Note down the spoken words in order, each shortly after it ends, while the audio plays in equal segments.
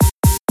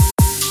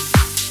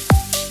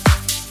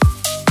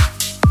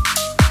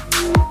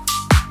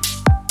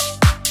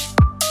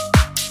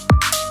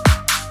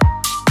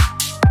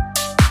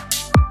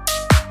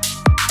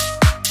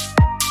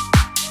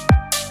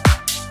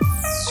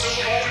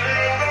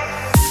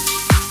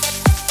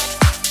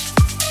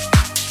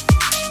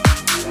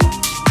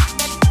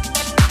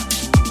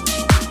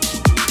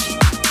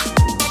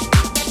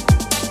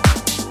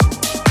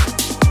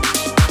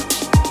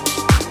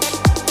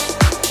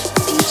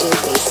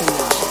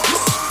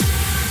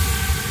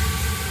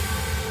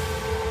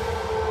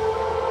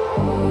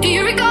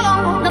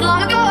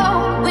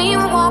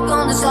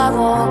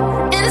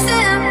level.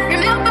 Innocent,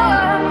 remember,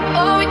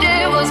 all we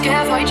did was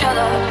care for each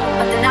other.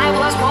 But the night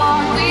was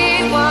warm,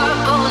 we were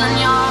golden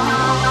young.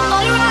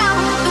 All around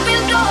the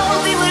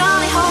windows, we would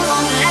only hold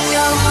on to let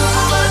go.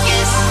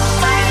 Focus,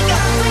 fire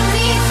gun, we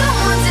need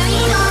someone to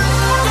lean on.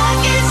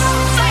 Focus,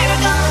 fire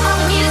gun, all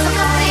we need is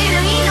somebody to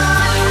lean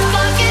on.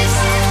 Focus,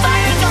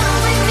 fire gun,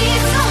 we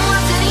need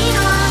someone to lean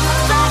on.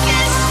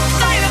 Focus,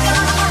 fire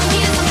gun, all we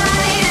need is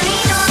somebody to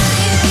lean on.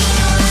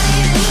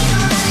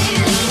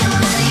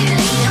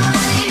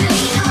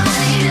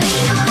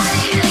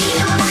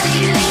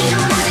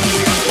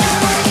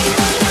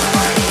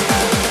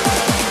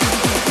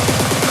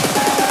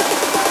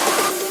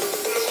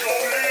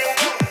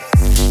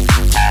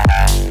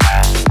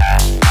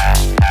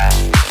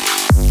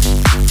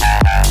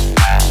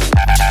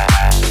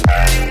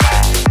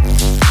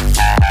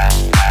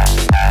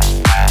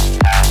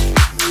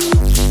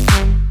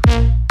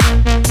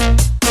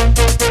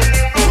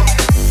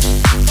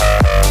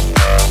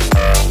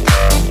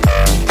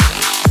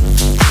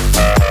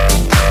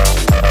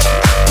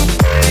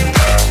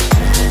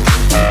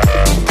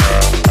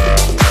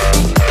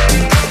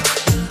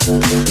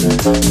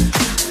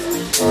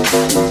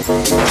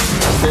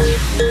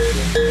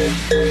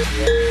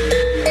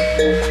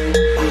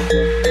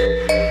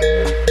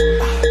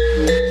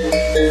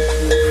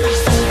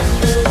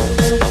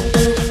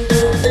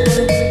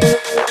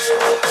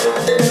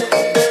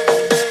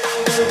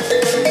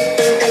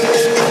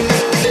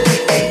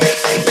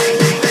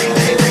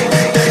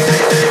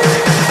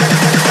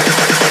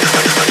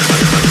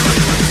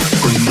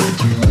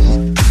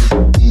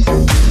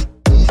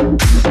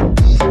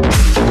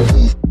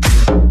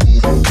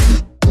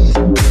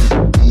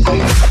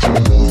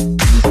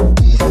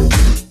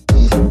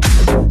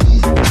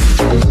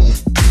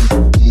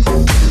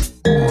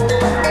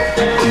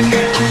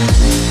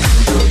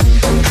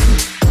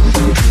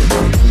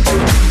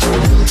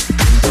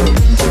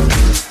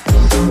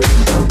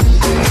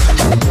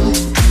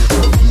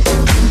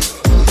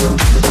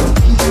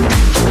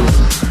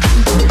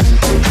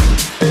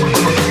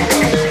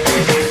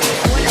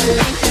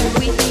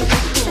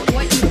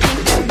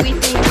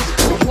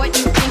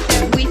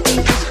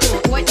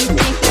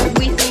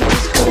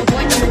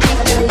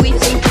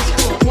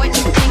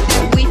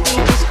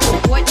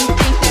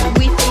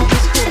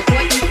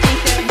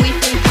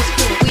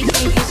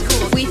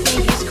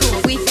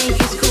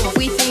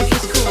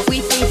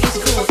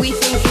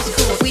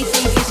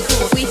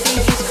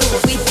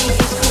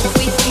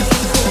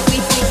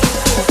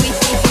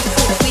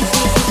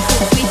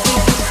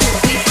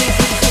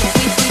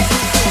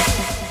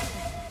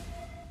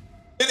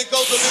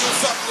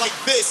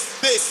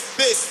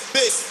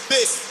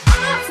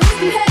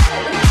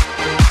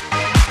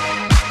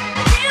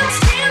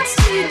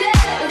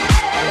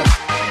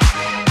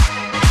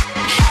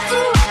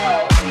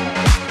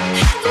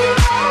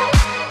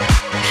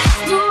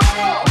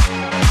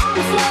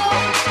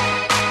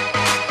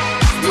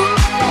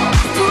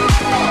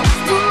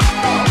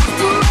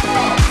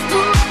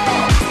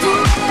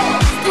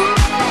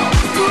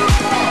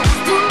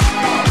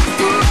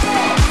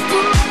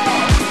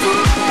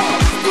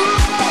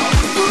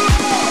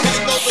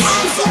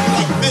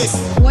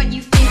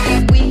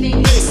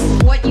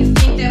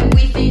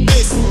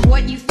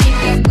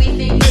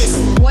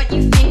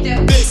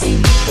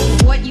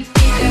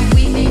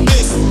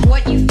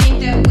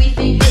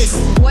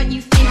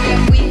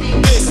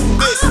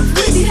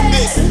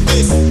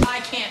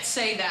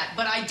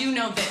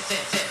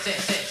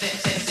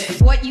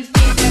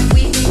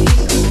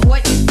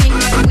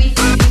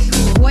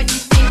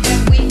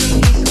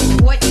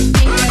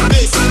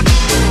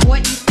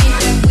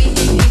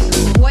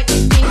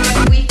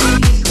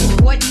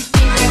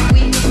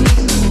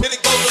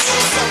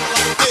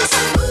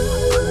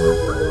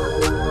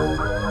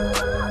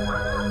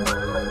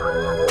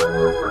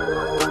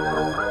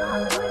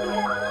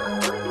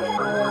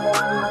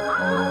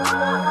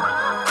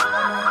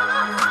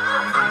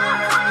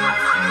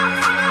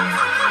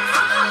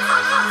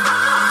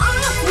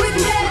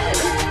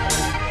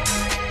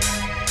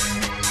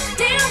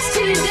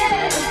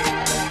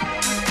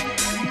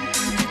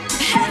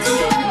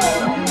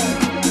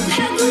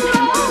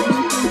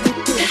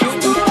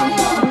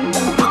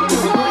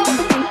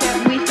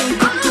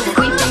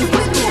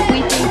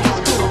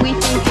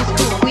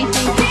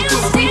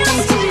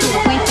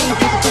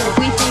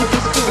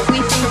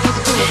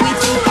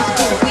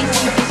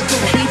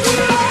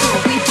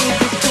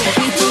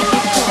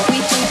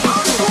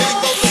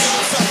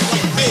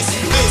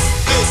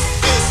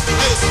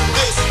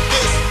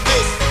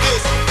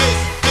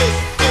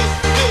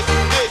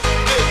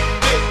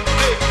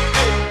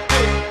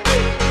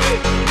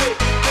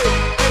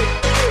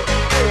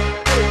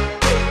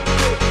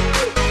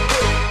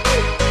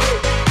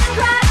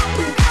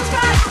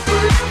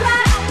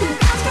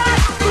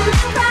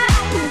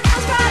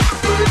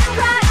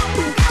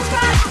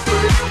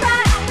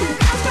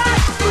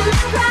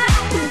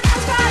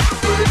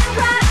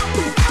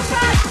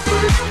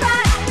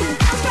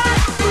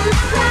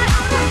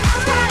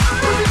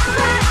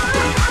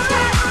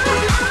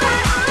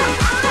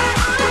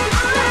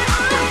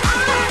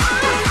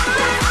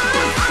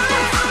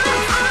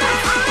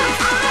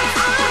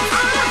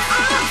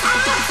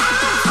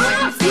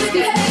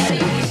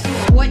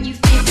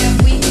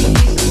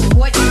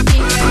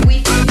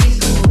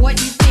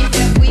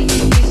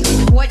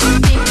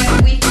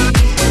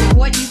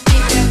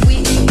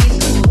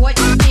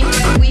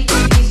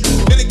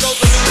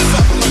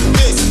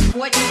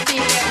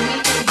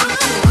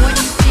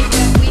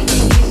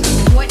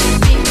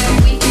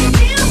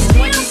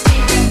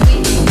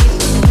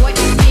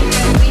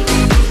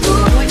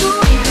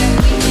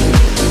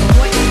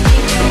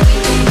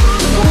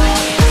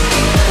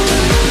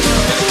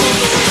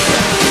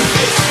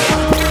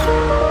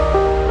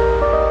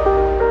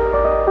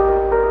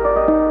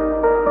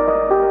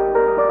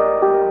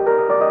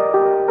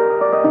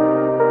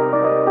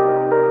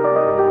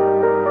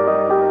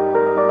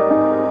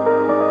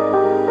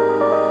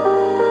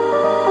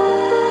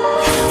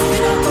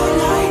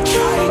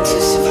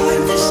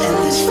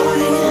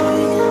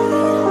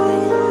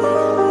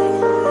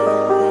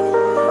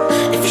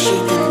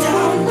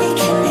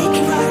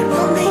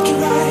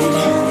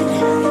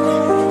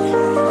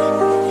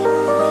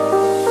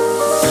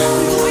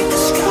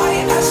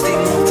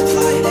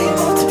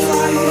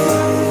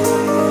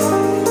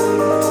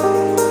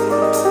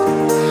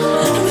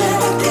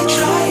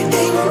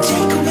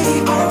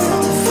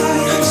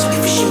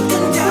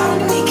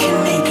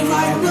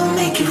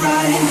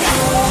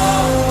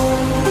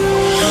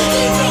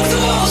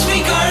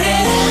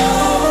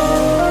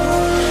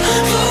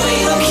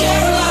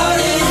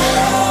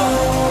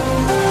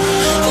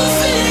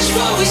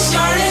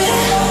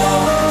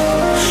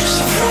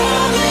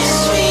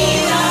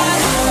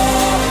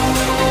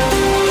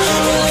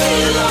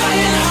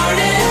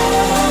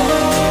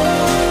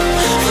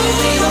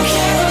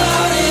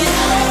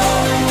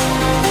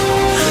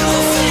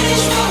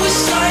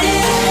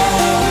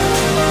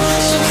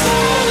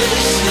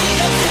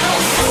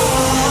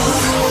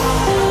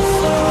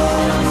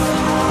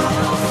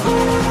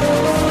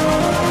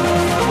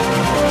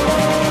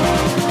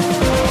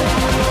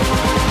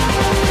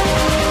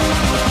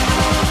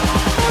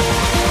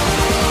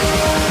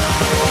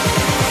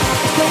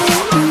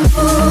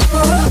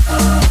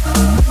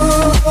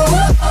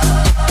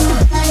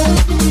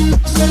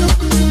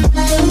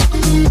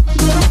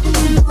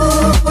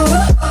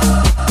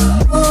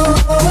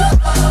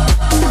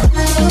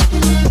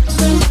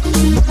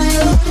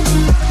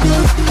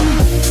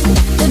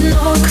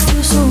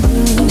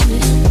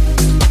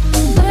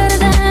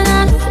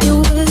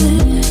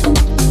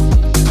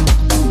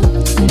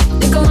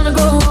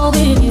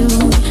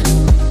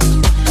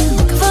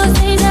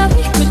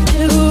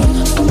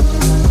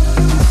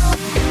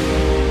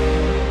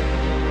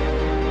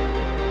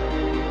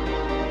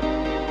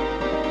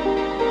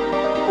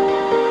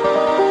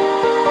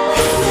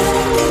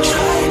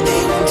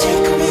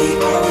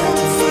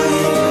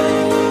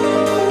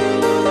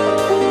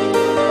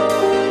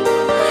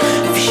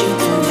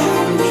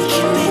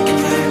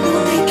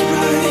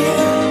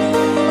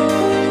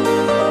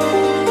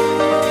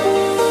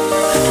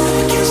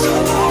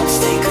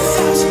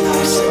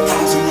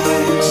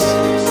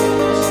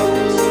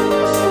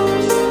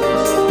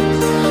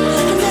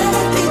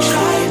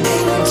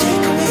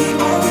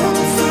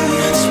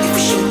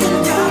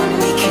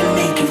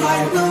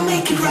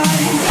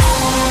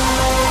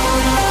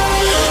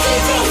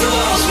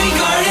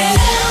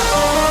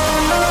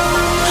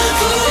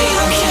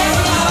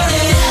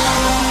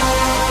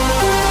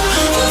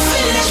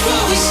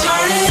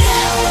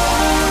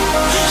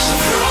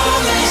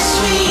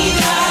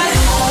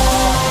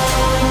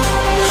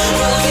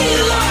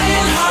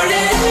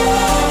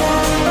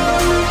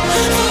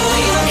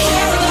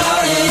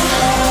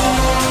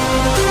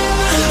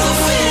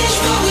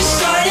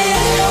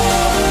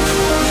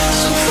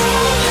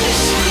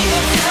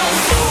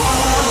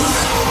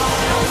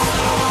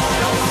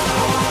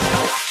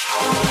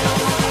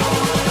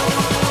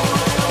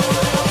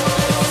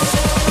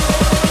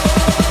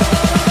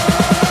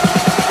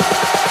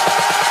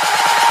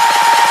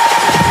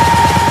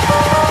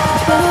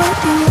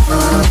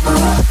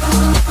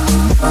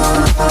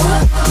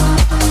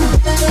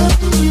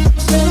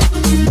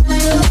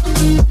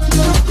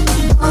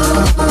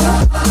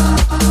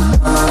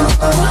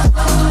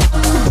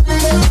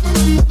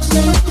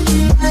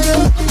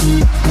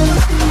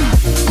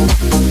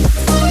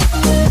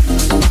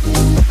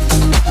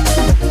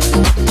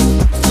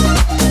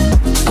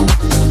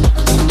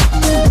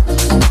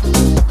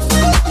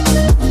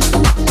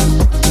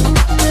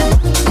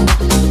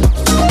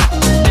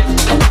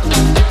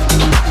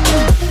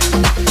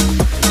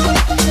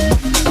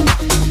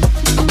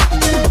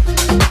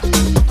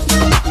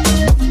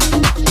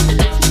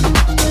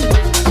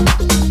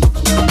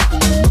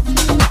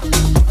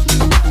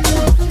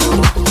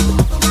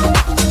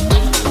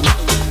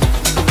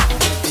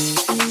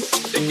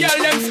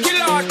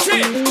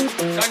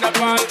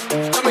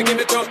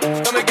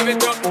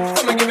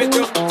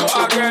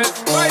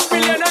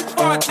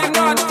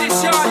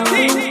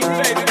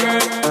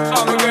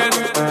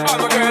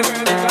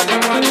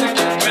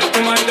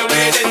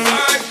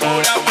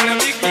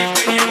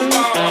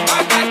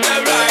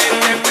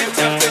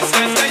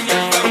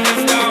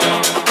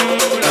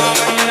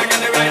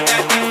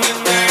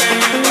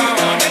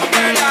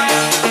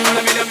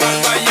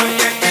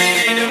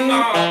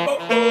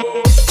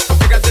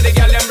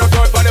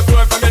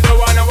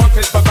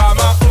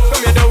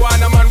 From you don't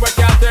want a man, we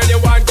can't tell you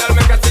one girl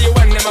make a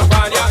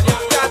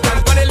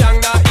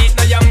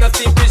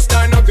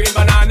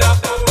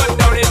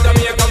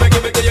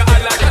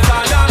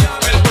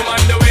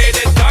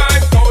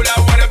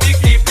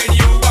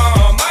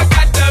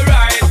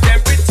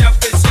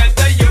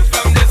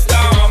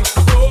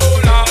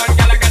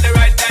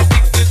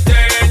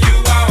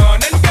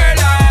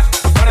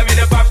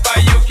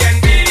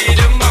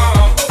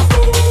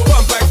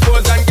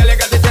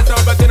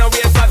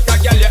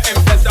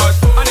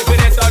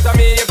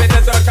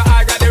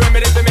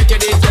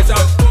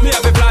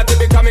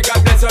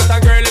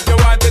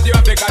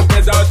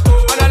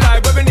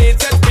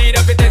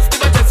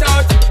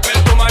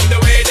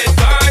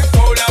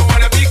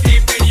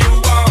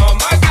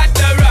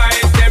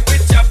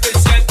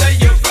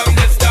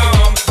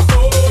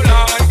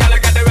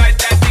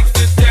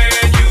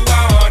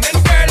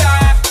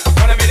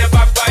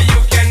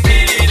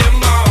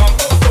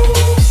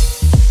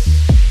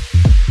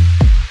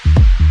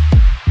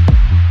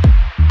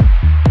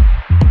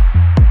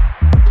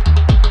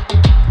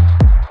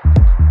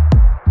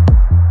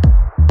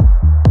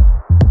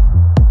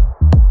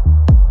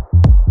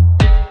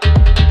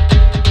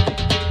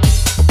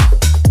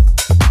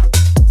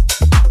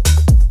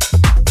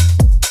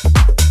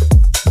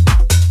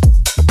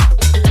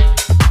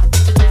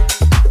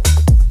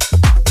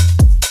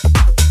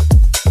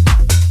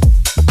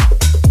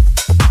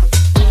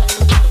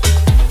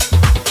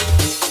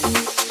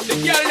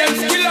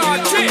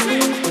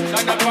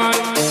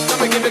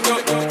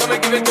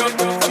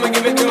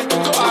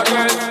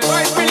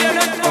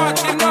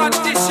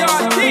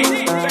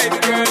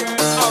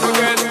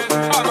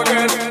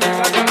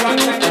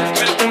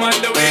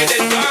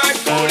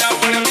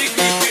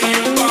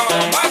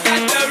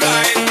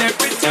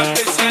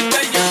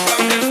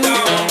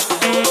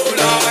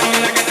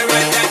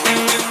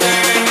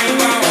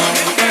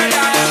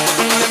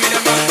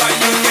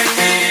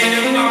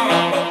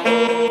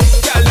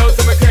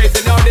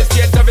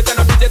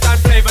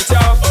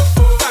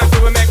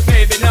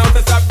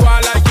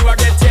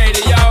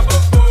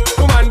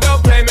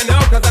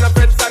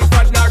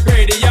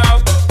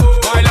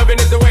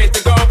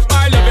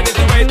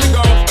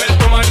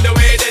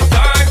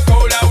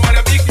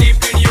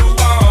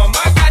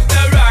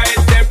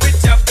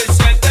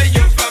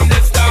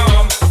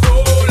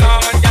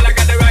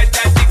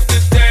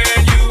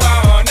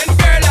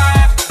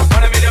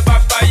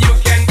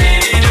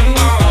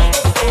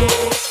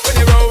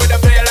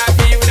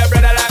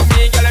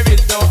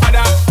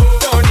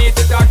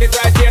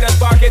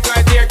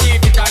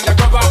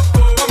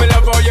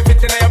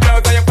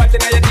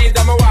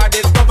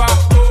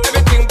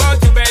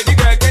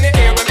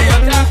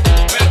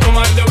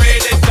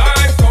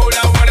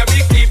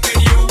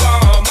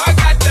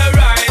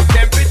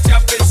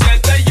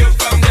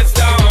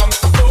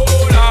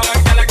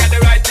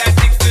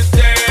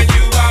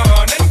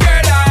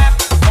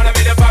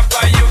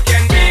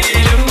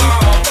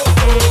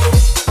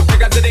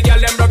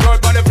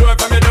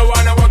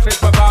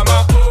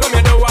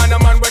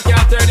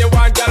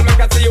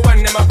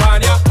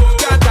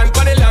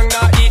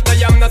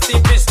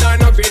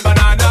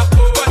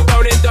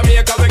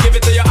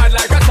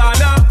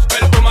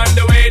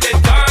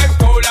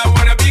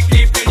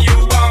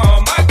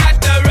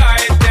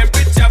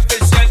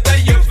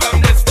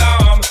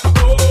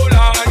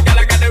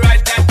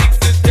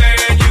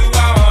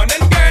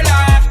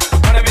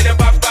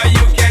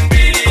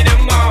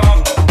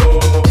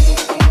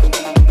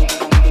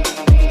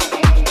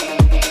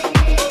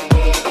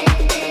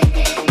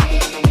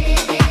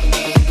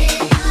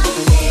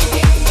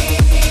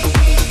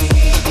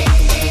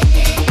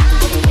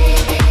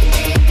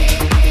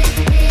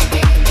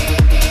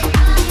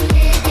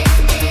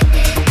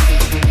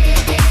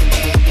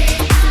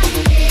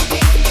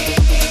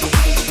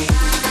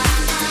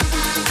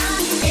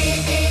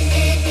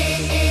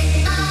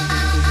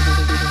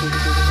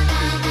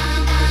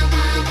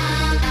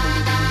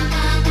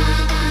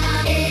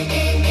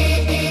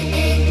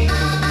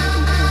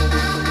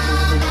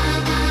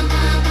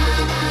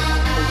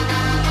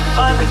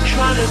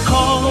trying to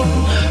call.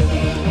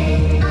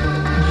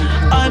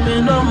 I've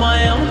been on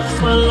my own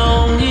for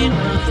long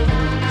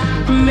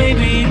enough.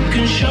 Maybe you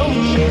can show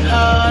me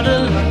how to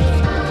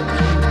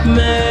love.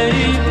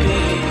 Maybe.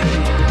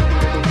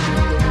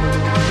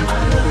 I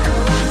look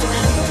around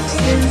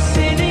since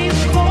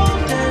city's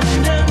cold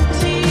and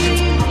empty.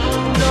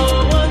 No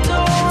one's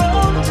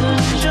around to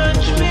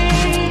judge me.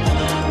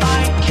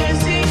 I can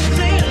see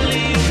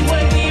clearly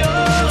when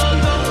you're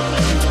gone.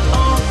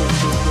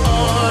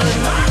 On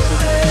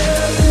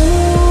myself.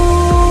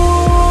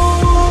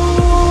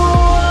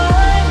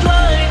 I'm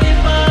blinded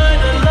by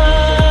the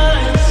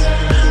lights.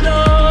 No,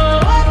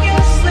 I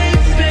can't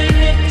sleep in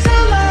it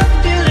till I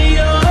feel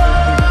your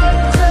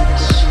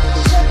touch.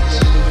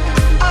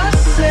 I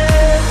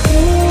said,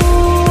 ooh,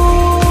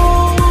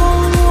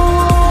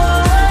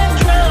 I'm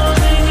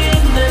drowning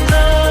in the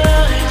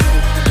night.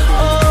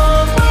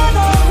 Oh, when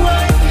I'm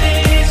like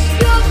this,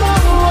 you're the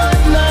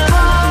one I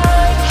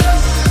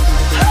trust.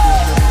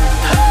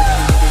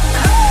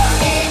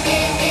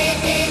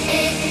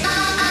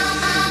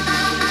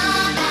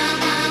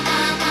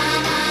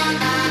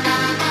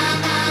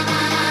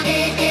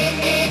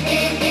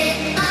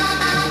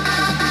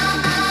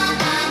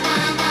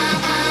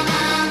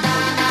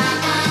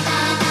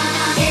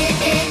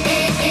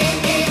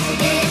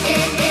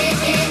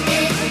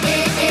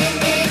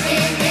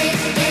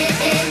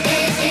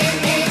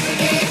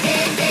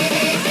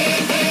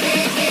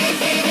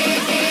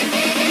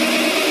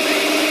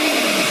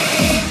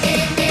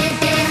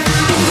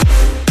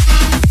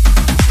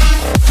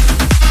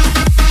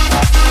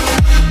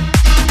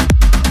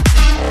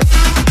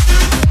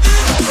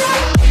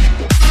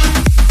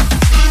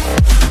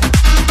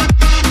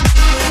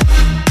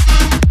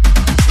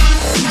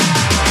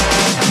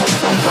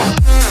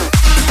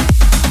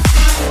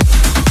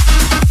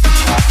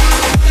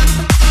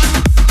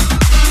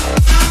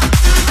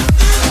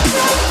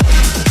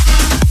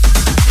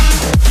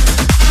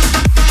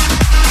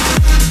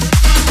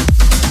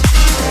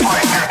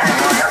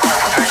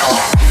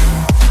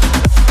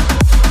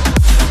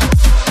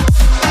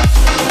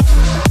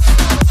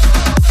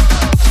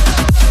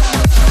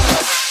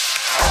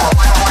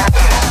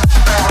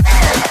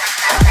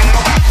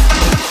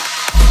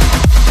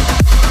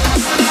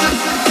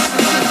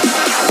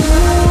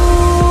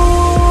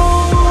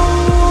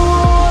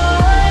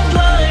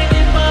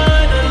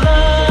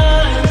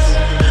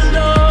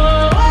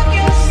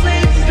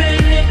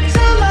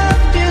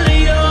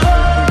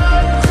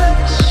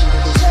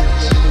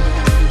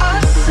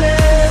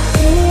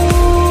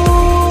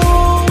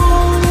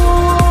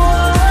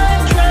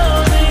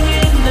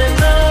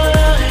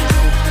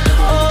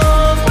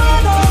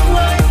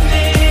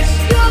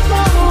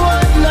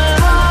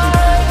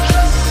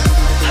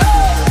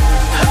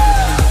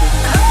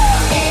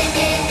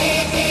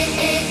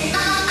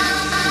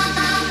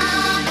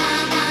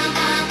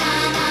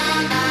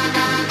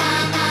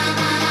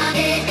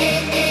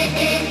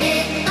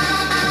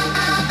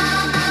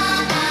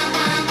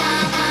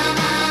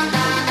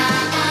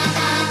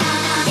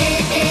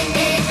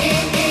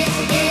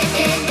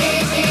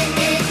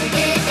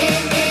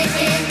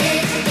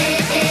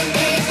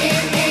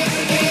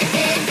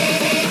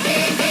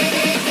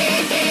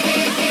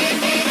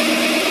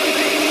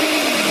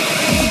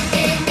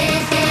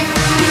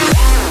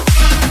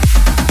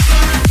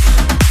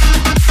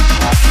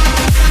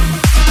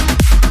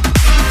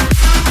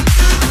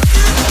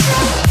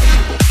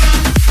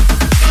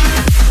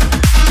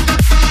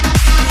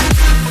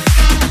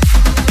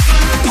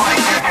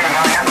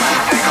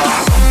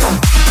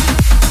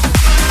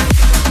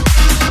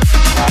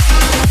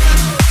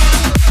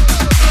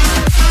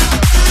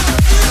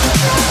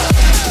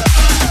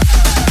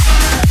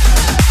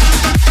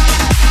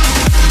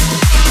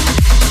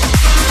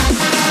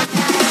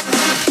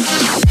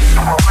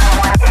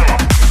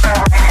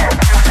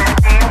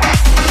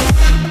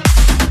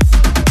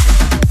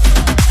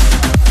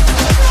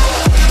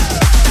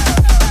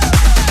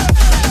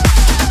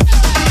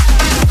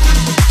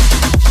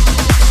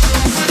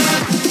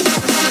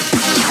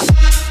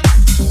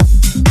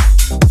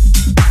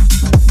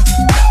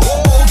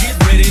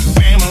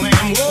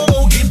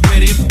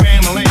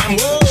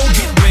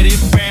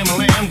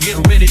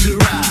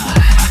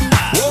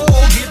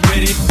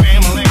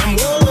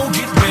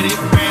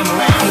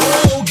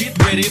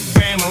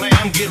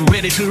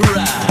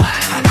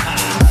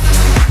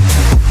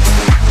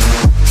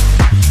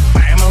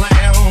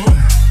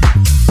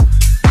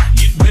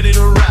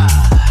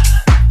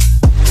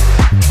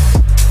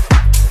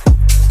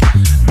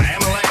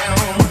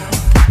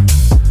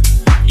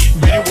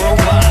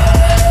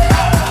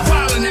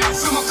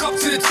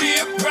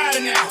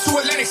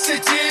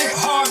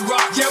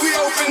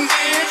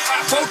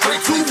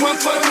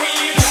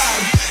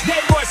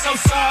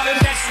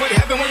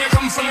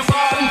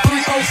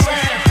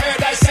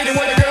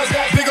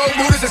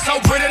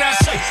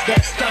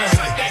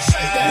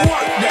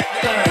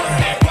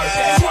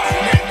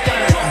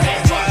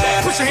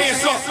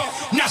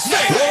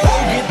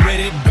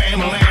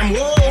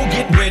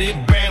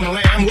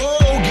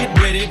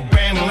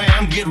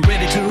 Get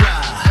ready to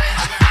ride.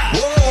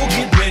 Whoa,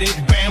 get ready,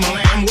 bam,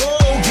 lamb.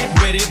 Whoa, get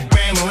ready.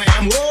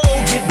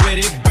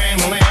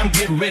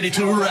 ready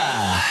to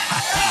ride.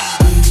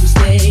 You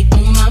stay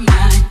on my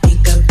mind,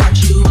 think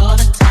about you all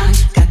the time.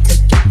 Got to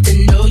get to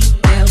know you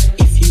well.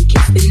 If you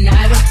kiss, then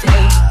I will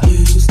tell.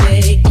 You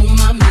stay on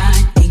my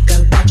mind, think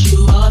about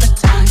you all the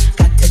time.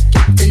 Got to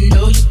get to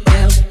know you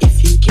well.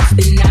 If you kiss,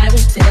 then I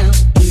will tell.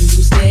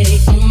 You stay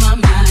on my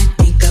mind,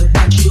 think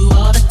about you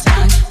all the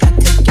time. Got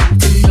to get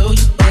to know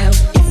you well.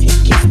 If you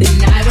kiss,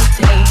 then I will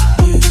tell.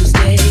 You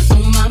stay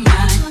on my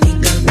mind,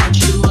 think about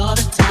you all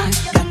the time.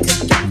 Got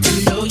to get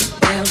to know you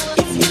well.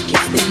 If you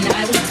kiss, then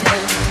I will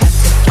tell. Got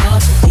to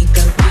talk, think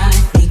of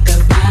mine,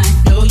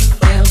 know you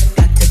well.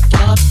 Got to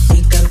talk,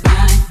 think of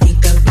mine, know you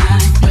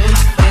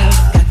well.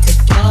 Got to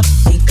talk,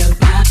 think of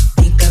mine,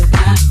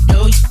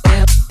 know you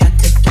well. Got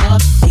to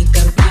talk, think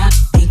of mine, know you well. Got to talk, think of mine, know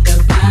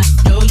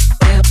you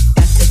well.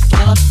 Got to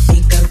talk, think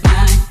of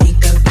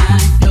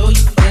mine, know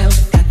you well.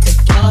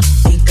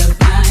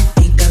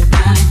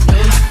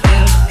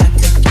 Got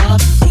to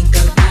talk, think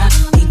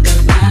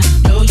of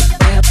mine, know you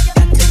well. Got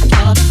to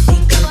talk,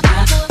 think of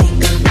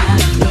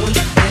mine, know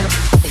you well.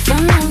 They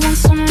found out one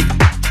summer,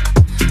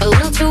 a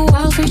little too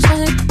wild for each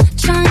other.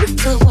 Trying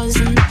till it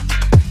wasn't,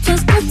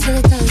 feels good till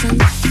it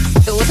doesn't.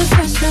 It was a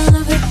fresh smell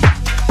of it,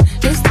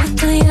 they stuck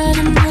to the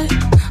item of it.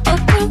 Oh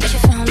girl, but you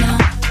found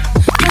out,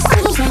 just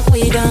it was not what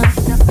you done.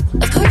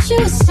 Of course she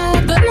was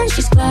sad, but now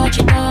she's glad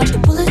she dodged a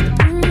bullet.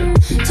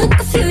 Took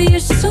a few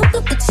years to soak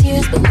up the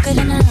tears, but look at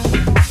her now.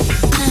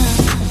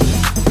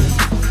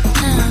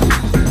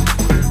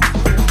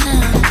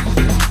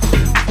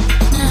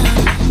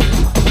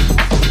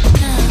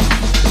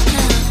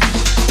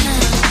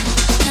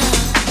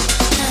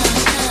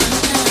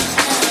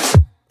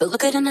 But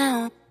look at her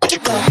now. What you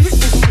got? Look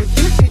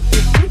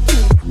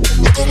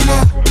at her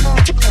now.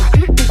 What you got?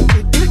 Look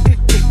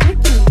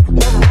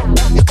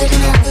at her now. Look at her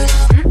now.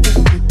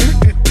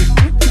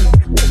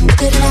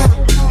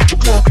 What you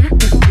got?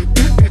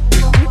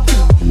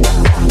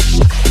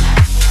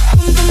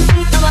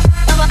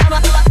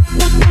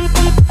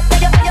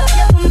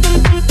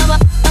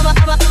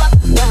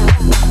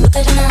 Look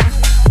at her now.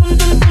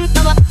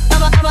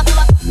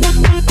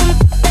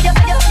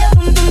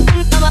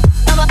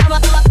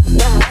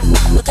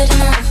 Look at her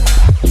now.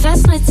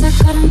 Fast nights are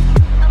cutting.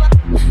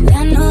 Yeah,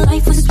 I know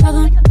life was a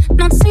problem.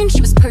 Not saying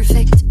she was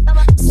perfect.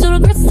 Still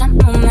regrets that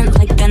moment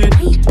like a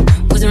night.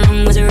 Was it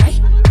wrong, was it right?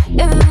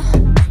 Yeah.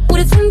 What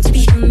a thing to be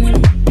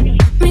human.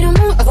 Made her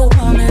more of a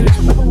woman.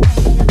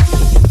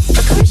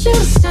 Of course she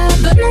was sad,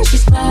 but now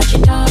she's glad she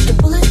dodged a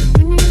bullet.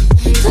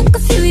 Took a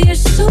few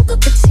years to soak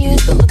up the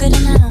tears, but look at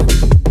her now.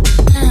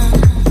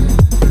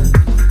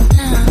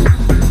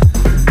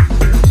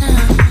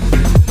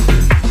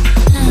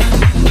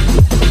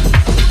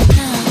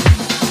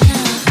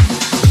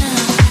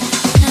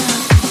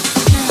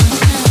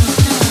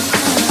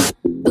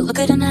 But look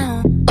at her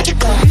now. What you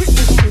got?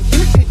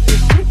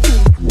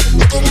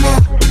 Look at her now.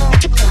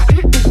 What you got?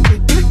 Look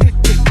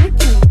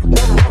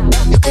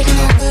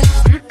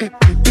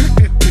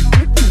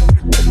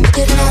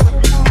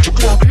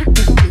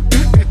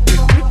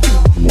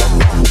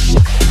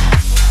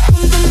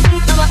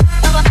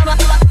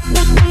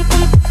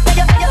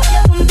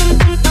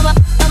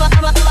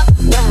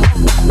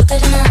at her now. Look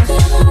at her now. What you got? Look at her now.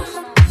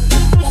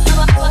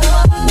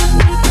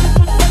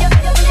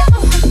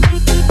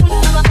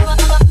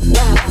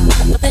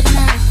 Look at her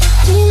now.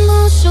 She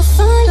knows she'll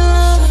find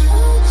love.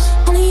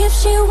 Only if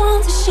she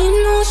wants it, she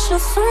knows she'll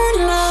find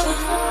love.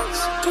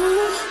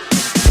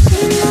 She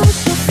knows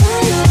she'll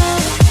find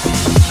love.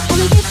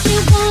 Only if she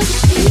wants it,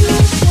 she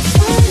knows she'll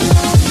find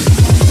love.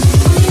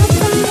 Only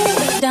if I lay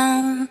it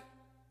down.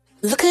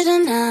 Look at her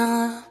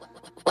now.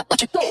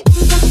 What you do?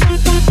 Look at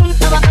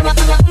her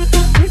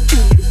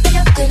now.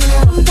 Look at her now. Look at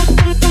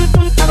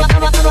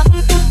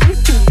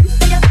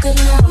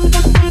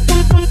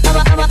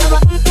her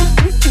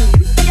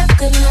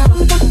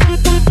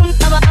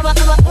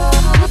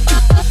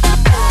now.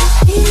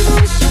 She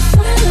knows she'll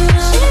find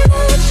love. She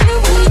knows she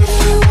will if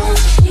she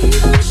wants. She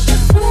knows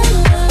she'll find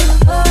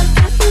love.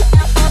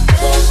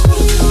 She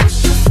knows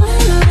she'll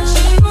find love.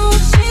 She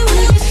knows she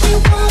will if she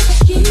wants.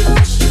 She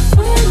knows she'll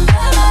find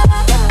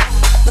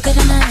love. Look at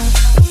her now.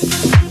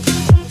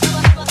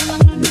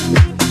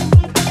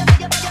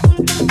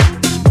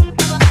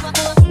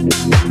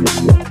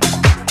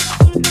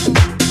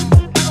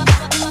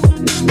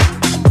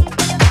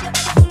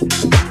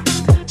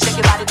 Shake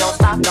your body, don't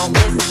stop, don't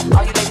miss.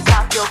 All you ladies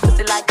pop your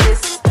pussy like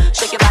this.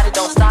 Shake your body,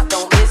 don't stop,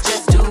 don't miss.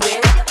 Just do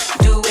it,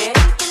 do it,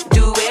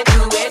 do it,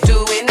 do it,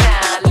 do it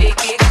now. Lick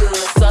it good,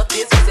 suck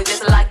this pussy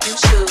just like you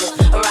should.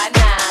 Right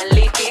now,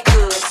 lick it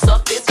good,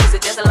 suck this pussy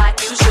just like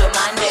you should.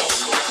 My neck,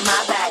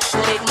 my back,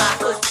 lick my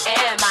pussy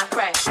and my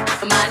crack.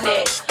 My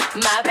neck,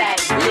 my back,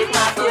 lick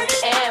my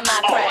pussy and my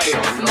crack.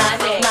 My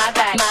neck, my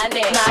back, my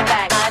neck, my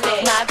back, my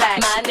neck, my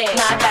back, my neck,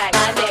 my back,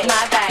 my neck,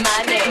 my back,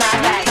 my neck, my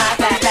back, my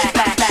back, back,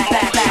 back, back,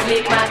 back, back.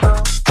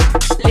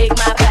 Lick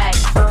my back,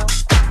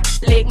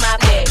 lick my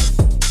neck,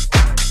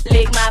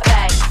 lick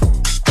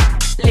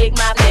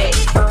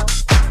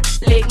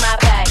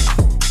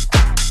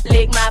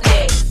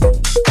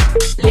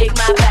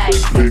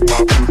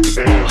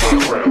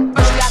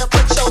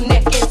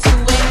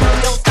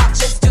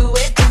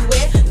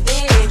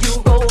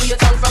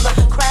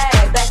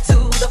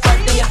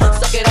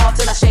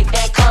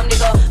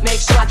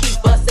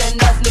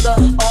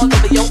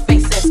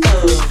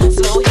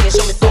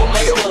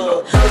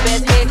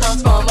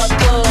comes from a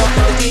club.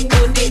 The dick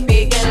good, dick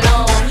big and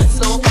long.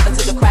 Slow up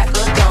until the crack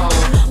of dawn.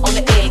 On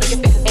the egg, make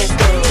it fist and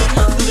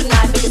stuff. Through the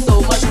night, making so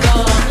much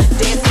love.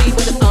 Dance sweet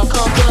when the sun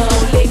comes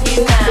up. Lick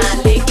it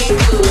now, lick it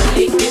good.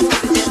 Lick this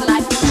pussy just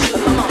like you should.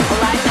 Come on,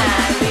 right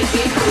now, lick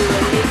it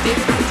good. Lick this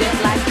pussy just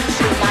like you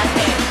should. My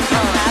neck,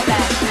 my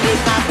back, lick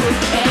my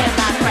pussy and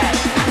my crack.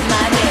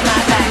 My neck, my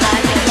back, my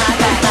neck, my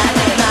back, my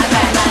neck, my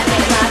back, my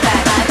neck, my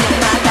back, my neck,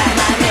 my back,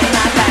 my neck,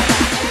 my back.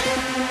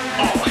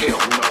 Oh hell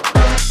no.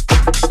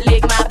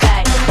 Lick my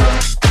back,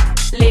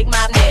 lick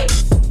my neck,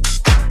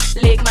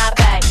 lick my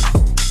back,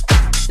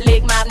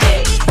 lick my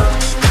neck,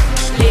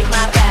 lick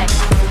my back,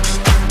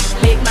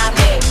 lick my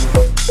neck,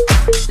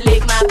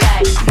 lick my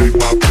back. Lick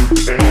my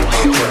pussy and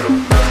hell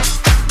no.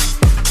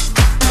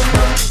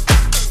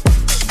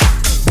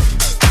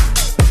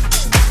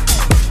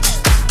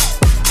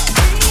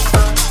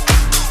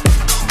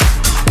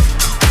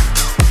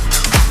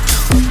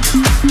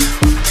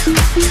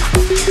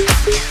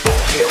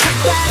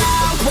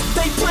 What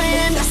they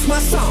playing, that's my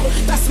song,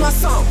 that's my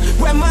song.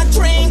 Grab my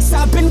drinks,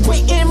 I've been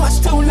waiting much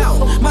too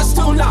long, much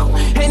too long.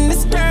 And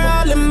this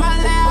girl in my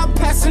lap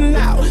passing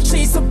out,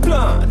 she's a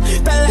blonde.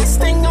 The last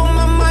thing on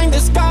my mind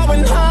is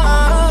going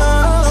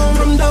home.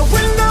 From the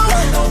window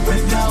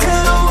to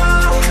the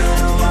wall,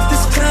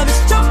 this club is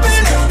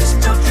jumping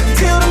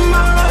till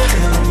tomorrow.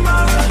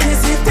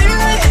 Is it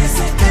daylight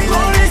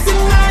or is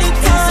it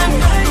nighttime?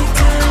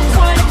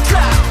 1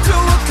 o'clock, 2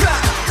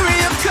 o'clock,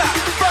 3 o'clock,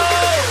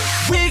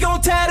 4. We gon'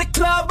 tear the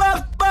club up.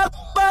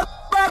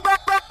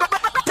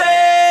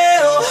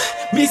 Dale,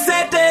 me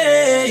say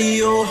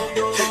Dale.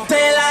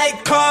 Daylight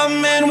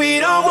come and we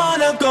don't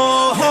wanna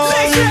go home.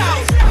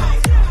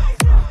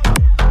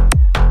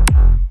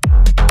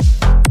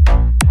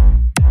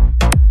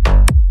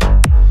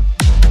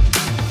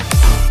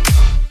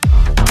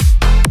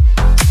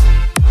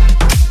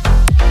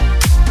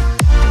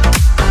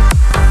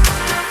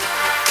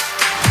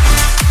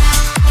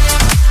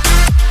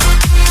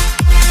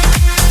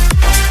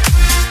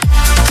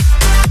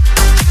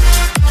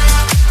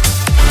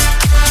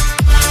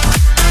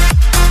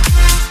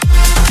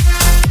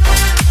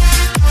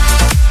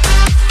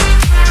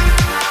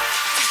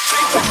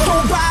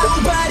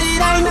 But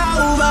it ain't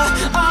over.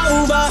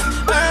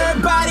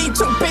 Everybody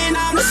jumping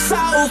on the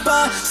sofa,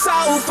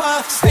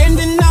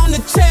 standing on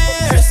the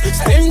chairs,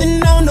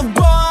 standing on the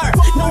bar.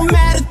 No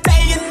matter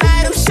day and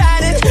night, I'm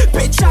shining,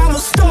 bitch, I'm a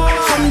star.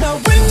 From the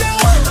window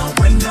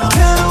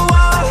to the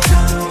wall,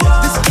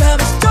 this club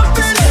is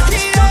jumping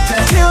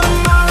till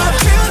tomorrow.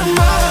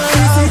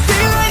 Is it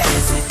daylight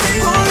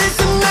or is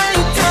it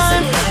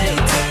nighttime?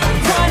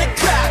 1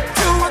 o'clock,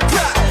 2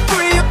 o'clock,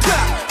 3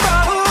 o'clock,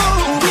 4.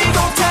 We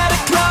gon' tear the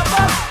club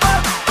up.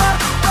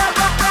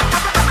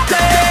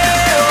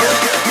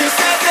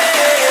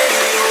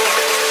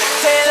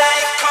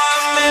 Daylight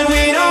come and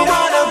we don't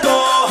wanna go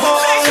home.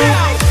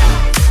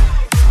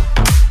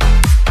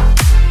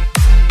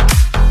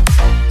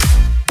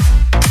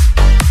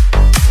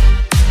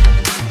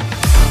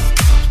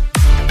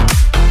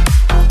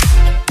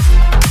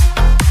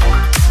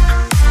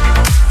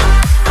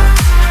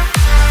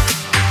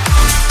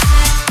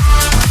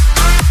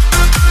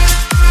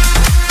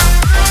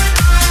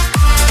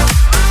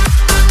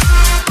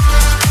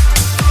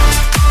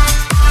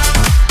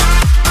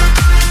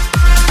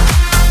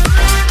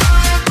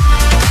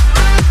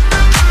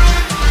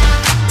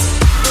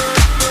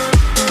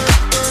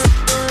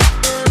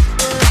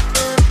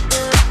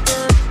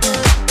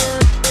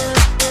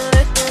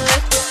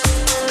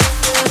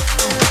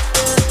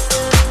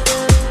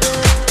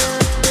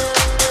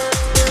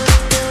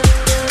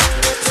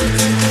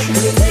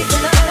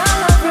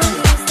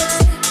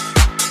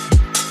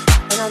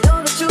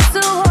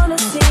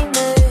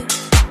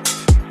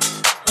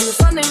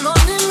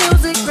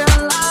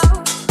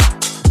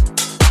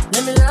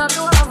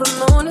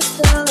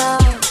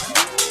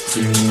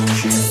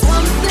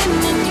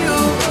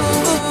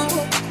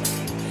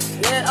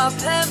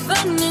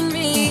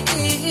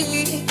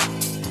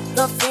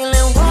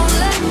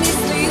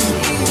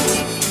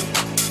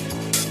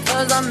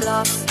 I'm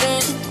lost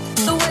in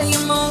the way you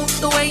move,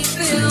 the way you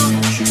feel.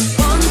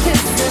 One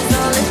kiss is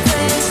all it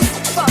takes.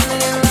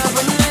 Falling in love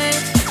with me.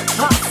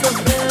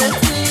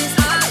 Possibilities,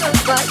 I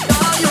look like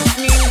all you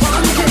need.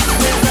 One kiss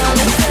is all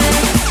it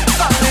takes.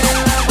 Falling in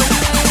love with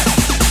me.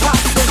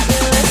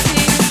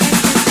 Possibilities.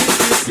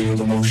 Feel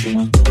the motion.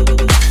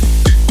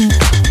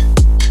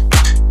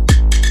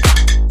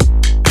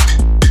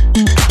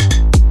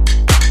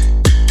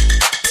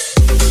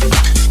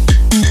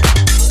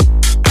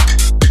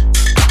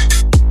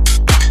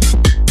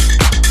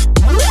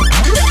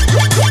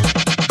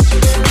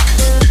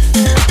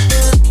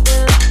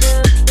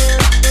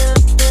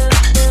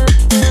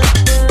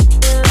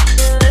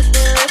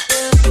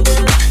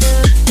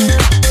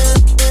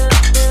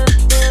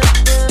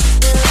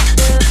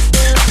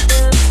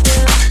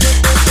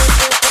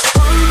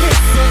 One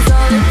kiss is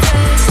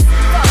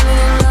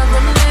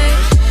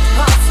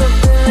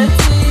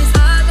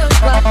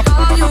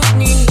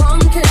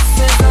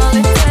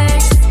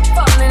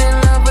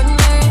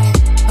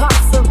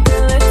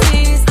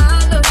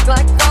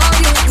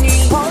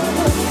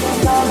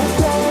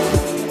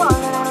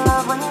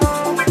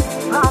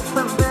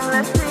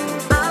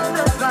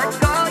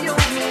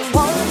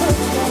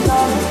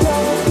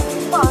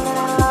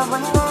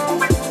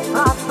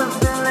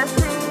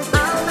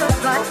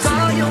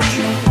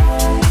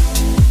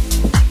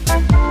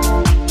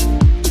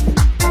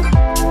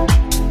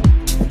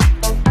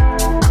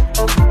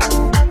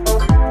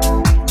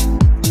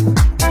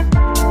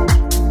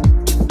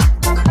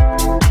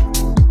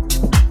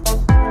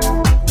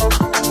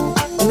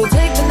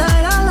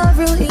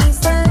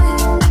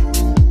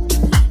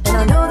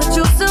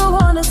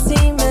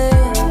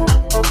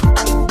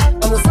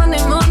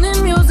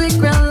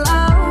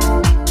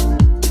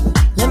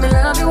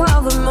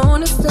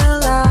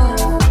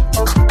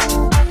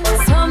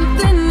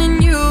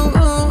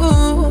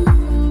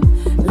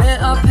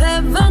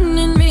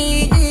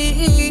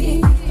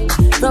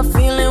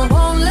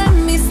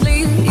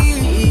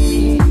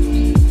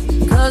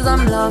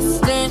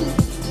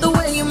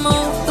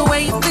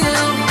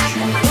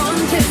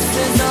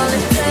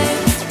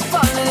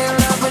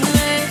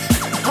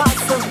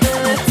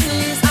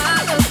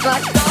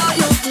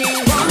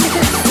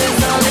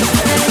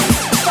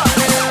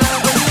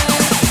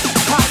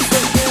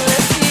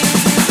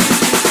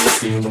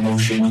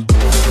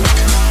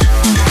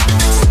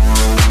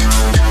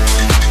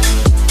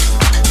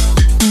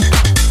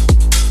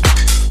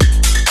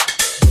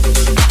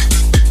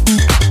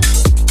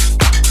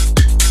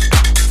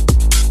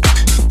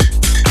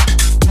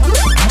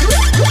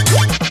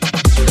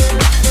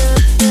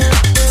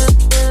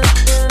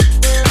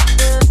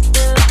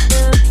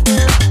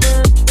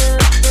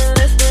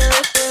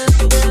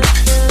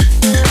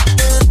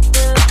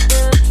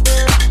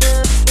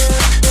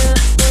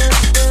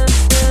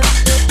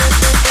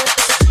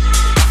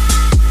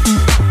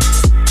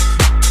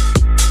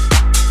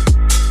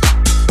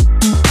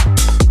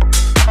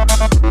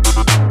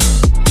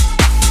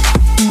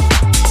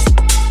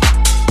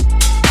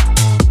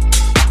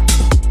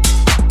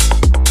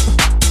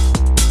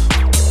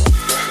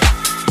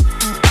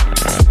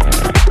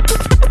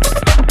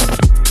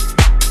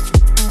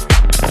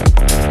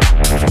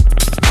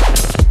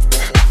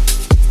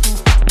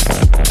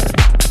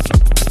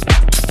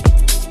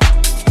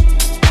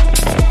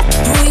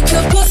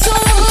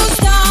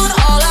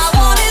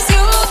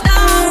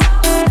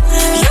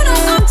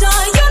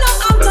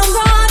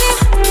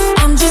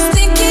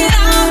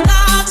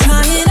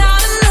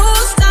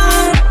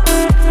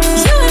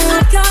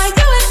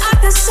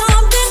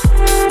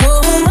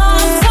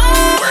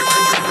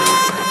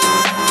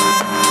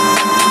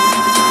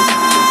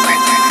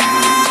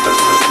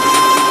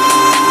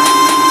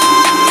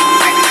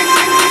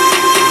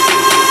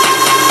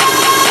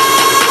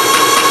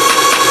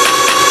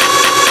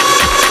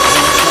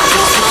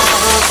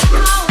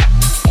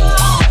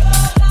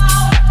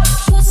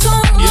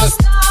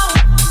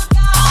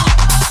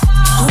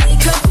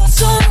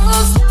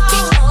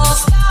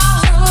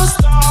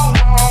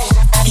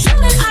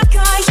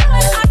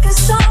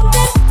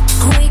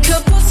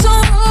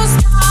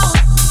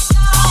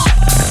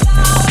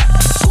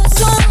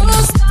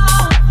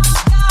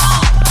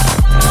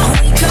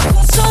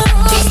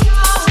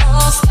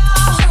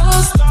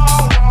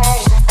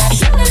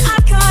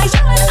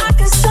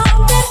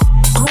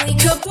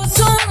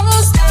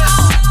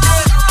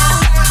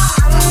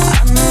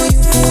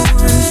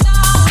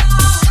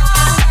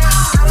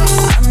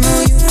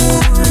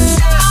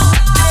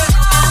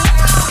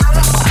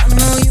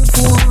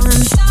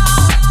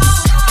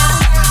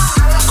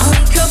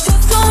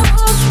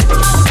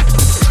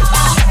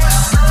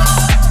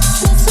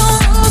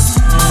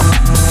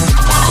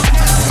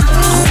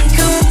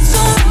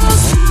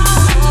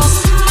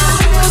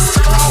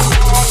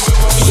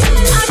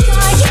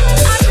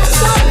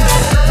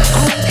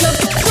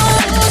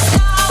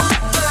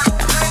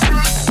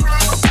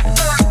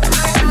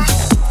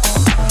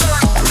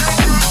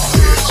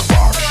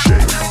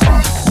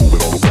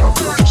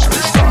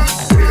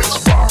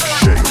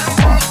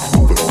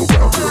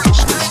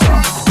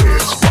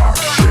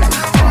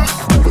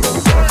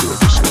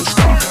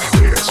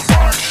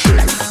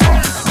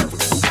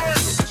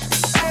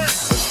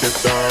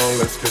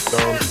let's get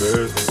down to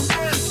business.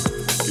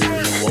 Give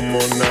you one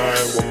more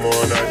night,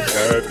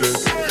 got this.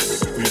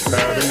 We've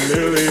had a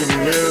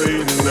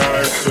million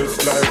nights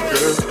just like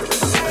this.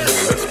 So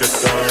let's get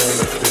down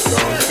to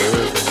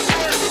business.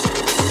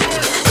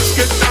 Let's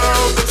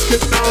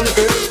get down to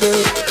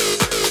business.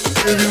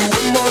 Give you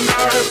one more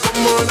night,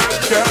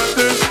 got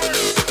this.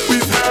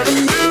 We've had a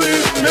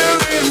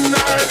million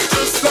nights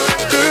just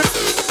like this.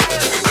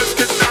 Let's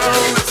get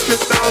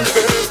down to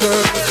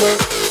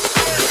business.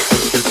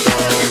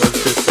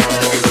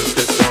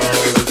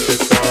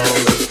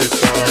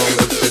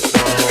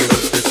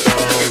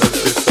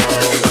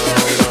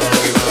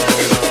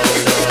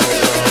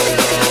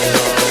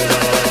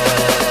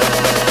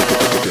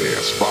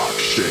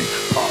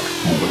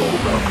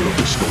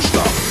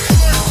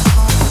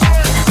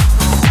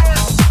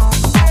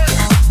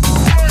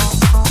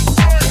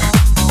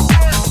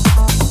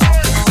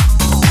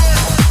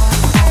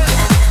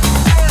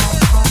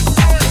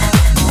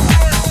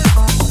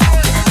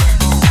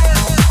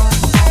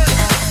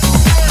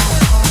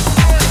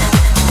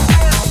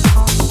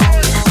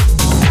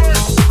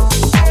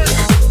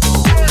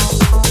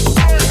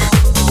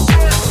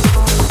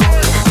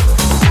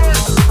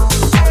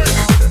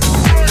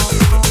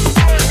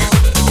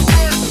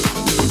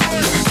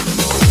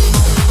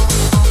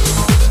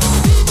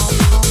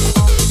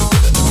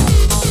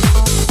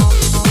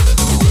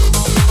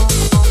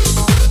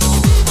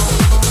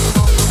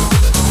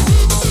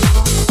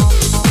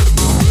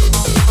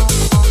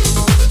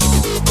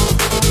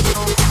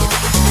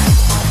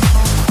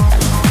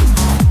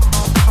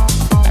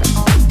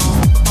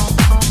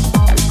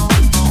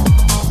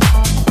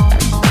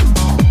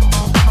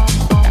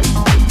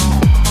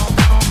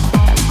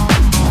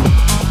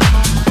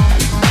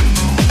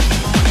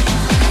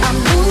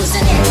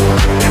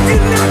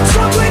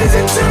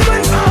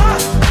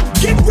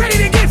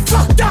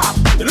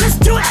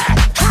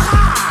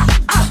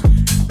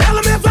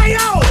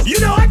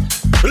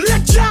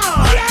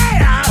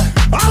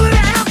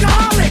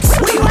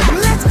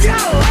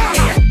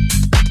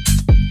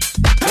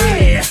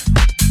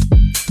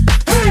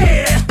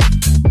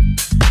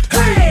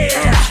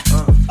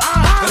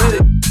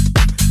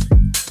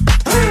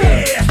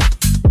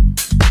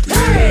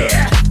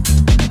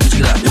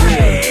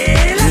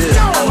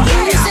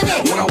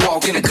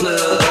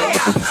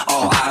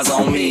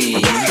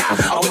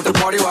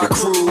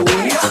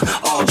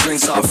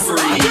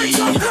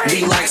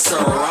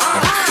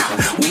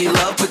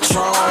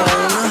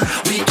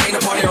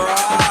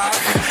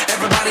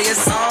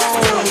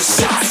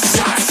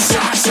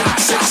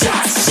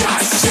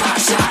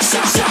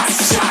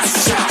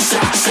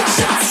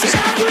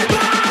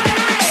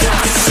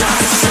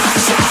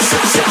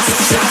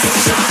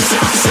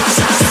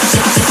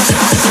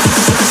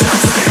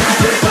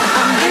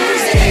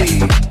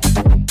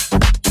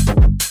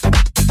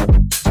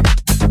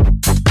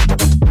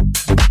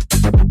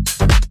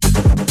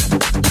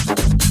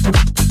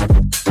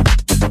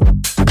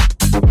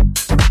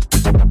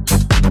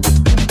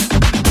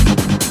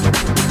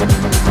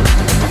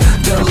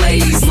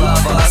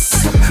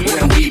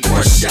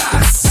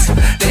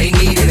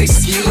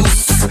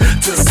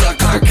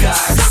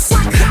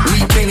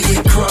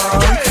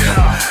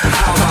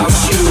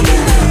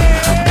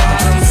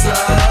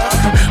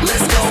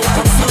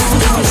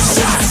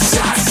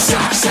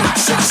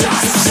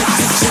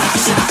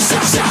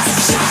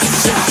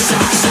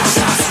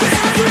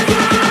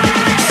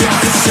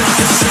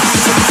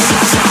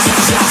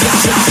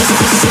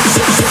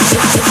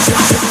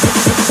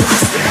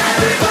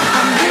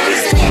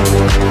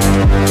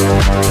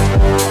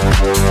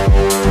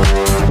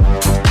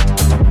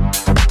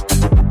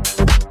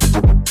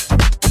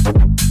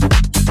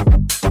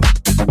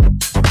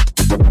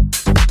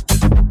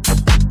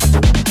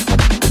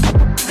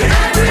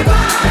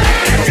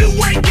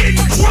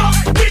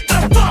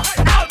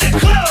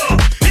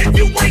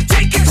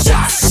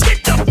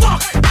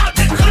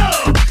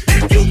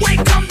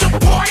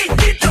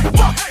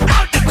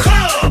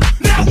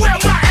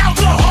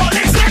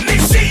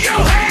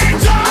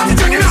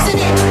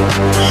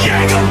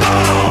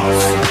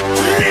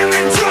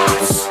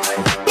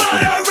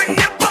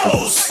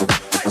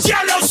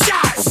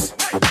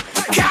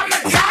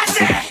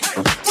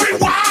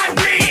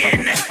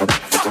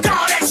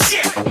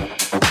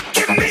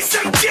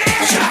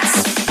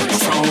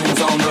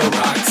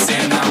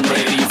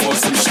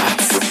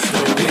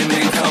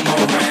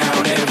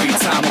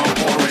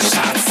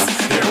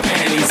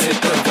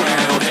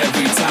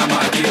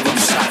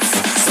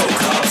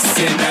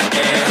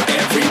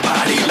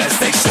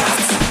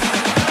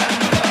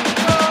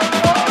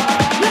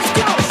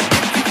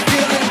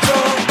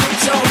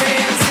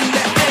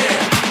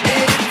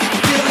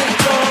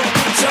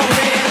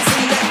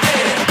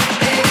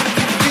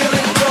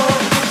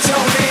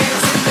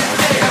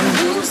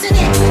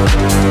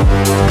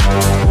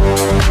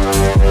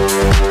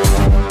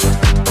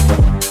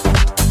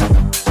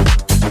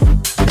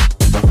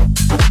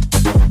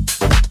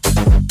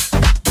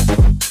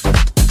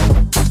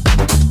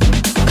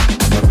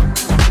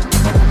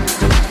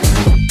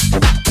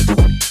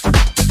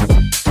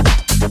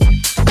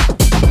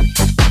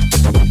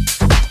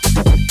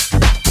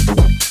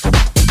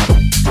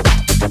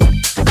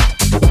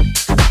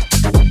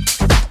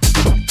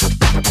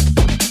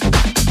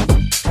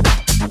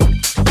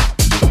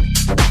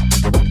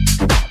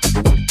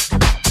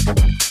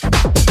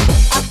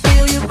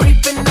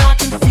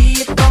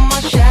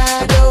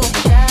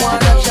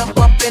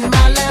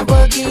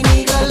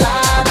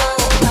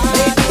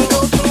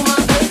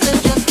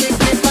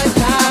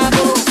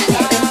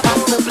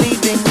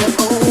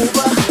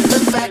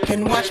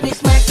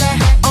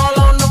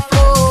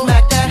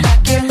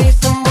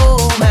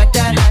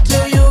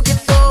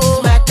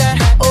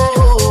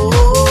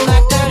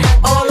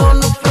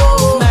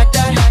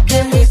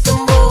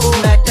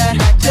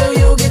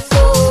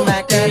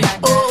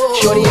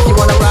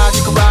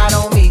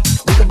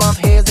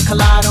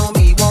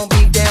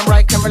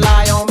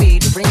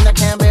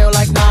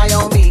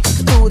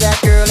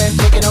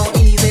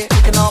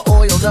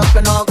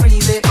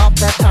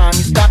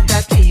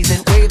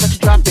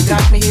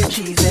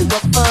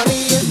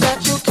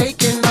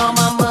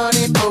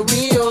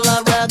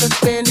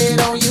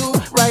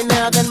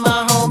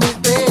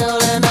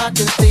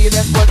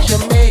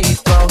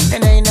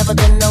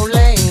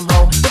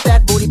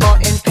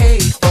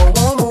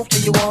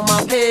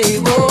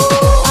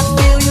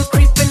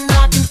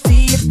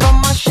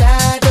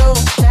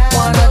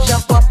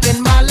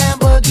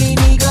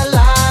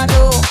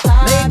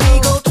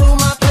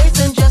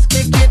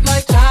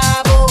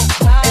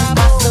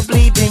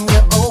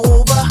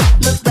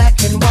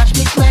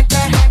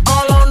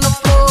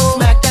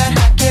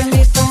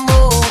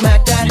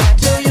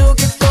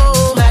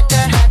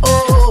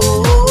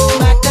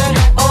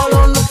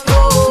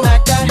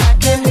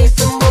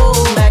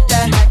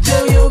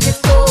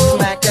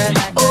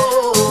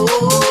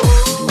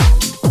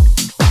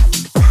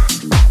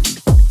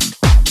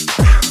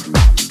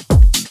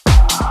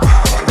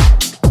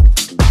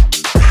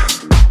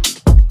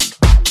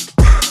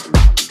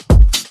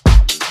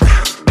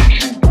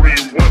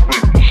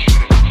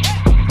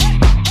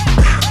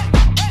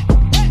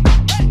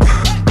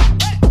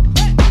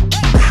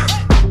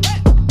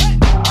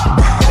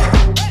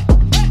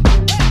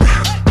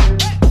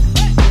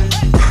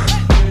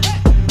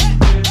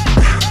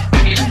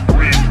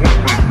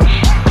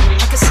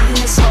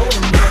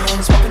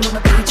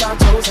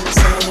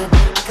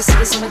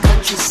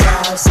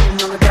 side,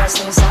 sitting on the grass,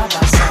 laying side by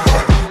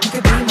side. You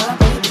could be my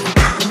baby,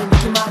 let me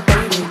make you my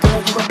baby.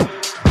 Girl, you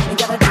ain't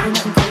gotta do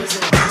nothing crazy.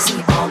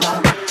 See, all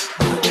I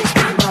do is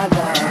be my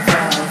love,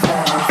 love,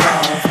 love,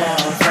 love,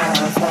 love, love,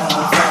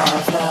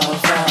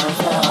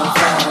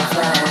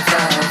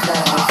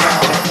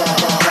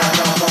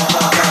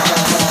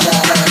 love,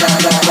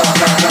 love, love,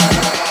 love, love,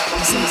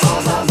 see,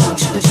 all I want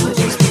you to do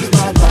is be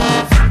my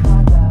love, love,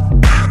 my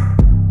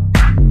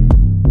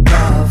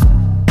love, love,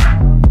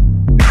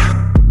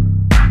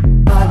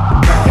 my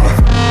love,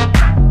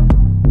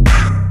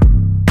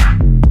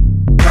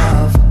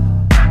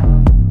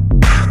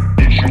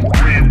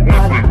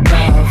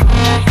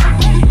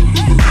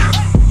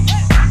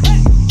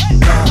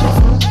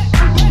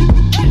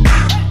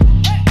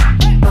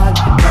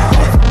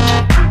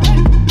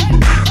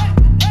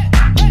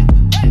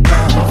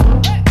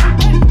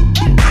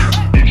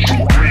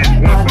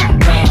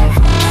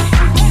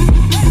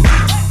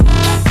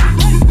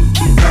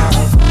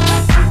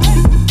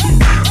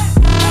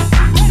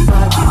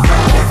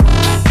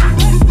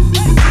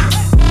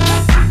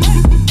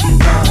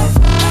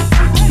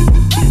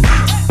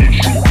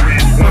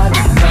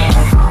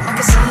 I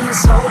can see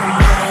us holding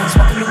hands,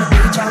 walking on the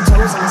beach, our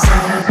toes in the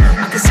sand.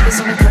 I can see us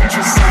on the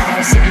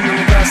countryside, sitting on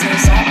the grass, laying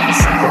side by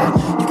side.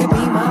 You could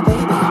be my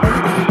baby,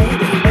 baby,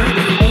 baby, baby,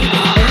 baby, baby,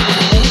 baby.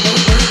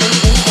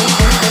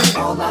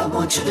 All I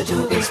want you to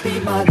do is be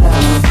my love. My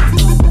love.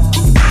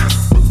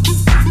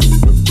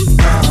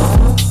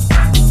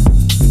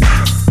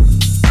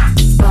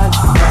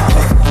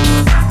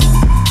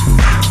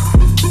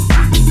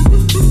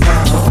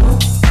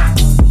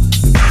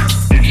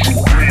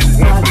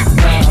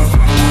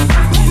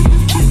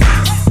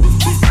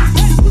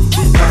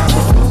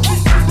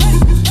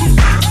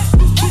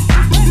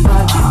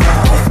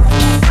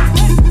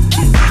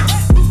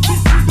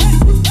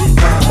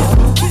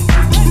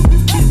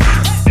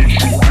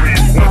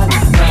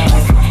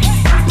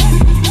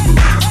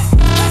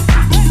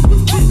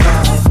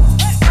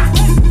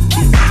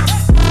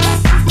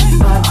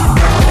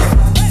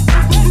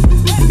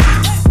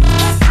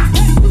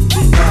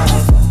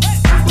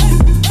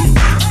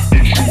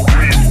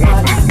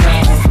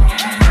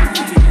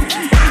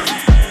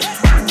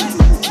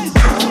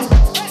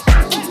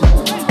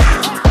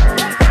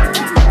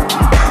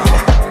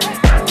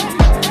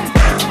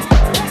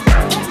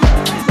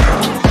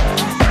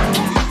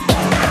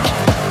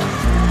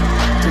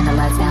 Turn the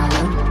lights down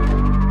low.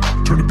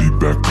 Turn the beat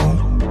back on.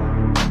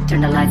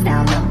 Turn the lights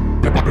down low.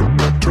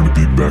 Turn the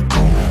beat back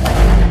on.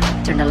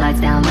 Turn the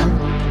lights down low.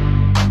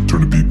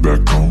 Turn the beat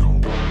back on.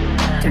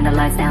 Turn the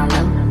lights down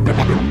low.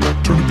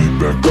 Turn the beat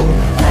back on.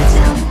 Lights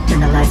down. Turn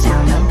the lights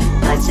down low.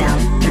 Lights down.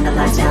 Turn the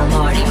lights down.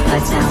 Party.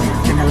 Lights down.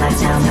 Turn the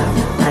lights down low.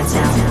 Lights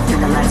down. Turn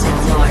the lights down.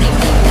 Party.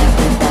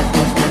 Cause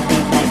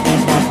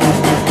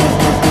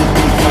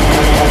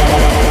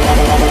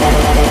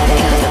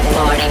the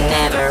party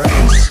never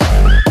ends.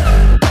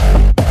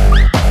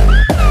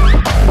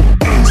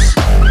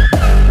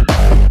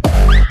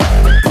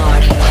 The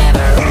party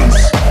never ends.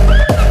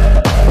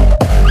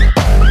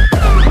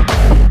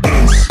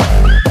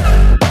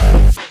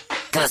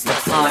 Cause the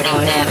party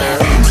never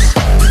ends.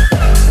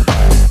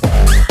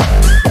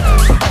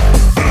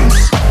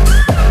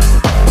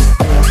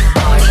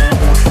 Party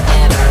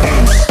never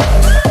ends.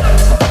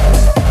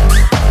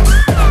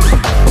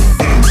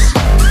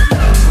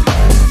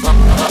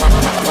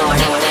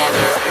 Party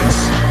never ends.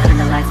 Turn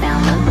the lights down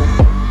low.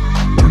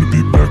 Turn the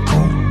beat back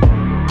on.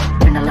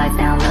 Turn the lights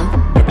down low.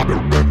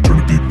 Turn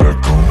the beat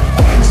back on.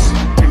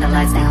 Turn the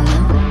lights down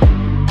low.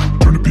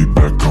 Turn the beat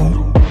back on.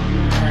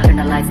 Turn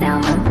the lights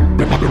down low.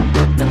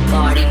 The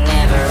party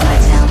never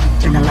lights down.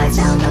 Turn the lights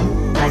down low.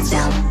 Lights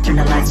down. Turn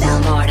the lights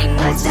down. Party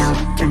lights down.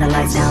 Turn the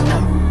lights down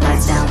low.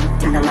 Lights down.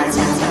 Turn the lights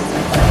down low.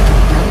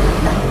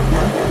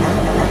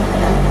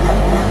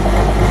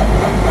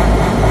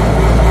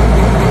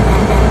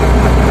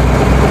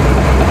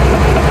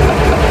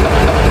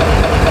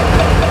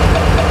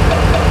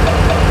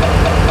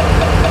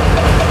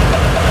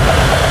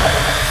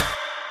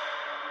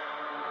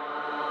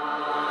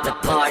 The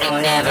party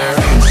never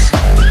ends.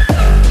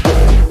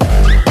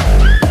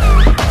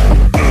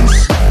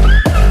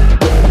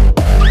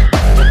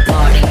 The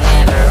party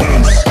never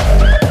ends.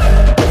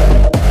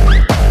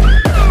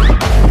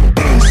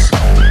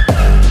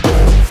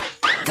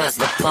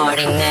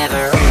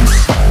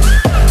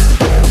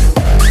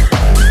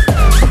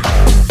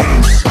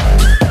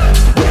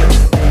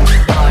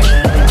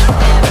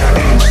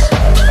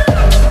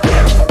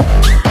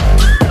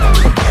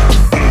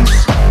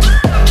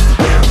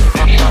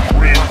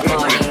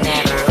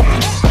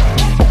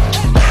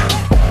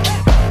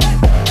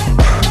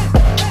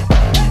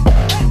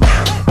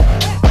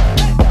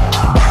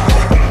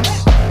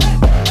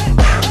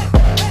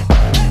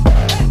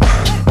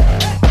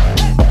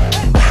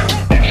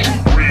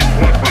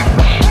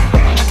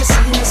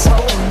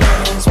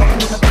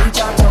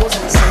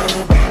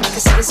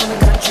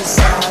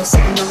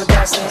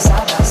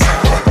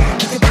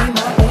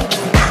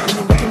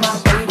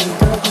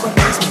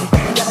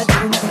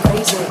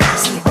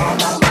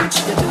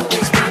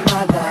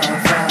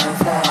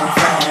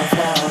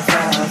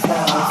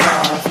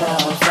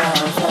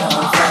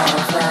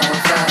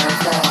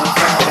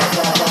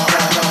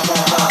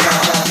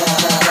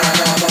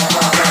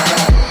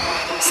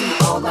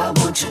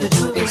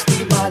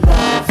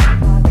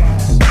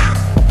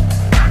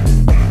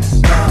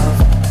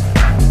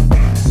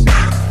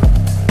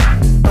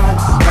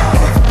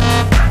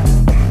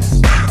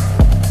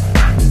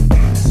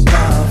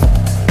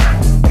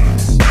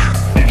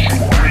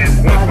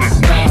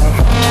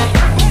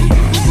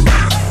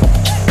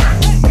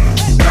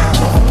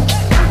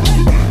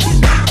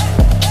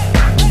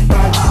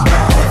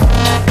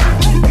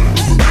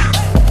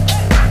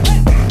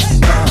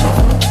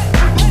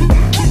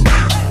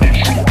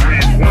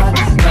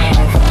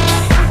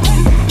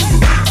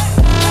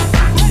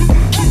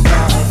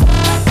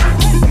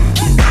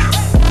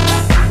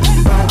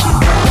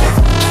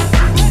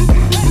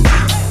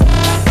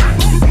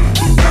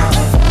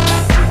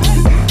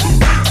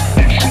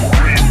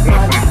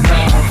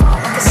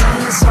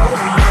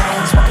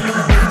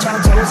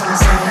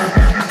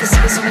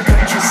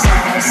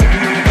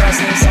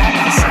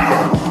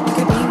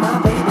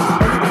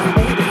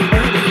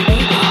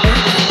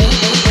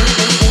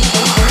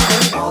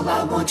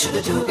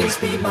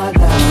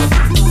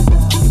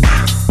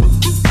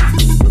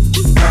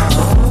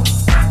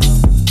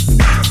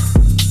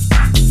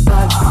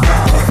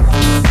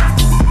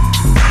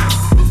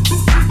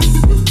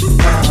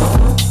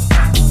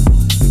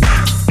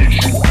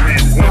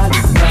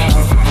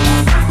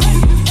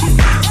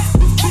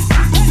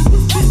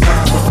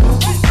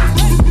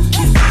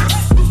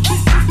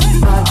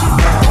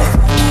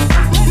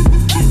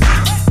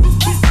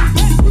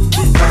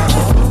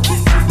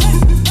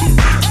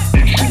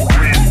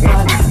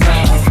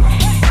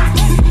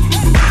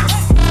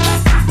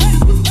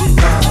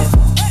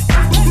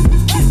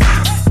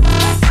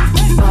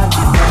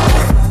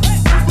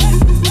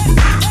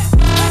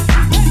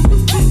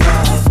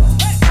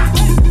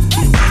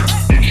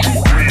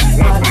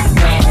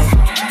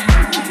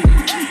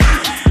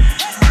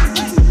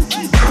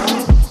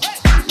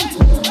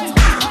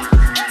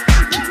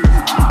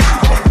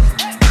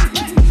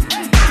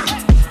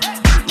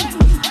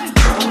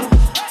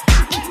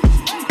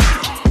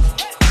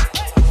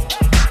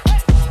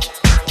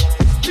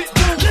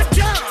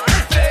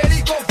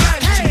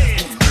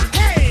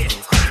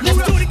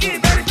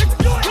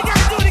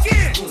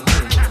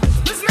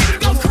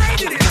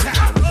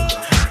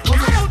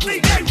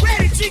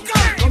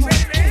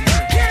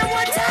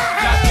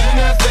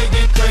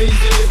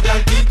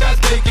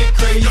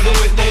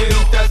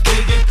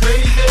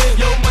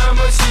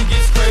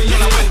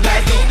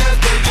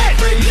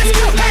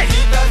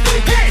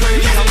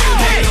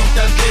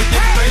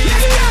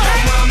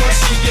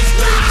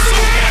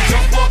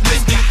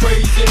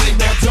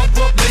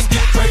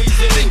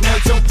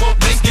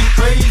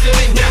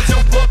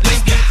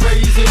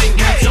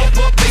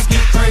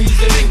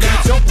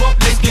 jump up,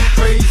 let's get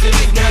crazy.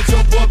 Now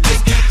jump up,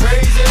 let's get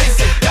crazy.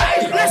 Say,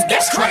 damn,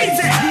 that's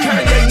crazy.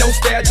 Kanye, no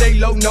style,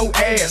 J-Lo, no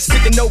ass.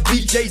 Sticking no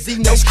BJZ,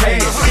 no cash.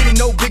 Getting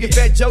no Biggie,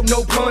 Fat Joe,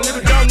 no pun.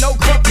 Little dumb, no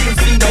crump,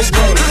 DMC, no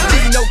roll.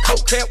 Diddy, no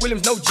coke, Cat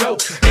Williams, no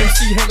joke.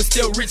 MC Hammer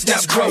still rich,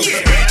 not broke.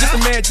 Just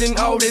imagine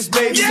all this,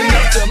 baby,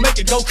 enough to make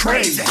it go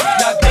crazy.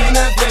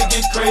 Latinas, they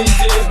get crazy.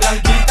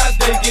 Blanquitas,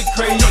 they get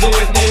crazy.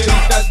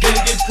 Negritas, they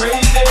get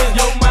crazy.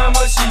 Yo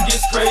mama, she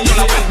gets crazy.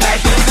 Latinas, they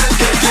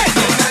get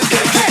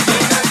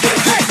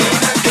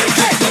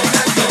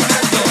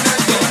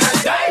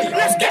damn,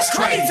 that's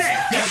crazy.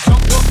 Now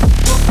jump up,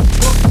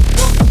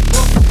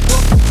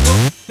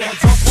 now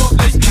jump up,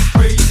 let's get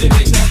crazy.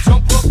 Now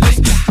jump up, let's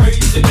get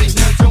crazy.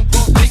 Now jump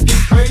up, let's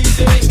get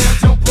crazy. Now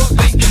jump up,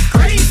 let's get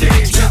crazy.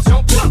 Now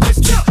jump up, let's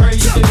get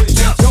crazy.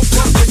 Now jump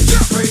up, let's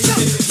get crazy.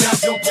 Now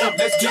jump up,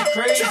 let's get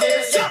crazy.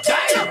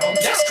 Damn,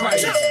 that's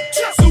crazy.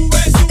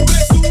 Sube, sube,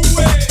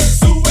 sube,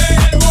 sube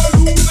el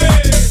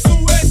volumen.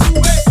 Sube,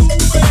 sube,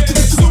 sube,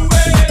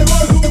 sube el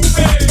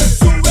volumen.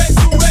 Sube,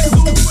 sube,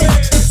 sube,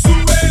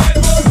 sube el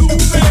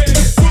volumen.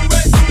 Sube,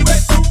 sube,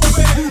 sube.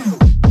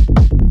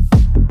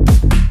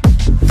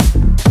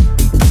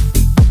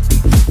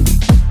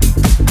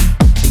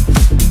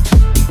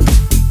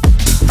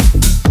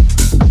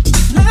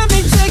 Let me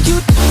take you.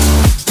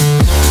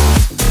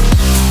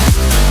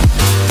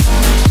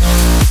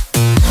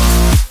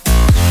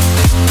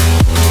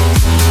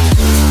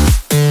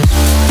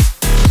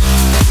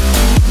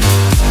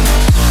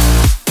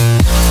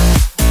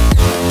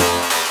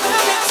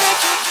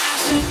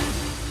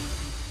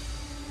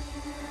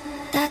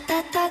 Da da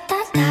da da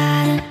da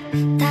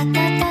da da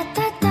da da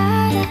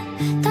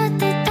da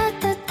da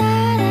da da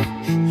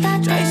da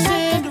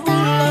Jason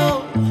Derulo.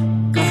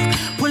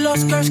 Pull up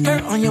skirt,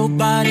 skirt on your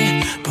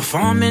body.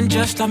 Performing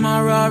just like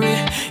my Rari.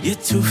 You're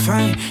too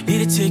fine,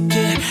 need a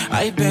ticket.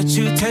 I bet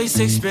you taste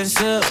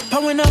expensive.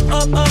 Pouring up,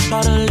 up, up,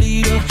 about a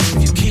liter.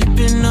 If you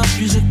keeping up,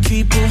 you should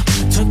keep it.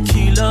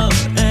 Tequila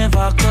and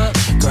vodka.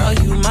 Girl,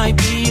 you might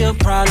be a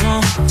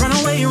problem. Run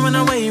away, run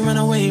away, run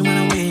away, run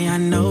away. I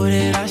know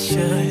that I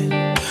should,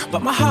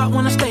 but my heart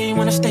wanna stay,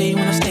 wanna stay,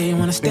 wanna stay,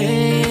 wanna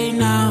stay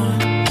now.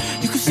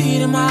 You can see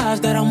it in my eyes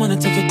that I wanna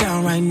take it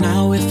down right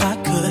now if I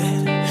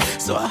could.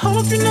 So I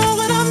hope you know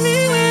what I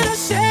mean when I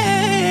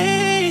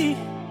say,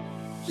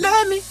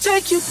 let me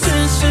take you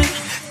dancing.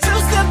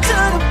 Two-step to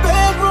the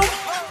bedroom.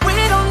 We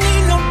don't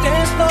need no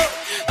dance floor.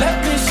 Let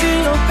me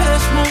see your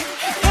best move.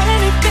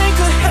 Anything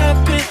could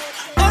happen.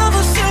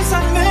 Ever since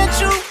I met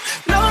you,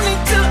 no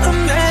need to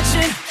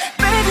imagine.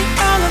 Baby,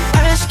 all I'm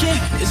asking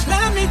is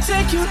let me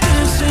take you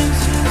dancing.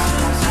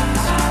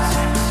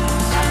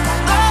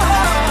 Oh,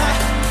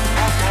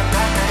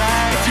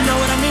 if you know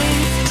what I mean.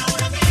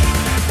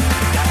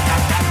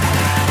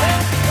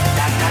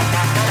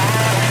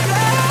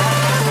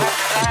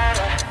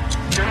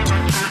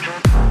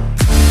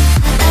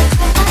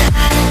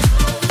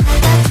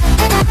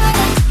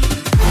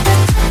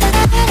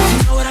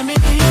 You know what I mean.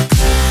 You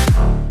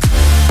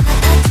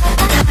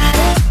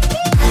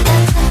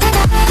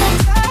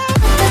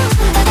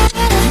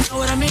know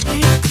what I mean.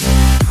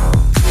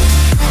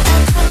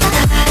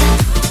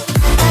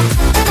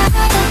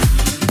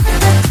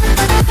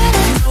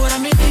 You know what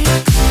I mean.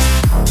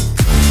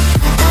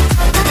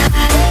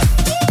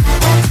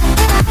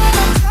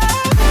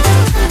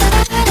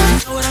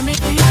 You know what I mean.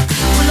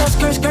 Pull up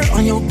skirt, skirt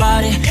on your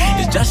body.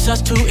 It's just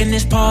us two in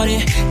this party.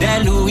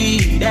 That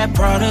Louis, that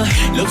Prada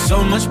looks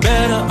so much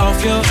better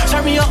off you.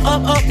 Turn me up,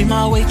 up, be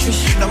my waitress.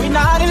 No, we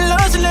not in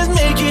love, so let's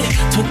make it.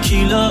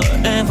 Tequila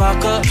and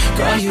vodka.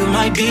 Girl, you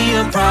might be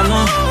a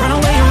problem. Run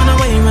away, run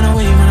away, run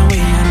away, run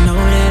away. I know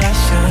that I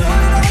should,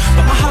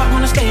 but my heart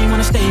wanna stay,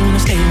 wanna stay, wanna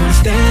stay, wanna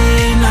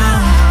stay now.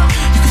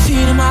 You can see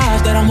it in my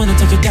eyes that I wanna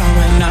take it down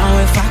right now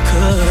if I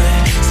could.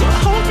 So I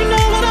hope you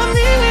know what I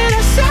mean when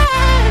I say,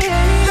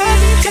 let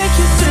me take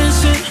you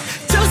dancing.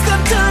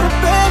 Two-step to the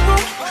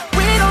bedroom.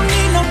 We don't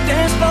need no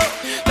dance floor.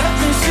 Let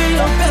me see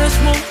your best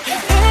move.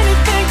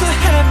 Anything could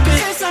happen.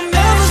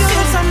 Ever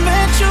since I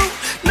met you,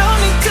 no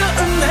need to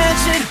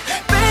imagine.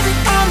 Baby,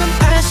 all I'm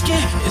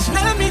asking is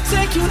let me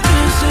take you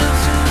dancing.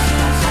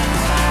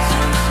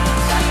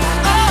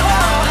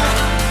 Oh,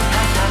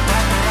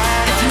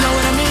 if you know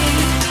what I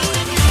mean.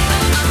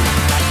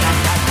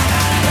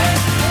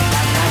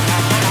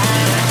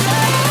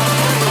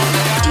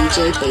 DJ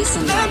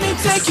Basin. Let me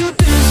take you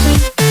dancing.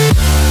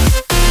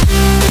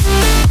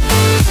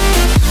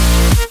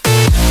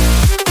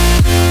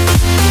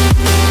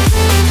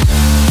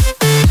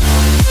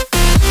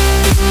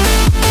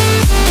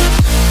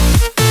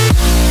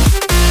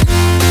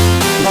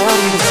 Let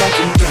me take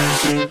you.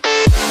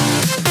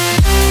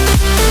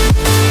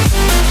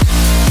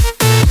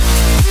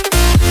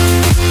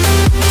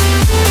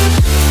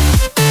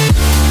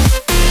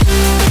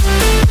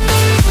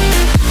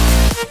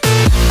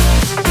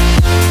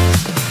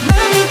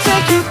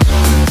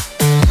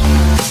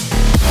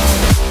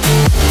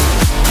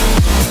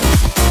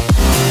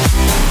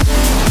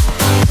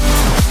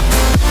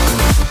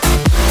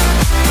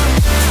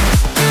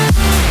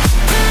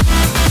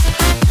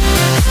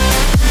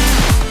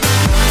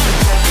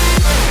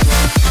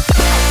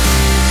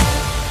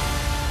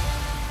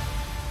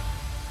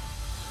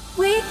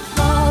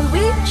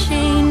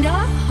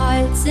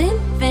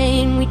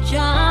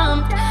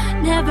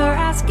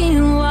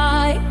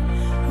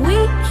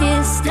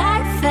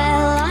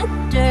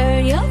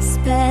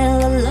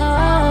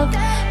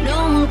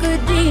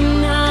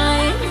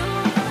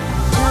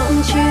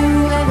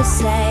 never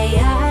say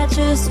I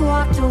just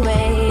walked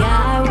away.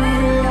 I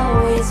will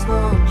always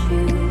want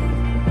you.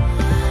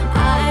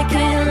 I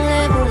can't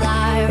live a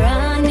lie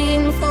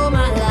running for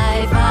my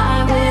life.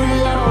 I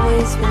will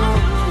always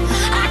want you.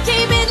 I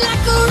came in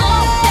like a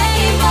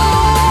wrecking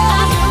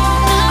ball.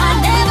 I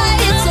never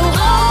hit so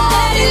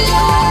hard in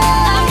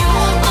love.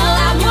 All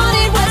I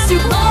wanted was to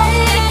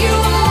break you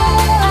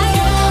off.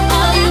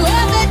 All you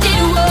ever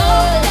did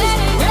was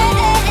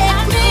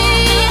wreck me.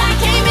 I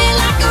came in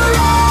like a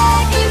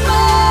wrecking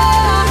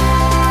ball.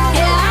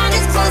 Yeah, I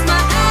just closed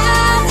my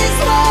eyes and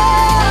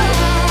swore.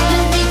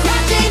 Left me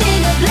crashing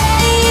in a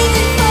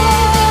blazing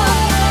fall.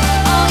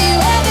 All you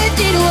ever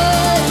did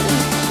was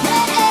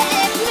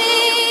wreck me.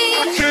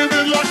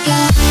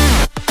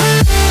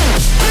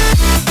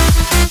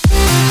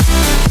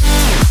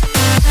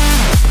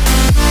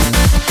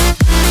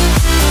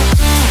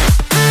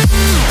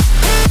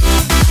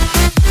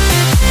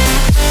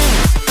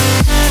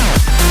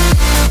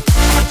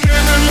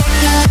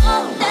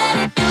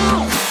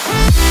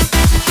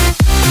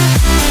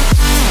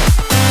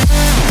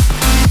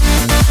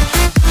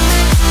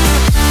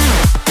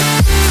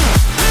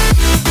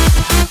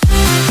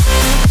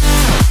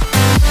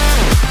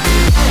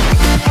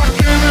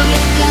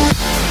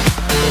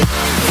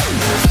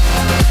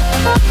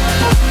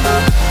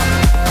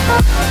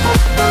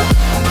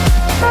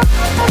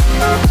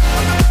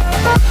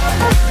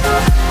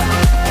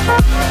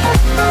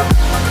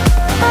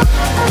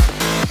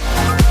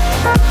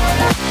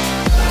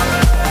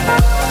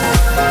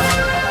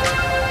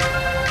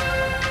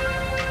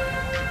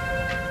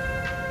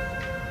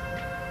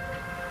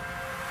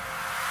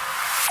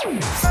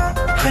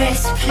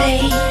 Press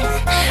play,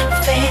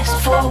 fast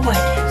forward,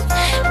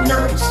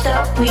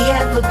 non-stop. We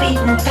have a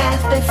beaten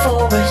path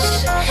before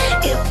us.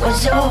 It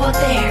was all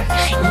there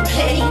in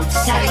plain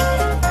sight.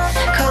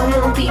 Come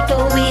on,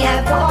 people, we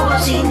have all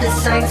seen the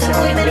signs, and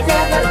we will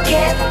never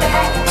get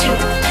back to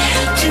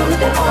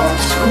the old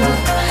school,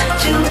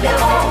 to the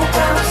old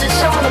grounds.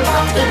 It's all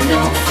about the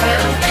new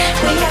found.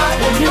 We are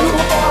the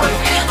newborn,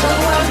 the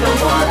world no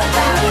more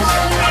about us.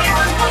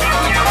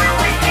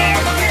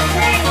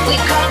 We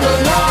come a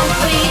long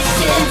way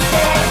since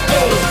that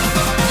day,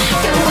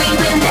 and we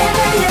will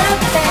never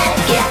look back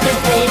at the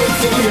faded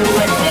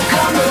silhouette. We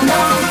come a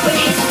long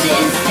way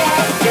since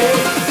that day,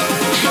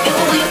 and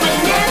we will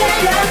never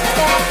look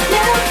back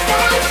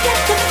at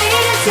the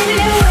faded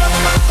silhouette.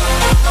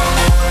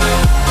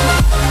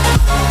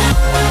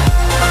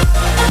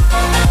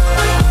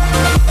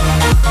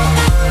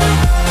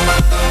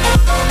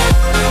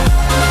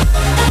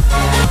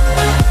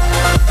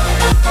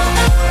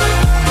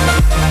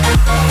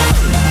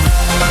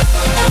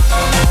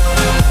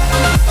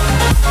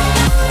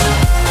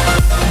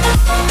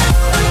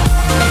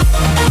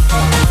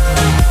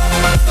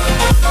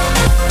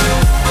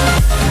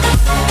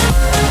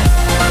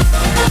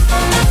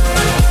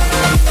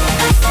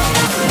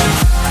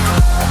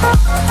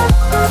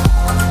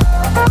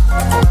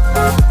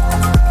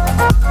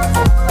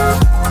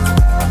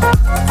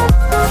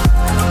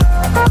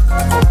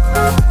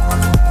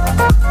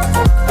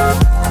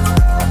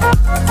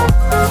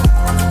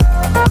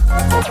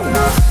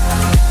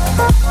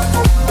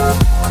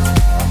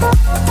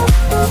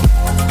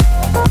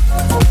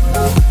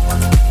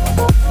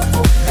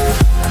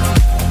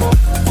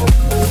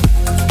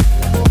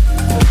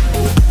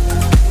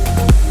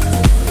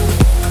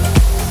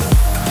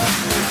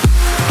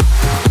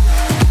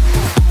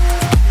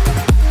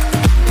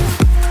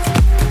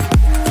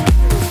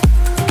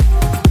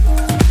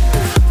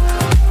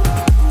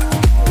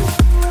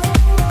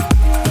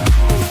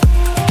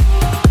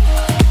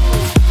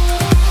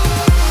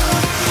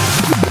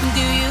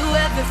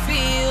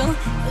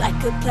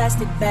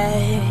 plastic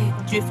bag,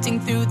 drifting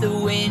through the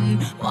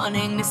wind,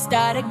 wanting to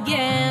start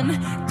again.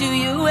 Do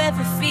you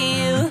ever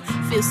feel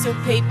so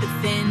paper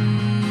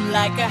thin,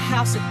 like a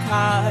house of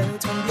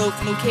cards, one blow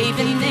from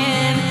caving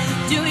in?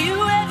 Do you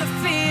ever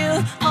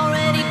feel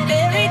already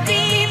buried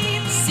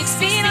deep, 6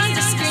 feet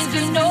under screens,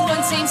 but no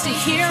one seems to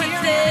hear a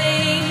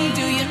thing?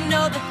 Do you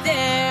know that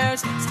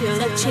there's still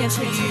a chance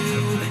for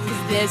you,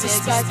 'cause there's a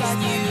spark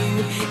in you?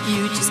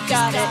 You just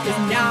gotta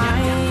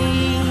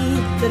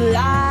ignite the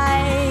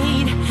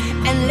light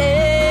and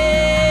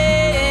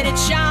let it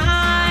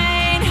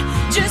shine.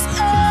 Just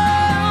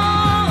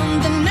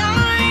on the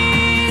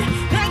night,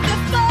 like the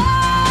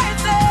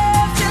 4th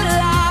of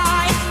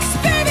July. 'Cause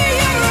baby,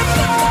 you're a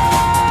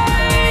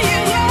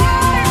fire.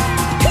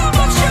 Come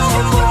on, show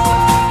me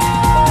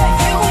what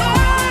you're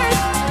worth.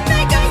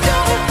 Make them go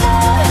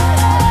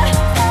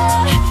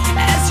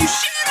as you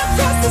shoot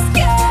across the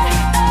sky.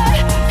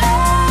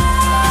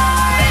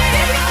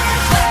 Baby, you're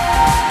a fire.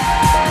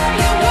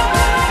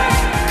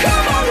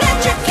 Come on, let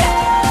your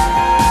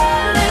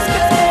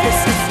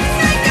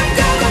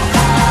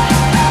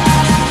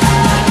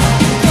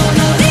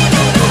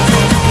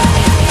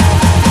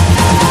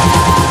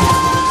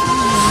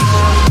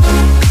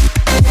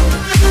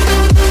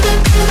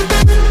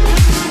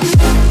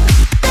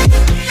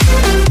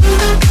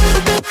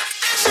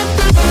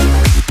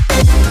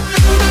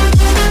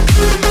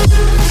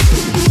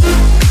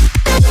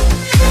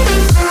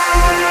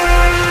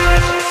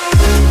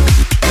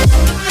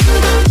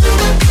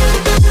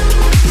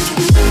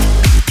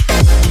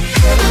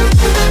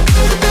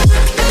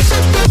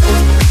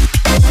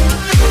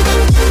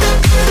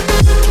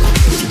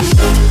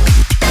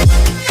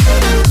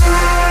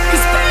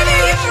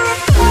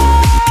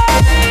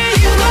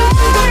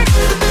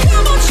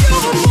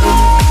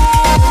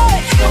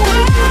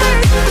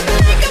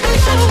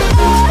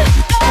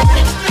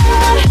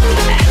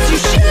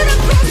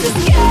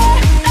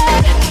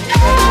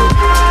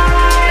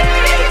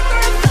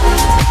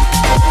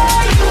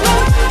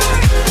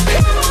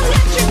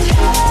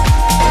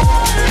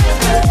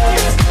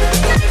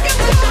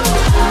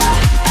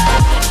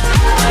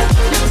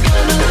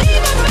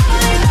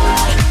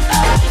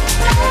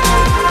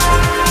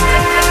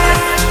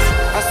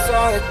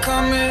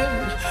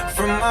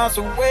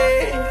miles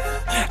away.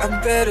 I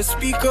better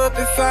speak up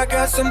if I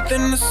got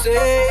something to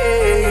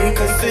say.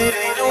 Cause it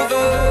ain't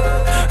over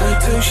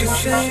until she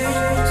changes.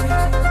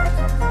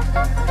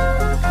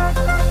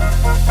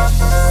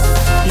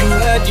 You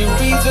had your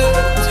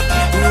reasons,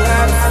 you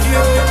had a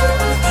few,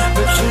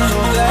 but you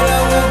know that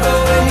I will go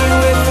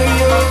anywhere for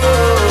you.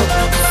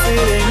 Cause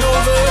it ain't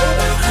over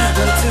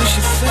until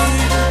she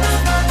changes.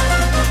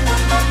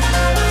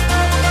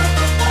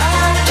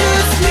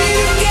 Need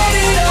to get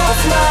it off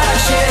my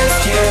chest.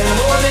 Yeah,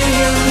 more than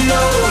you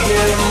know.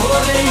 Yeah,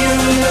 more than you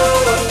know.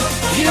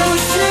 You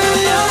should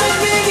know that,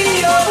 baby,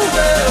 you're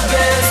the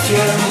best.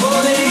 Yeah,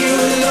 more than you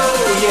know.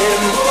 Yeah,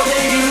 more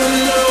than you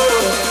know.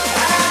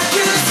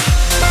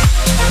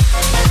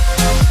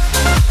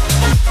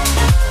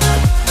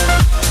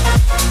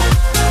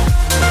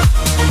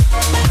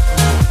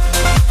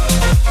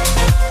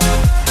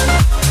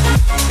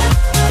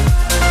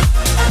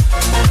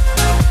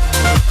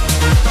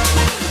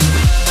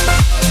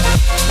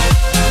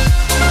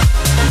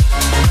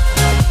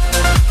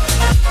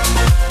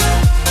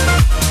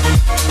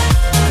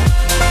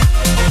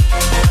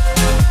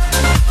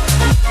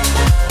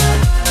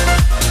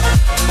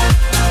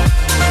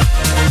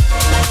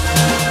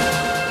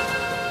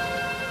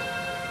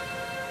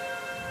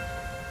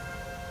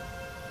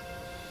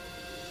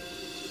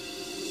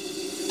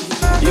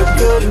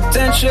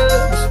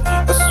 Intentions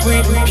are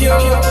sweet and pure,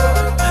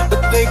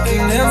 but they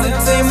can never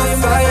tame a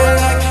fire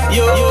like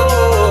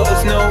yours.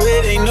 No,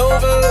 it ain't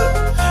over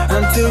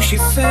until she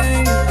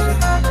sings.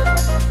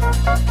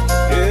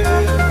 Yeah.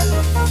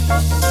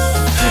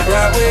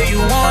 Right where you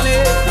want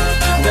it,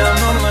 down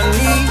on my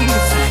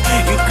knees.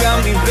 You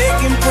got me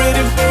begging,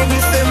 pretty baby,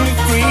 set me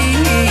free.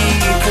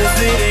 Cause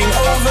it ain't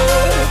over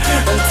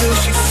until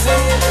she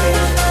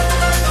sings.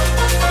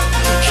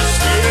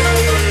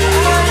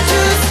 I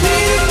just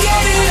need to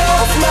get it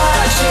off my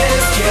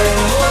chest. Yeah,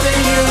 more than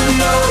you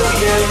know.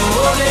 Yeah,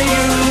 more than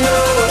you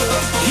know.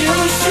 You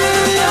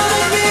should know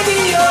that, baby,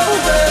 you're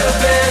the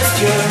best.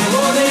 Yeah,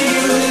 more than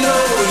you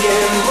know.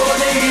 Yeah, more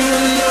than you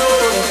know.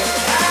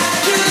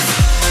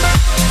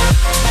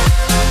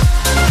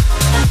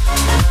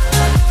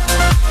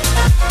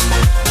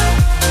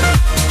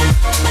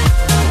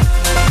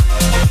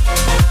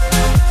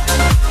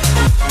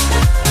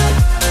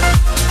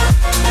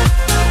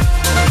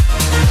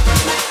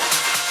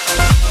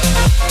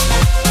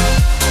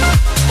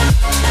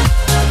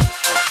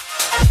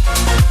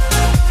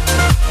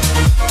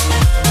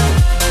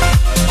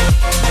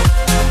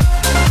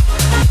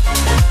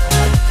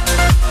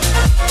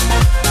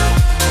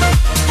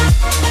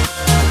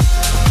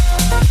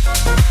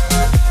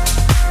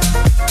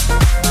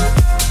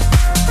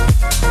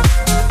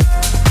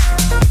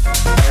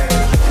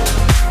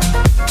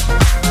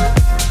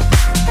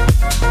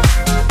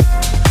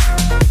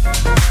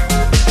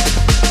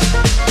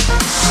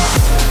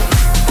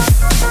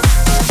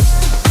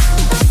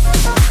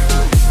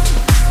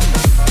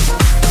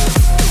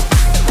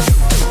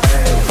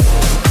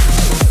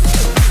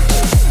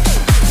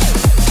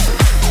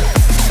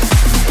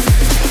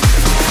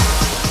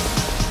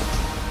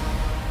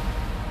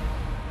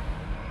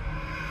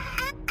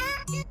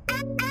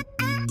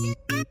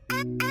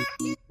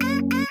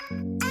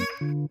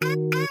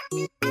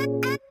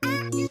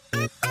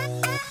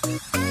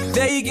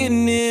 They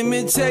can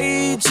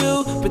imitate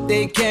you, but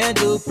they can't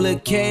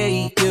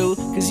duplicate you.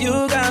 Cause you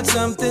got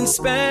something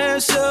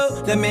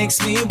special that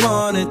makes me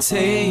wanna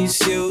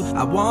taste you.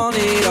 I want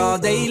it all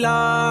day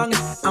long,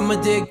 I'm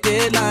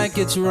addicted like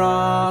it's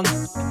wrong.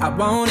 I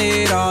want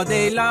it all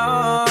day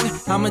long,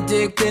 I'm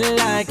addicted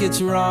like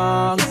it's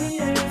wrong.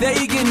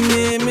 They can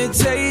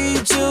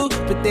imitate you,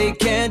 but they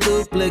can't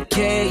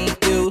duplicate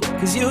you.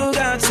 Cause you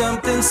got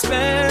something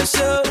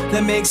special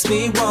that makes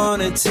me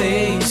wanna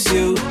taste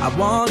you. I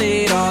want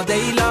it all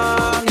day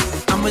long,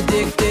 I'm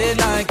addicted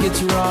like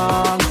it's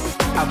wrong.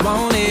 I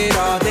want it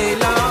all day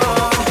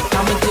long,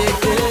 I'm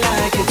addicted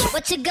like it's wrong.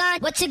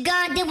 What you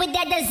gonna do with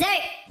that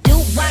dessert? Do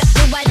what,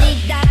 do what,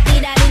 dee da,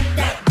 dee da, dee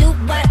da. Do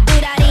what, do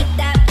da, dee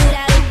da, do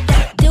da, dee da.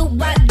 Do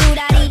what, do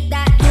da, dee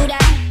da, do da,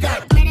 dee da.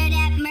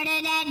 Murder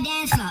that,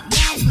 dance floor,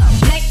 dance floor.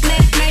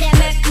 Murder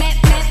that.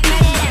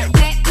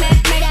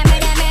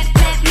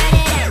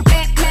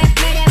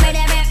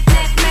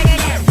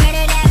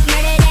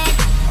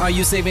 Are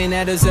you saving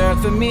that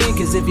dessert for me?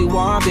 Cause if you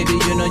want, baby,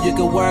 you know you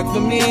could work for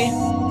me.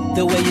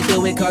 The way you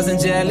do it causing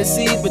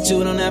jealousy, but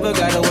you don't ever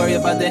gotta worry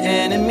about the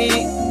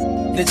enemy.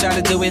 They try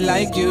to do it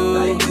like you,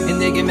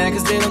 and they get mad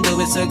cause they don't do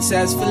it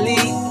successfully.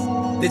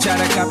 They try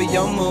to copy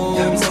your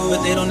moves,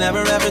 but they don't ever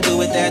ever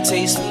do it that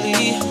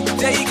tastefully.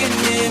 They can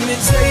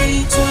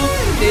imitate you,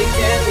 they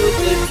can't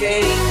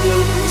duplicate you.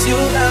 Cause you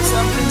got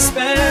something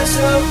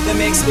special that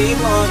makes me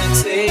wanna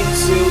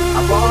taste you.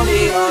 I want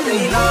it all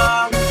day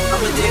long,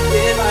 I'm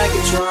addicted like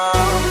it's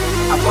wrong.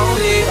 I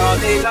want it all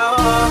day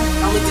long,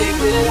 I'm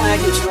addicted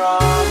like it's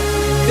wrong.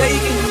 They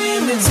can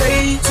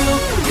imitate you,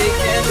 they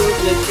can't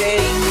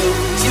duplicate you.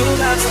 Cause you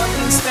got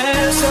something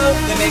special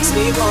that makes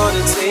me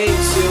wanna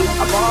taste you.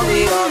 I want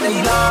it all day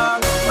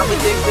long, I'm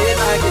addicted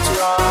like it's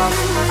wrong.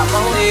 I'm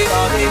only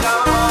all day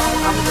long.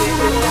 I'm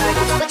addicted like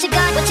it's What you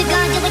gonna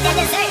do with that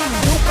dessert?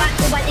 Do what,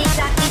 do what, dee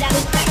da, dee da,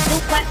 do that. Do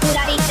what, do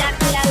da, dee da,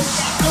 dee da, do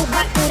that. Do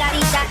what, do da,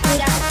 dee da, dee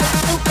da,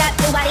 do that,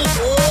 do what, dee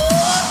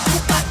da. Do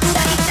what, do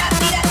da, dee da,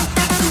 dee da, do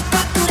that. Do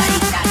what, do da,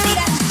 dee da, dee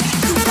da.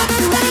 Do what,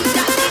 do da, dee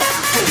da, dee da.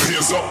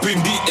 Hands up in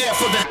the air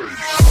for that.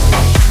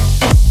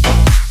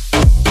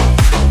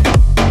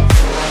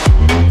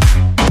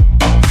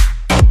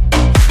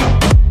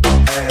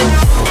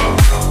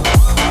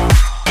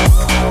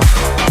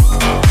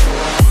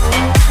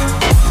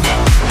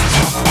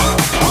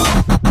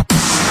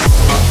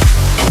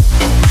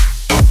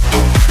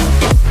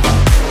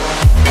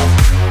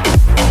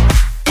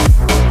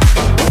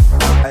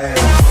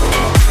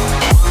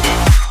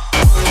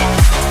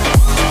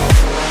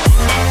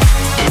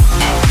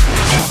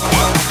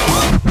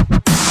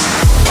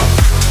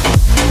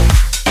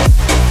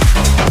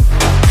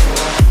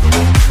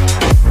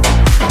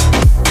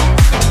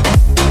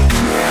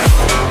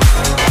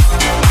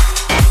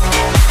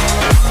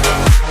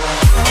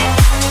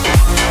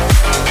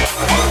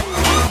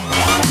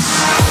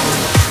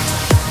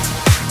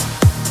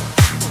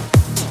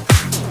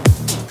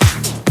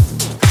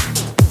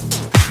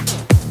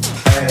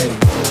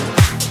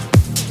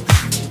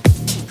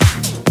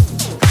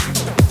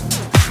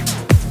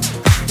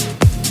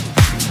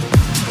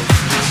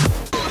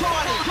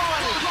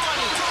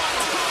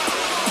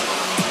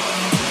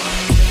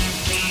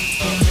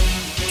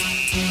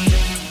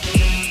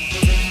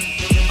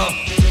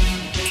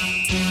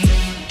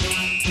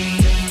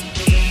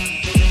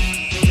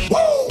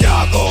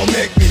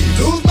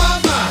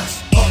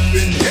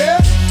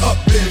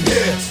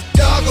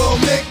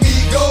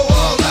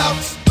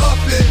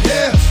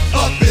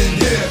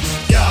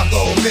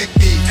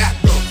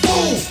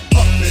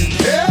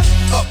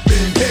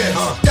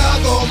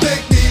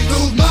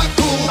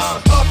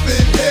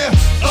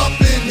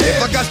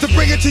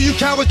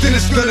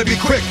 Gonna be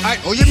quick, aight?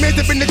 Oh, you made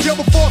up in the jail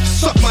before?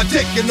 Suck my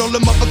dick and all the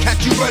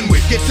motherfuckers you run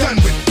with. Get done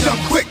with, done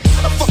quick.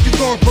 I fuck you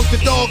going broke the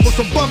dog with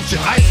some bum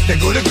shit, aight? Then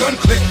go to gun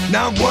click,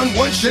 911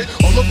 shit,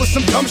 all over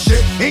some dumb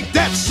shit. Ain't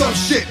that some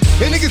shit?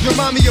 And niggas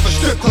remind me of a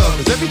strip club,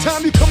 cause every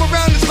time you come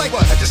around it's like,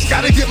 what? I just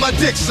gotta get my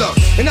dick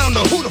sucked. And I don't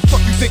know who the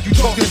fuck you think you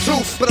talking to,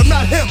 but I'm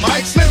not him,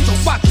 aight? Slim, so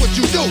watch what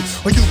you do,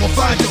 or you gon'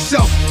 find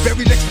yourself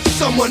buried next to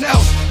someone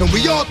else. And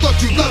we all thought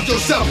you loved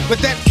yourself, but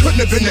that couldn't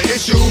have been the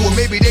issue. Or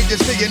maybe they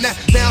just saying that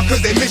now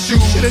cause they miss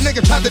you. Shit, a nigga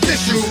tried to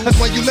diss you. That's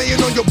why you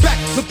laying on your back,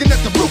 looking at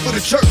the roof of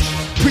the church.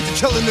 Preacher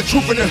telling the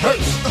truth and it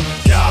hurts.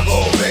 Y'all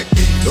gon' make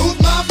me lose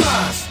my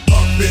mind.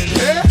 Up in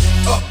here,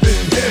 up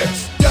in here.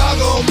 Y'all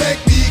gon' make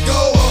me go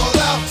all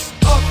out.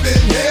 Up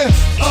in here,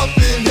 up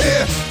in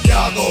here.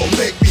 Y'all gon'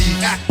 make me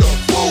act a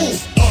fool.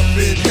 Up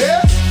in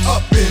here,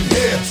 up in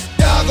here.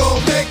 Y'all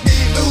gon' make me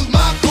lose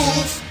my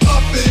cool.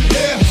 Up in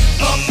here,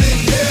 up in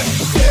here.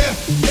 Yeah,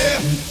 yeah,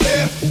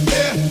 yeah, yeah,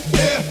 yeah,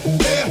 yeah, yeah,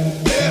 yeah,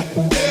 yeah,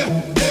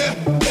 yeah, yeah,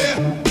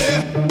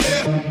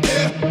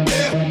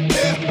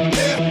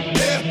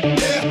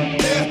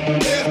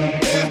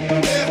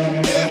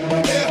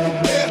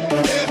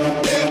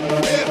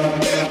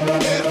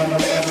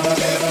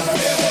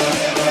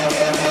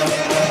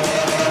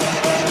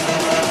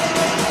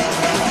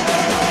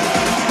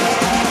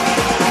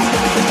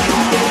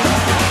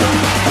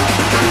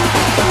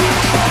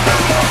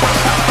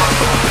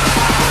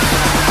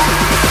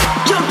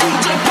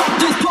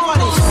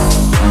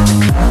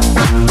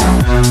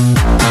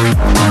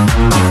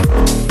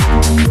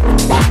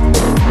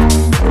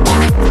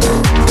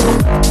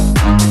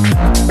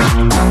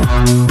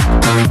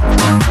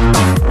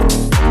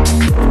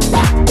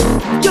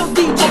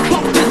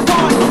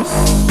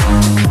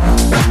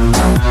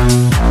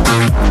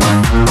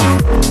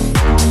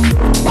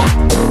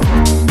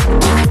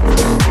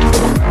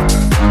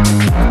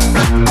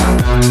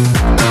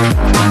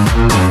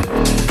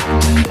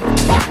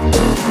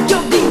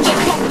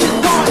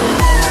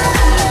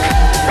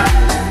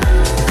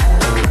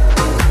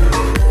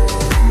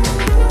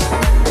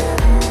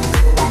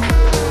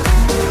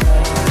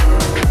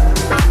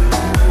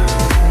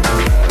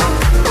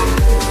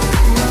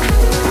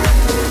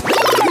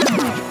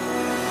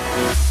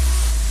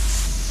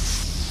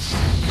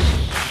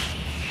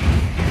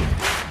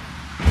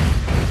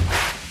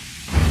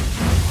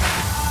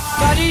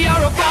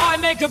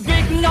 make a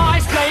big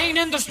noise playing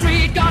in the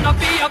street. Gonna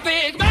be a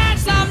big man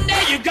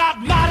someday. You got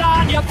mud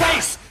on your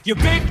face, you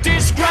big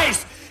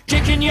disgrace.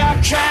 Kicking your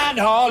can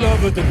all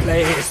over the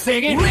place,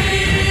 singing, we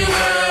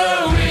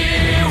will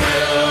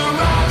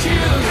rock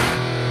you.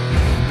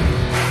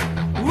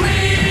 We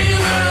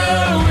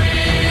will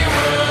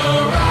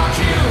rock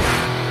you.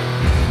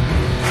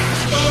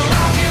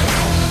 Rock you.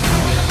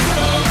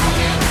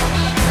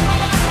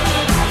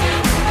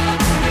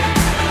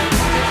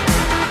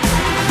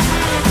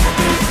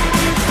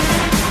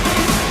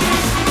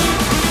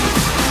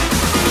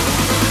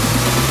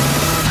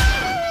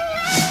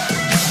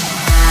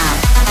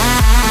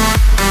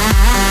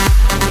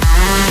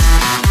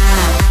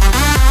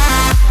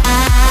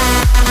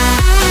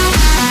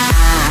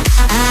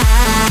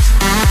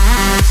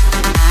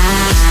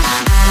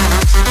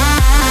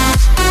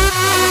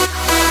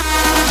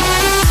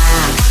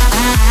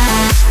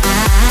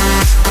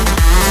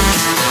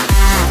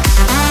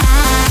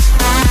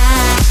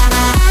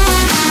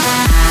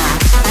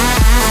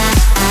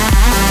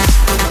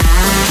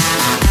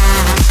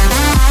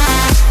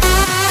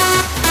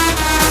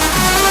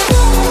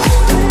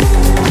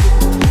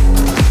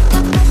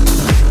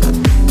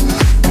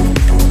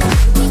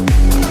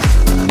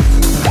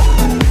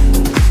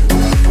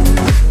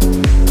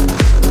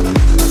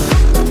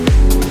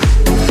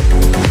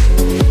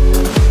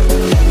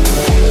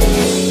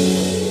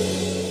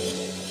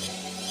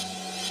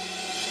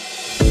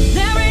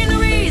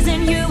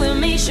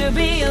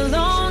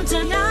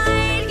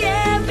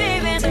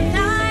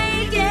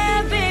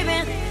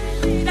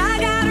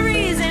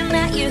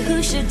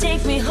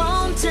 take me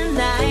home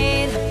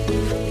tonight.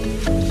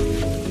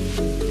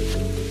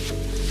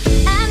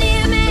 I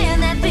need a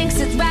man that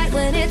thinks it's right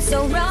when it's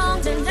so wrong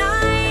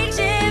tonight.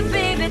 Yeah,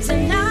 baby,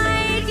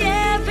 tonight.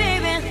 Yeah,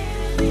 baby.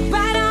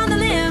 Right on the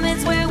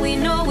limits where we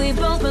know we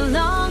both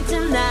belong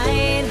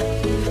tonight.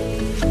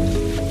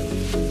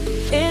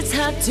 It's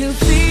hard to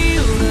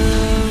feel the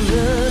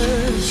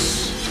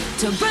rush,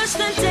 to brush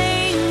the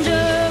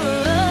dangerous.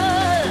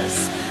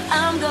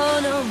 I'm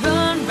gonna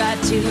run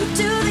right to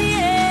the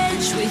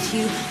edge with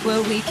you,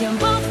 where we can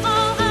both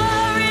fall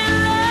in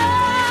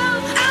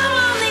love. I'm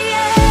on the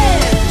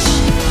edge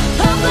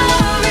of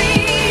glory,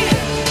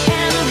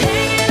 and I'm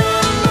hanging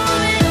on a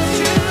moment of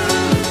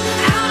truth.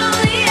 Out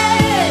on the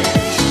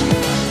edge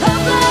of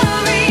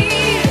glory,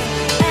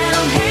 and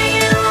I'm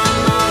hanging on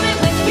a moment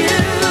with you.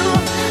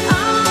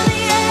 I'm on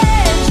the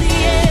edge, the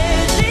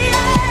edge, the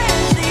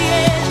edge, the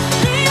edge,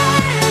 the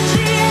edge,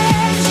 the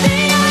edge, the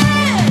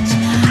edge.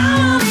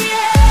 I'm on the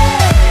edge.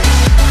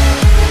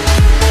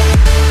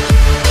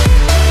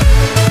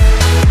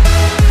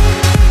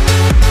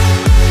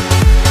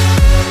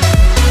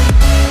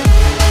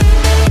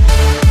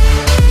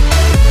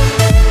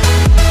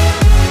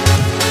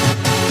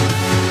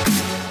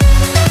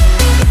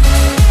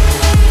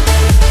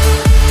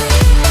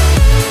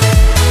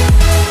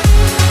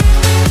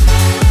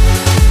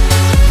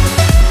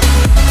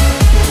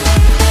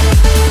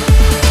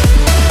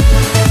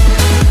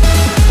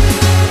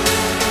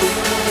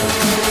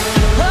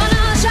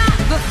 Another shot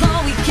before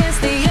we kiss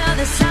the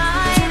other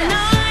side.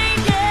 Tonight,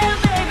 yeah,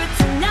 baby,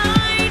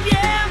 tonight,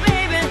 yeah,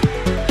 baby.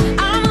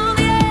 I'm on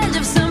the edge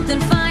of something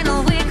final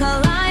we call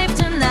life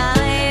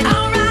tonight.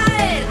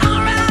 Alright,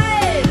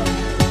 alright.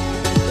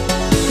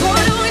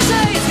 What do we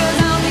say? It's 'cause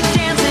I'll be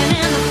dancing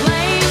in the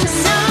flames.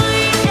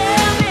 Tonight,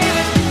 yeah,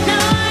 baby,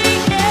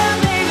 tonight, yeah,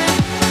 baby.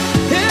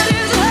 It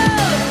is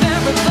love,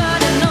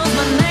 everybody knows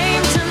my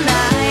name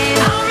tonight.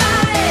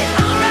 Alright,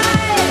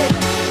 alright.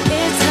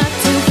 It's hard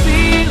to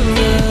feel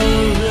the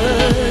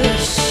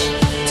rush,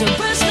 to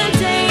brush the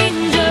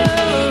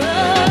dangerous.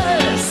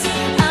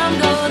 I'm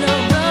gonna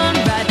run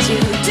right to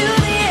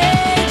the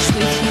edge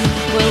with you,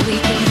 where we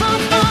can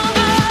both fall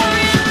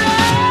in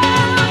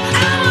love.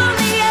 I'm on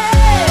the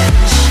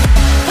edge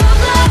of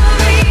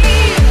glory,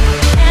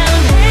 and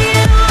I'm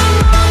hanging on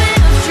a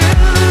moment of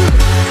truth.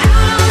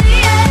 Out on the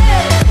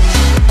edge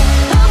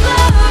of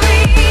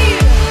glory,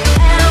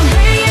 and I'm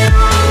hanging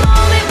on a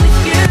moment with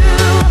you.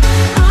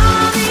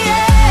 On the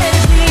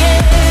edge, the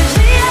edge,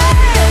 the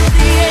edge,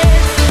 the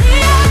edge, the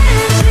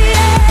edge, the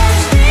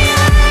edge, the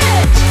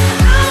edge.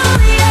 I'm on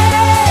the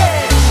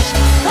edge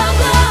of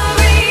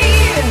glory,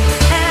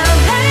 and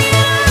I'm hanging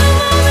on a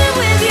moment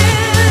with you.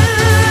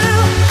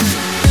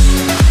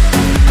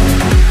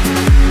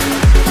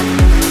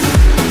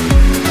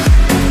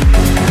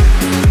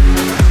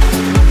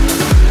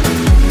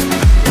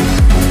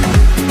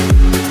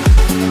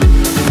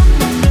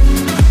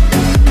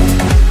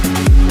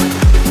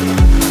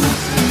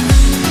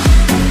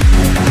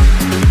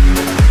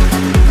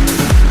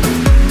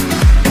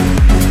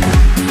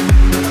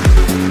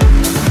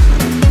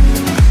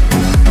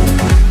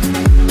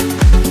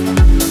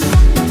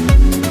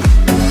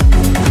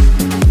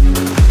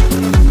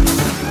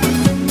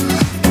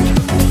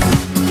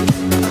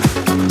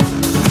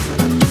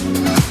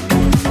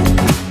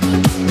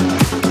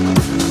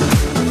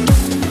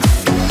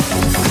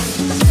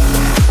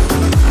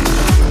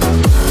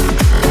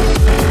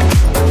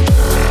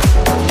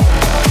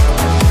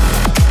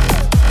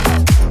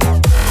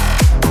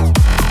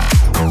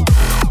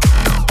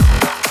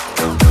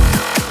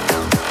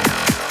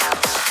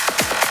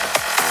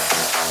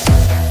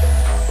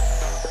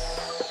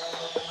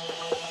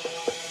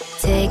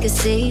 Take a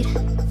seat,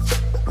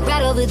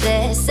 right over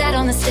there. Sat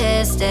on the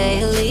stairs,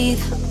 stay or leave.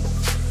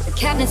 The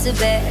cabinets are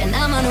bare, and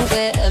I'm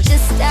unaware of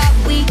just how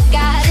we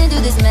got into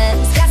this mess.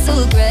 Got so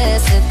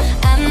aggressive.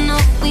 I know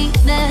we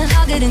meant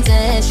all good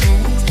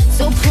intentions.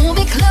 So pull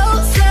me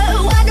closer.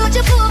 Why don't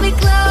you pull me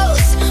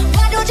close?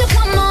 Why don't you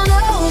come on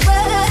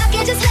over? I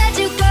can't just let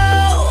you go.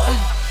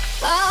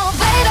 Oh,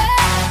 baby,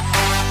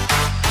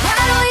 why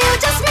don't you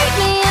just meet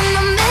me in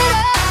the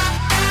middle?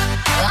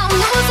 I'm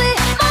losing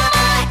my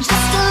mind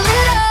just a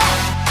little.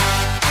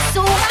 So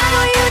why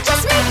don't you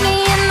just meet me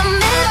in the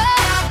middle?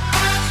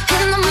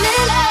 In the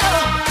middle,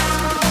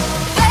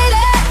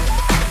 baby.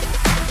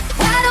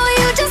 Why don't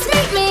you just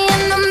meet me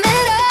in the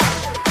middle?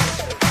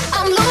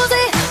 I'm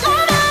losing my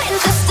mind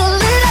just a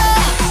little.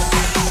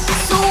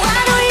 So why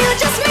don't you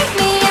just meet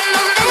me in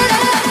the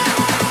middle?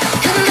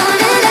 In the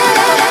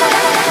middle.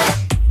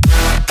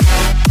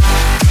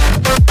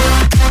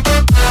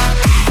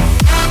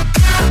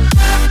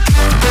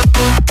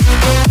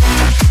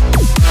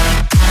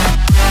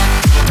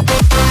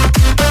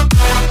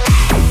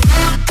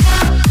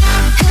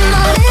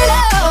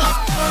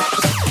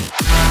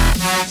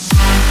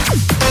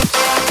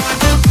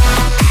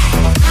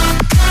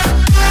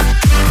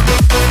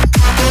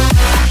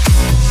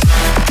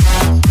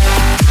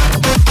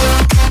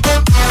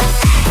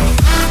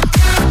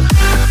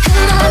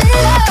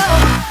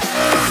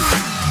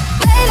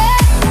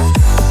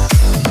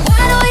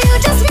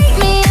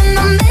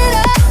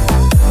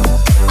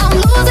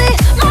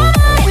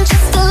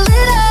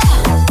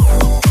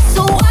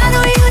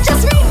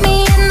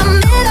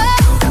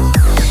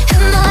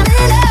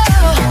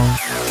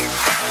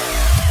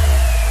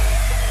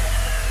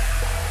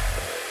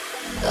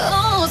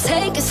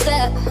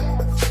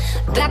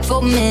 Back for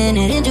a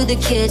minute into the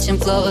kitchen,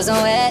 floors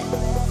are wet.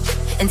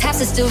 And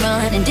taps are still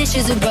running,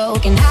 dishes are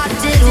broken. How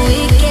did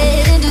we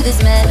get into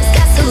this mess?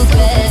 Got so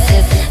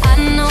aggressive. I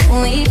know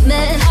we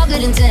meant all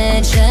good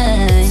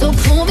intentions. So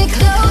pull me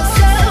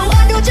closer.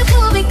 Why don't you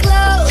pull me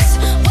close?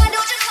 Why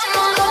don't you come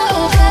on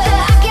over?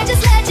 I can't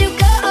just let you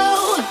go.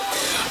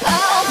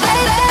 Oh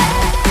baby,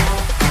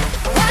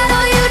 why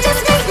don't you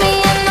just meet me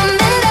in the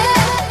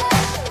middle?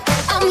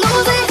 I'm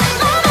losing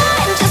my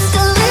mind just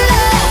a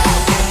little.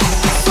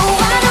 So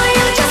why don't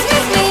you just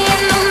meet me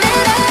in the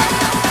middle?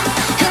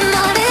 In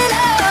the middle.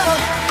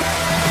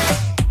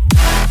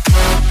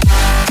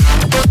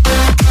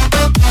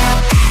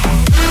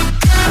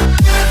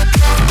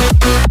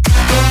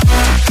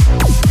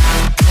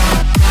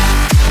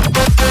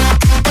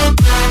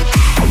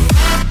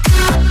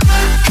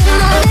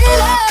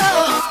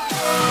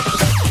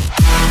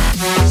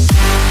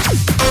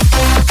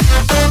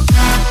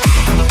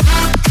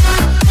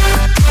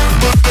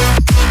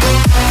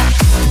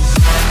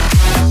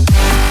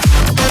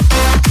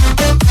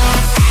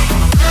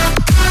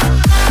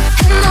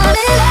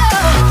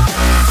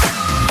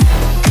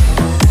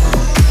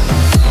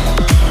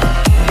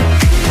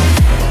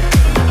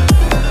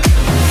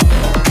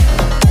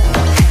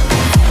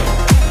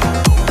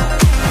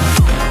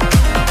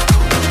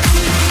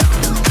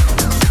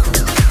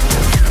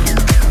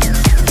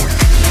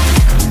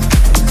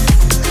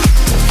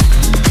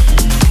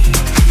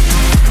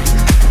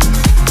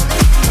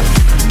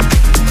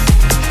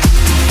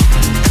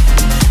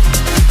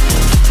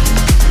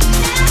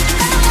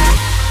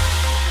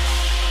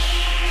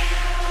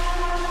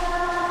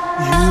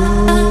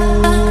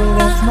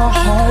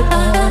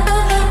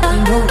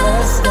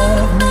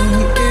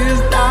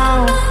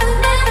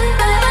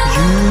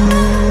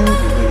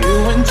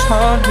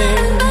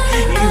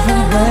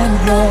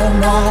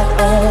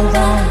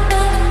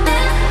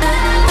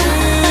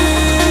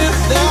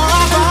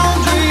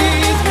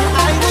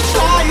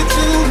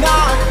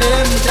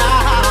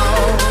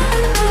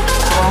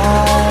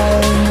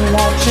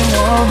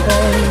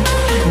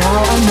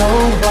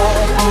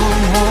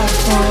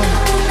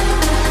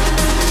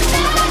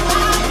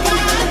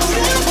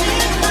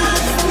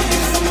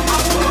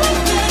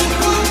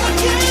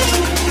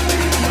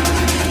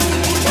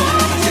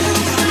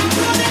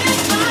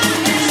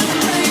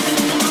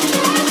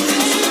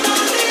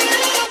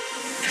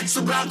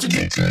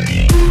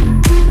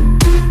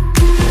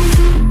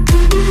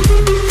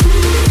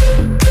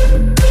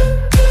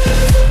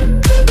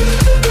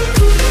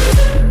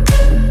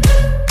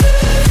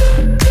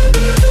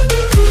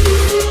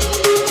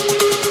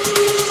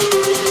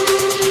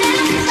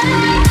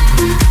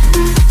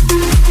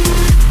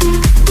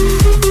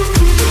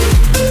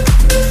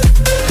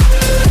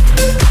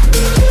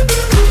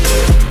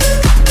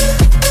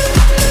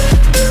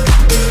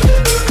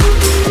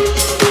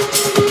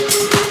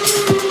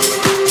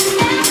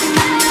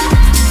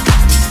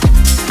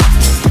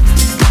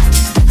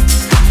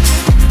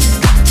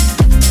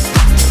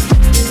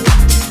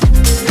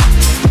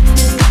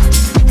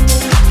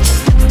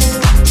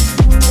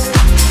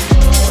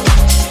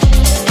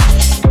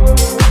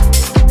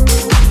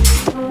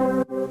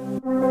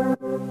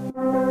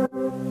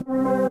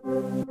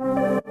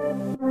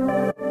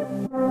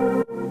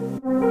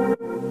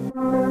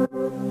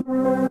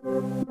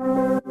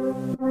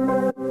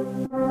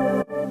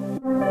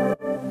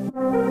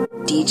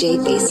 DJ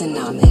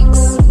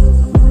Basonomics.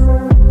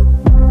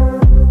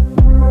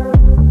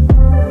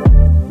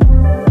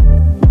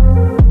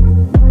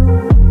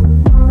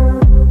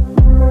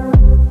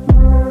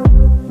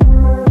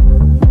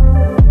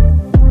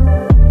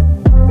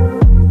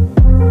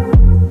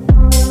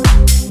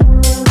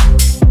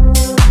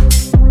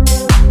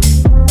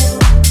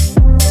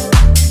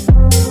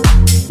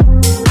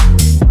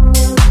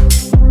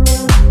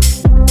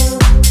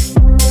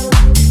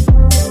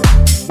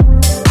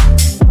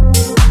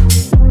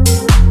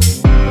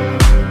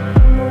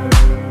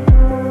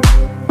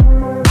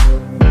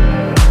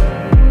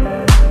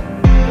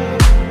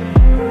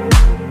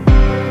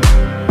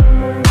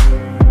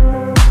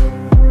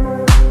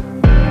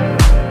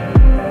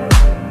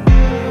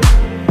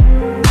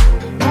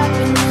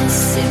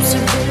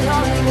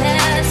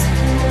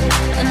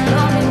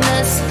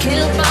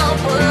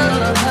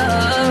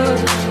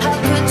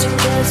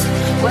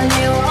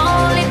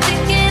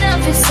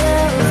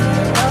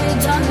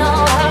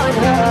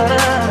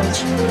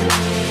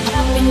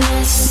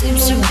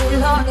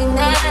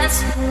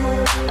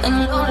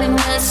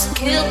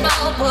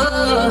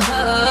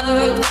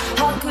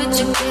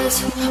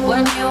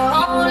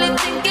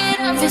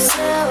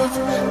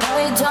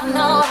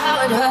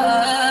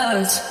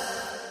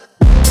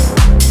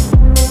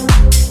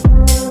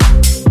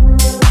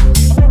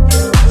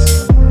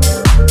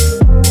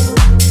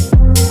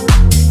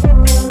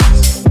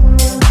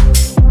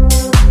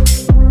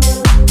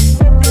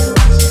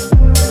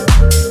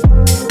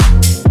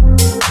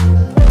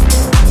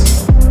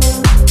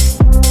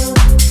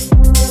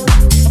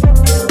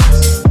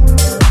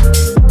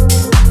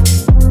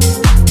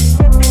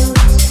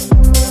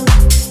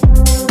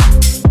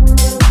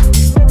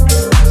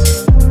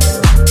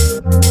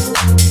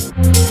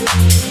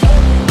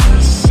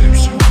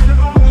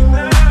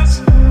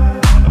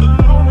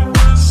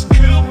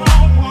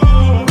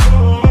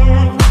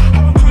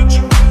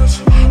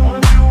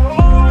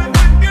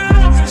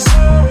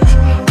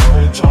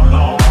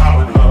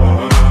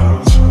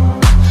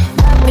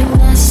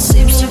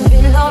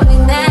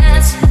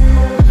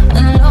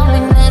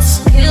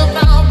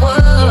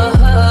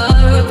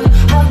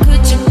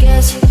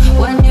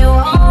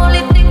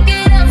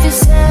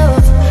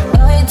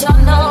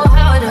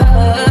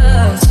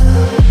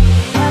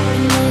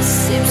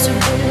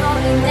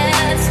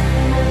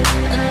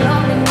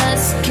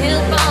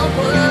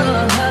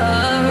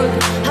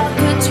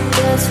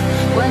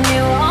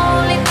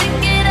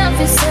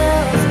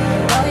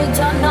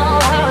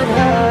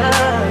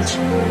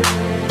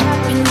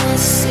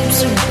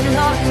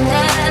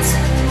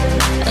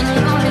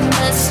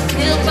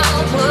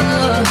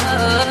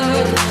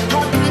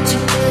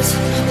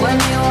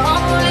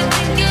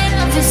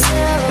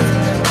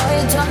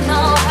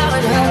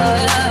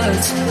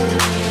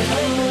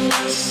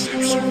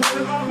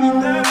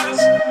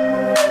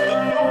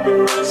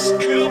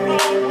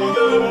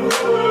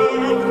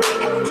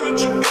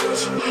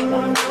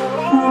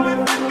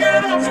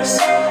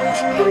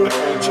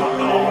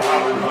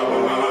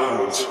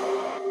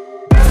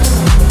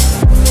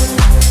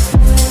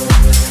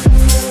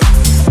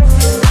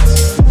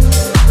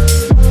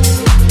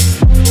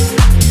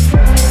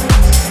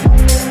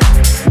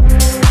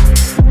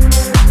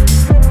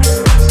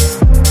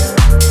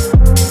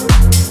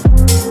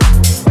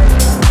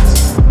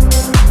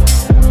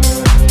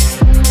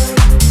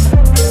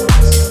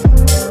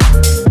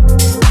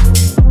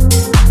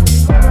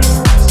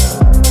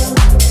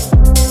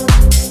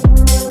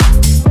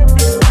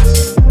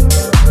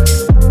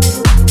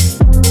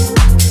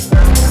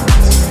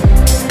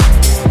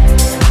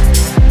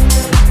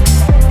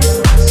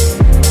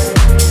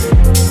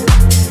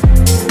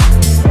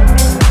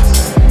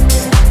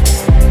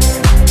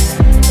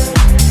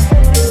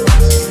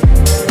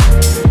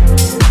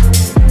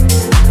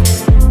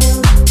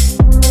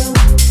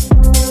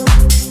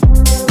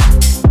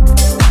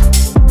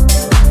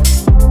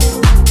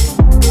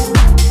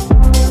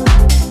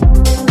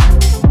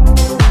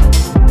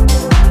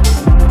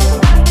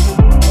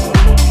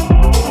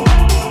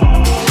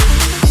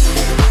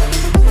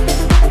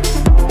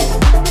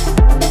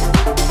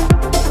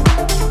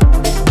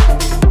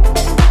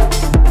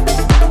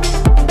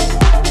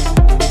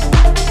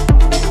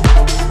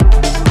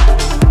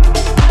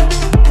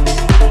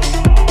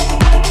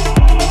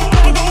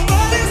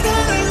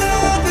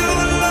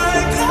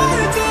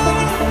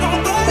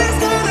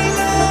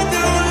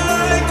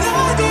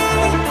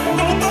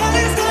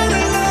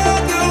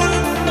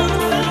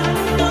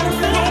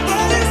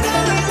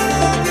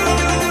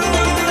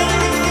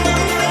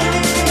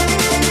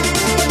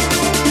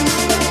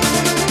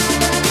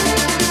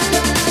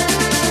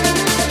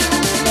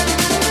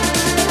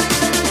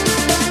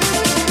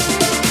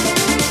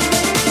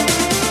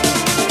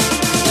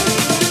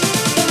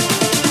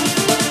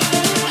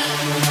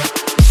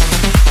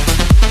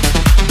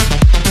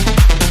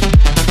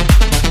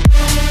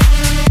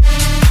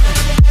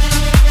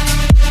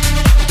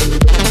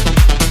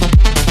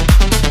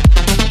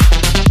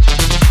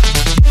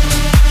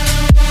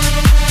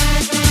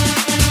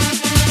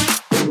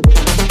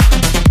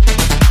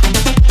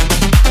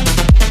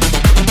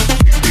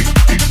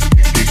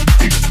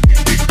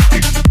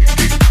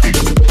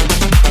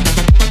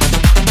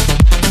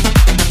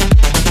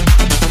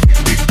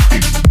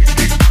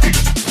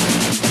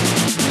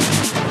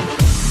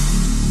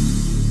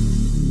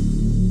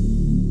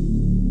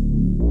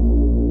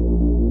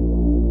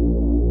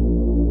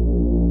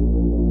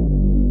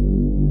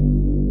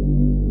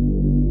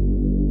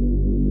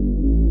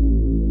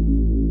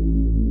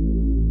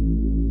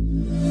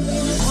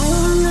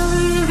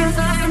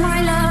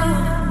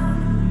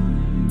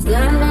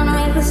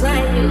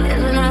 like you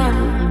live now.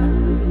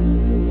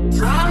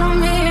 Follow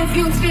me if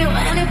you feel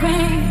any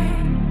pain.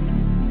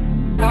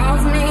 Call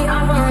me,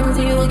 I'll run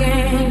to you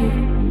again.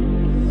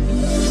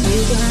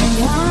 You can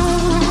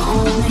count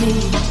on me.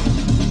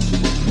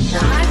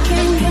 I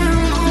can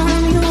count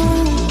on you.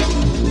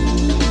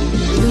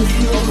 You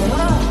show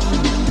up,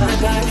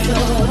 like I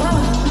show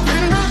up,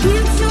 and I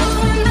keep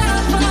showing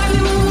up for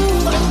you.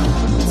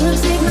 So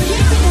take my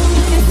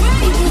hand, it's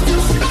right, it's too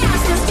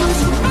fast, it's too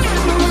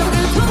fast. No more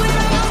than do it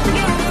all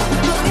together.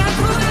 No, we gotta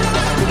do it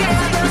all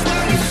together. It's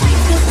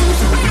 36, it's too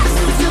fast,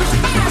 it's too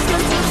fast,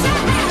 it's too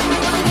fast. No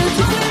more than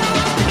do it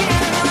all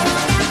together. No,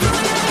 we gotta do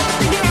it all together.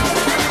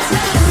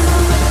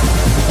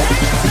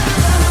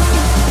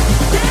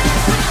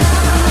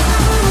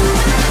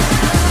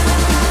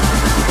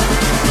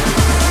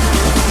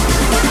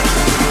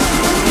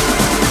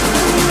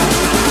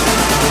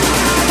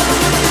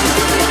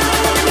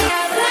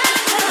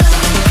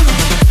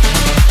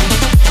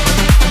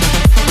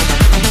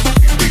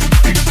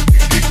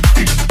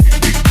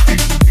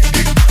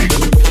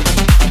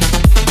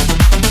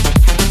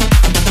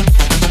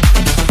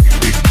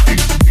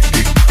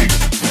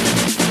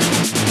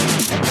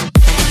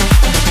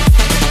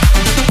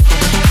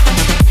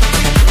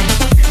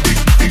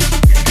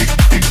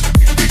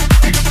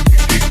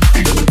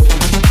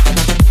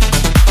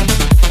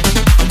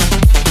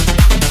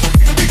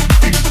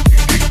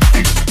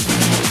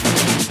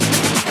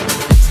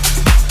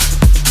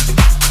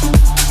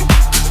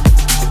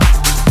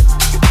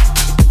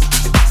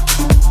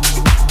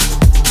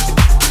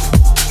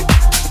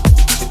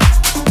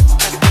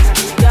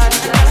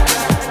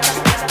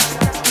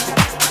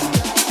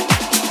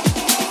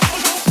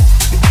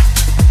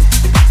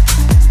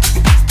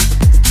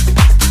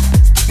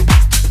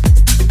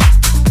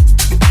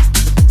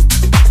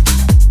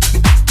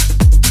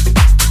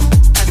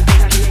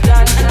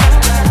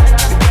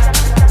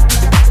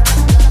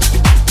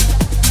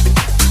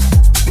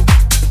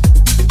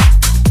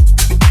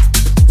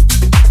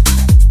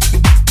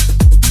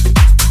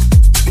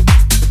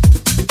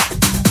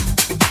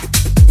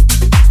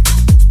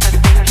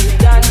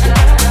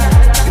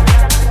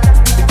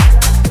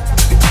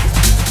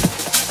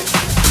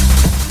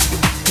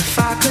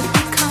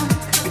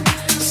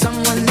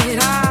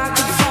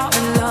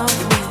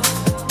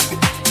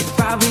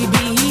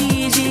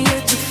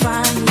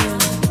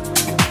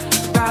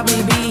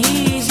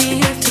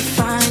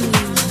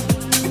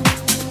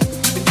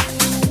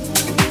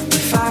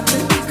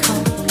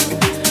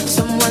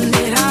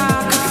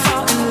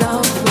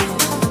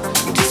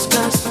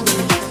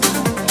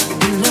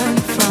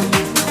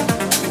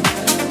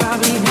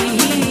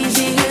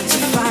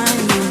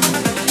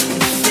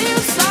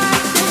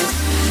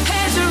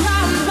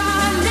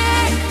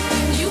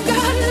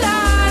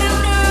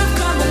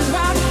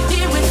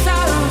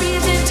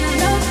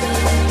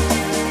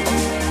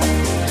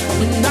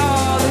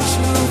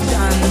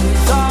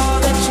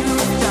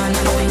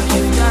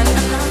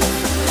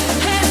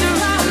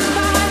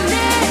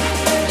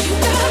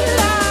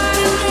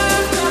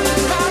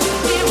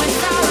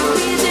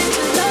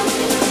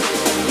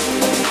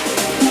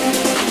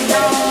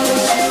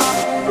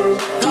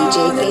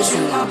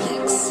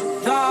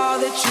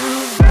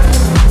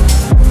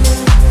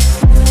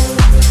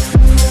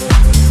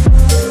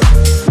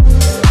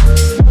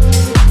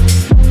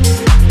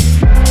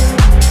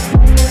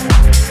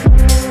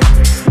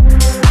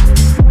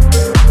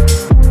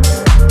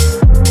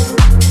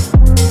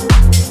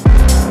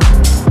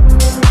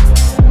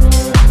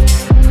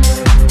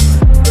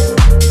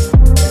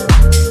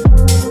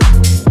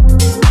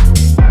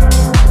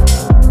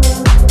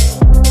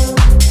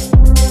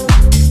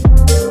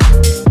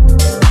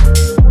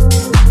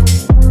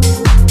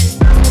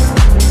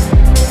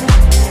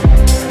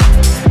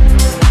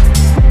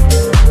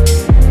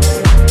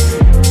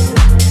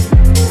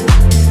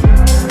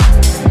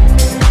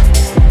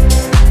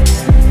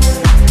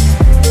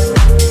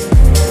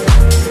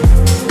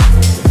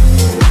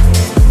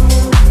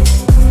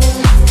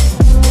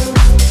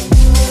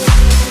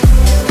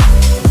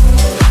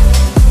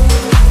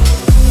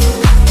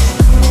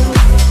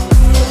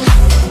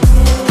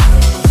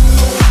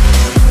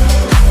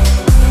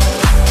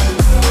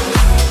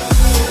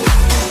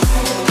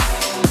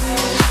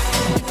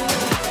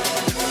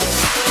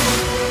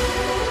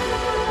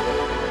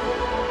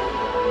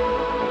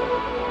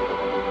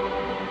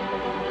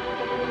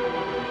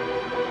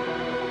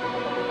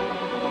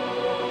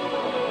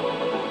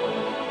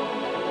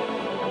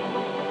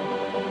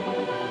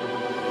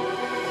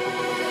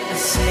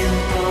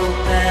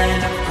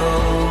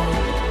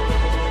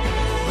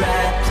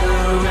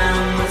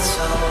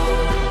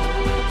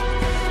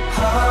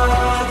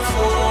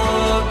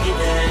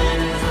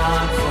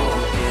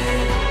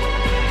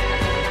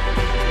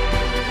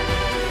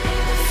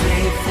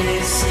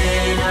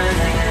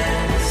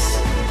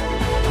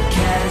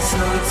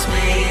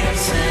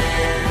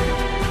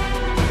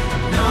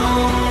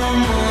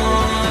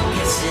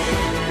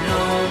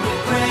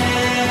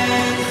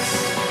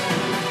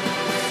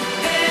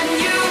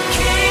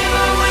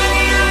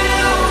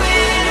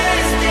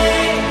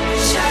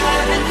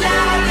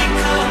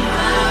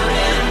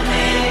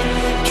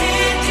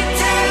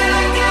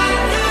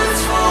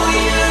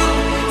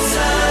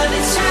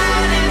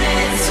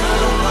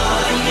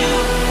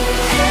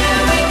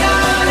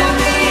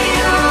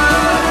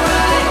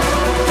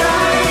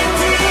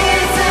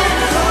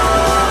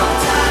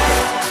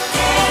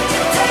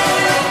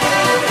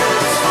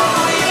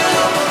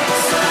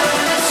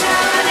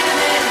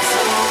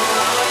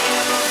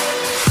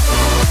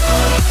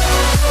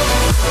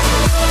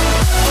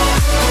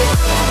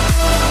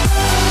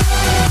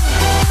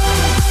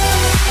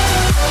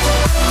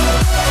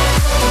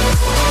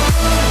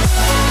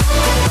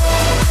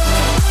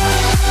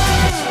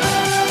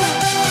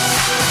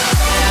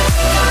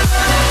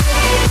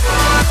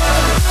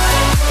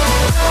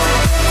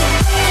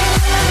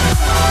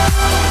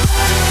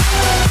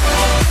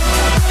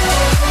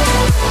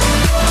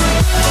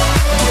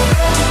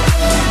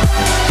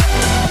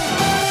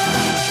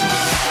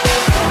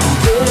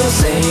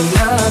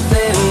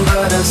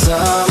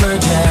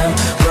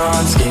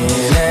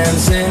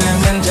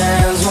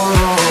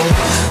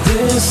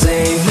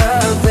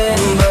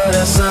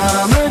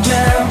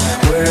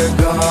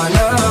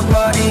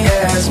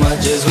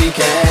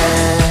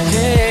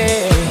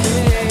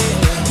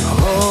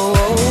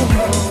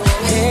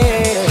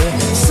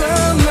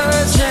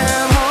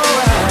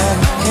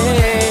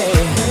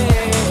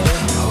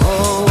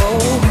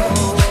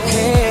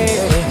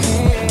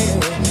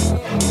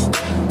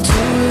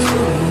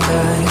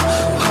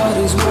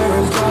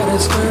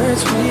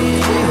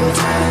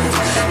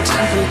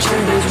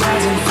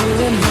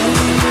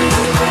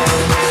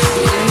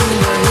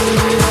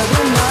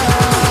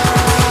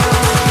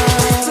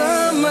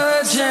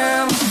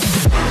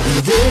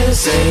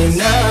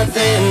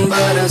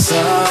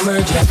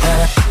 summer jam.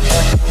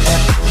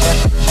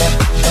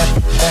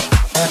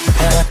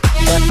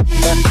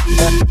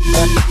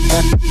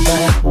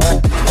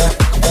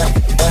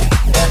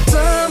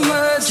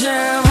 Summer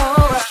jam,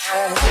 alright.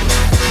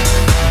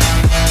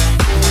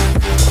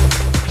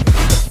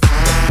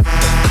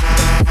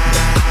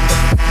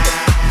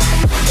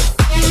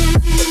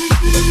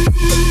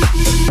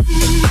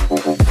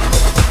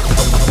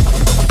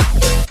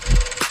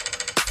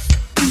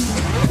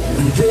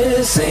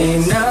 This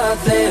ain't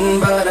nothing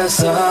but a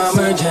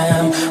summer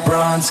jam.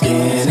 Bronze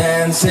skin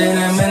and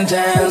cinnamon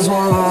tans.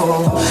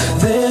 Whoa,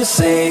 this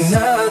ain't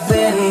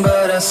nothing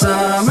but a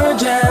summer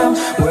jam.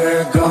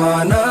 We're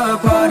gonna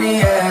party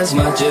as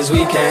much as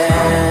we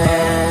can.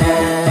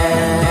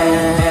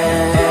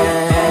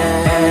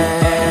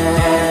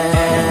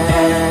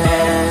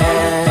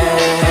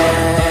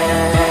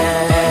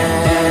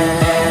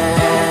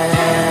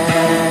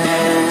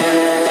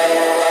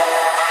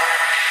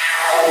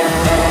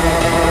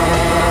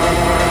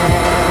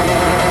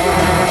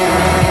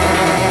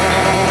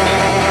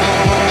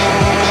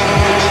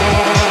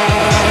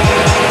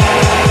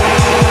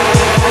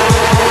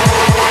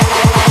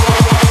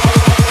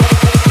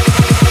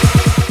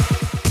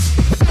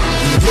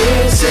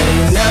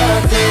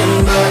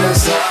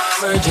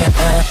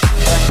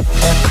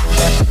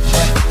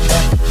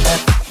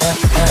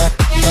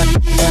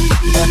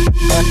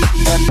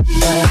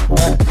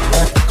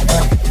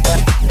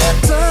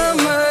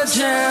 Summer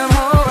jam,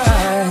 alright.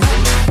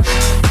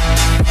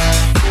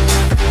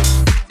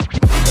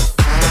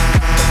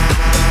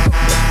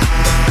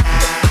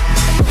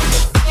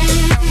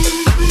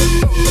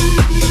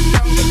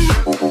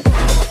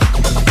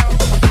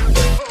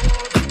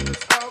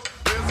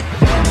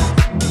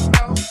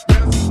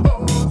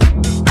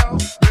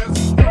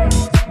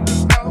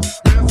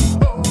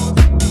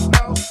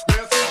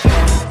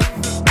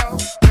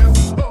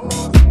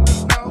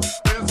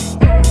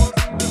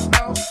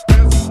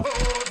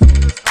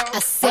 I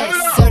said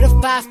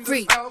certified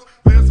free,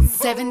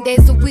 7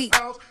 days a week.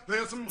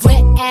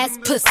 Wet ass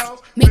pussy,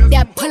 make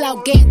that pull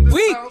out game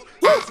weak.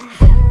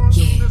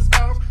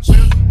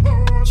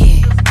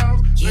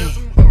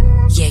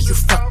 Yeah, you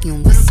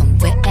fucking with some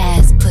wet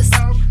ass pussy.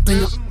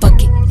 Bring a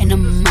bucket and a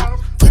mop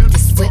for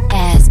this wet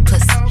ass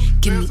pussy.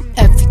 Give me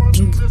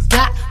everything you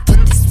got for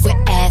this wet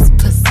ass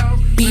pussy.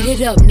 Beat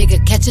it up,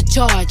 nigga, catch a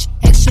charge.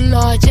 Extra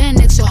large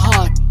and extra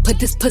hard. Put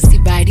this pussy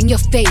right in your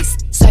face.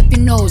 Swipe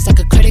your nose like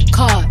a credit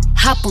card.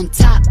 Hop on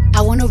top,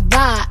 I wanna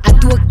ride. I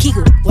do a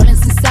giggle, what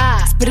is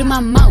inside? Spit in my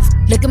mouth,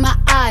 look in my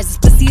eyes. This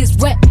pussy is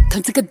wet,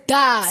 come take a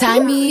dive. Tie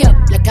me up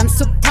like I'm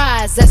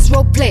surprised. That's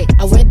roleplay,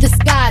 I wear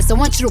disguise. I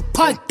want you to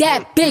park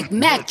that Big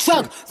Mac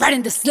truck right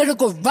in this little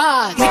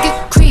garage. Make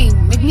it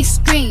cream, make me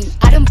scream.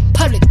 Out in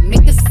public,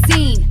 make a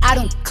scene. I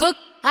don't cook,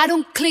 I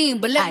don't clean,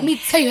 but let me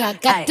tell you, I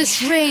got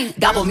this ring.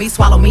 Gobble me,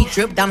 swallow me,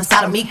 drip down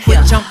inside of me. Quick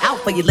jump out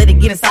for you, let it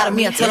get inside of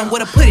me. I tell them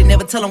where to put it,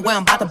 never tell them where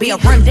I'm about to be. I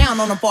run down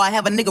on them before I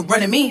have a nigga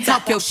running me.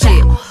 Talk your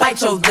shit, bite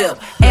your lip.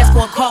 Ask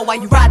for a call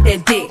while you ride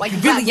that dick. Why you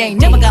really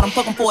ain't never got him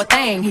fucking for a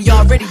thing. He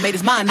already made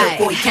his mind up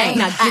before he came.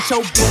 Now get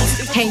your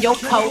boots, hang your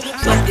coat,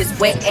 fuck this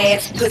wet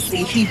ass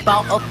pussy. He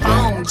bought a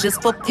phone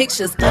just for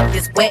pictures of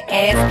this wet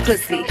ass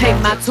pussy. Pay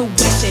my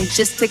tuition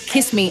just to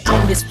kiss me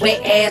on this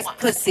wet ass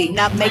pussy.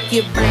 Now make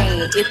it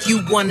rain if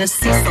you wanna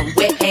see some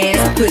wet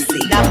ass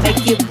pussy. Now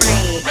make it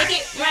rain. Make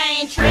it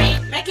rain, treat.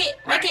 Make it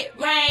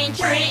rain,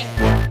 treat.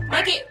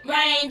 Make it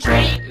rain,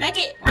 treat. Make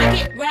it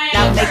rain.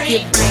 Now make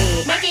it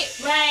rain. Make it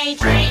rain,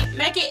 treat.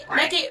 Make it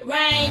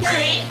rain,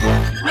 treat.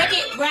 Make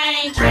it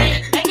rain,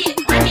 treat. Make it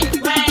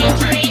rain,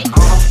 treat.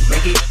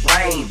 Make it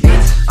rain,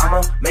 bitch.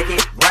 I'ma make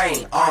it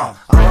rain. I'ma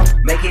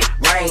make it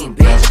rain,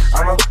 bitch.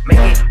 I'ma make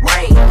it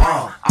rain.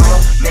 I'ma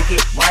make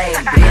it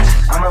rain, bitch.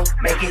 I'ma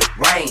make it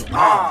rain.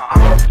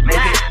 I'ma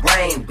make it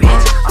rain,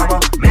 bitch. I'ma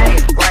make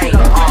it rain.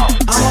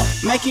 I'ma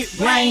make it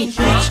rain,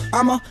 bitch.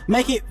 I'ma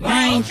make it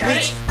rain,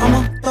 bitch.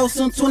 I'ma throw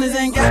some 20s,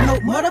 ain't got no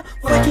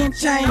motherfucking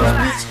change,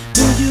 bitch.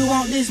 Do you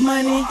want this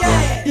money?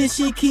 Yeah. Then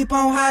she keep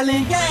on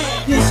hollering.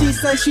 Yeah. Then she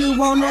say she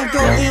wanna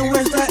go in,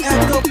 where's the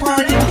after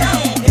party?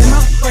 Yeah. In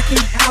my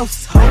fucking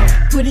house, ho.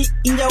 Put it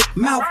in your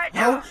mouth,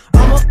 ho.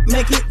 I'ma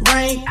make it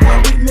rain,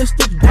 with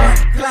Mr. Dark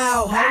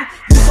Cloud, ho.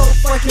 You so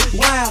fucking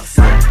wild,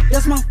 son.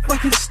 That's my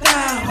fucking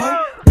style, ho.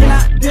 Then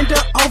I bend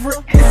her over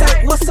and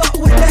say, what's up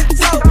with that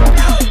toe?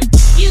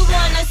 You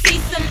wanna see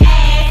some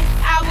ass,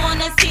 I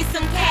wanna see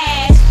some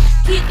cash.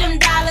 Keep them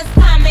dollars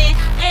coming,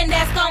 and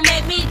that's gon'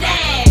 make me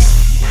dance.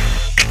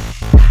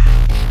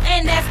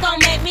 And that's gon'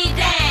 make me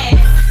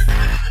dance.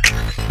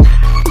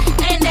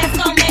 And that's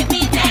gon' make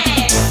me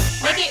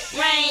dance. Make it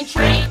rain,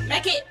 treat.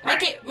 Make it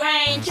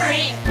rain,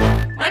 treat.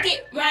 Make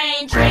it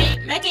rain,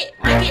 treat. Make it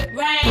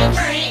rain,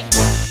 treat.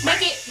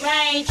 Make it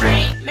rain,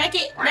 treat. Make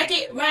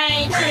it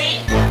rain, treat.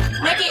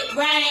 Make it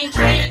rain,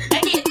 treat.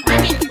 Make it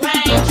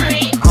rain,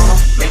 treat.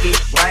 Make it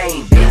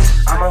rain, bitch.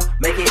 I'ma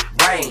make it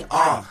rain.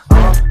 I'ma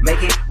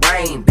make it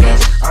rain,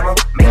 bitch. I'ma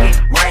make it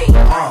rain.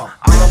 I'ma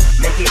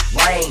make it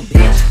rain,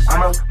 bitch.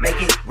 I'ma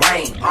make it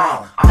rain.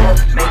 I'ma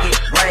make it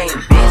rain,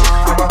 bitch.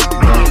 I'ma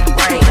make it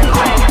rain.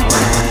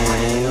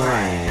 Rain,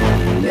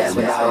 rain.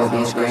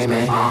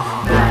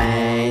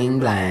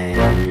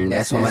 bling.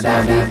 That's when my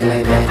dime be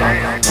gleaming.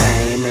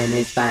 Came in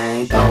this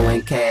thing,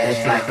 throwing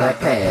cash like a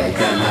pad.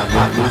 Then I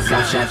pop me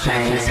some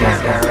champagne,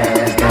 smack her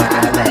ass, girl,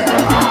 I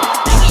laugh.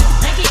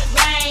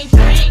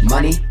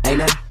 Money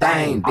ain't a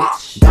thing,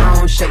 bitch.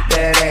 Don't shake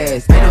that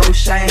ass, ain't no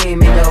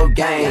shame in your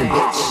game,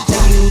 bitch.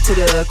 Take you to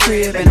the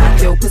crib and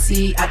knock your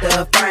pussy out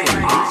the frame,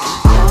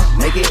 bitch.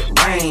 Make it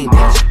rain,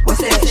 bitch.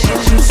 What's that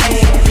shit you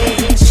saying,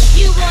 bitch?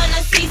 You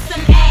wanna see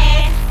some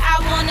ass, I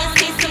wanna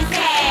see some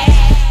cash.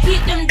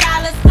 Keep them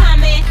dollars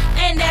coming,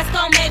 and that's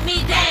gon' make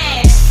me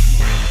dance.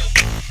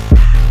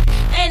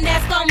 And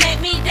that's gon'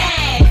 make me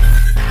dance.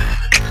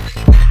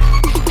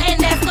 And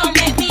that's gon'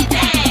 make me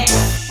dance.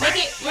 Make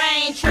it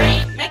rain,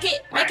 tree. Make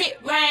it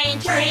rain,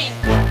 tree.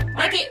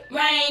 Make it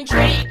rain,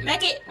 tree.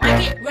 Make it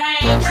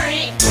rain,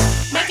 tree.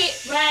 Make it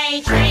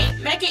rain, tree.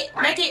 Make it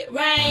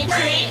rain,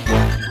 tree.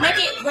 Make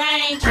it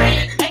rain, tree.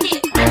 Make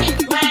it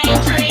rain,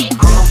 tree.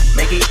 I'ma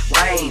make it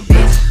rain,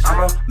 bitch.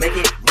 I'ma make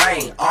it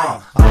rain,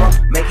 I'ma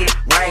make it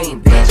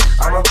rain, bitch.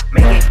 I'ma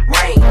make it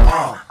rain,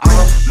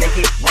 I'ma make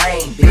it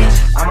rain, bitch.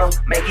 I'ma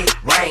make it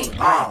rain,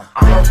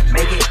 I'ma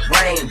make it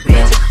rain,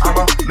 bitch.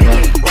 I'ma make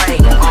it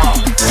rain,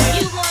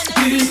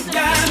 You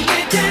got me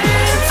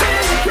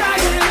dancing,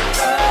 crying,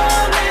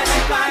 rolling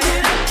and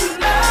flying.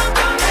 Love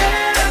don't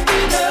ever be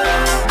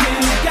done. You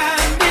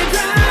got me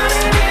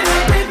drowning in a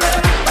river,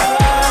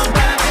 oh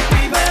my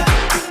fever.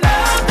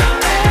 Love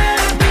don't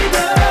ever be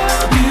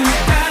done. You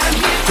got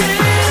me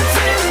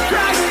dancing,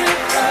 crying,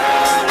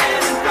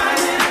 rolling and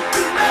flying.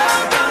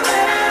 Love don't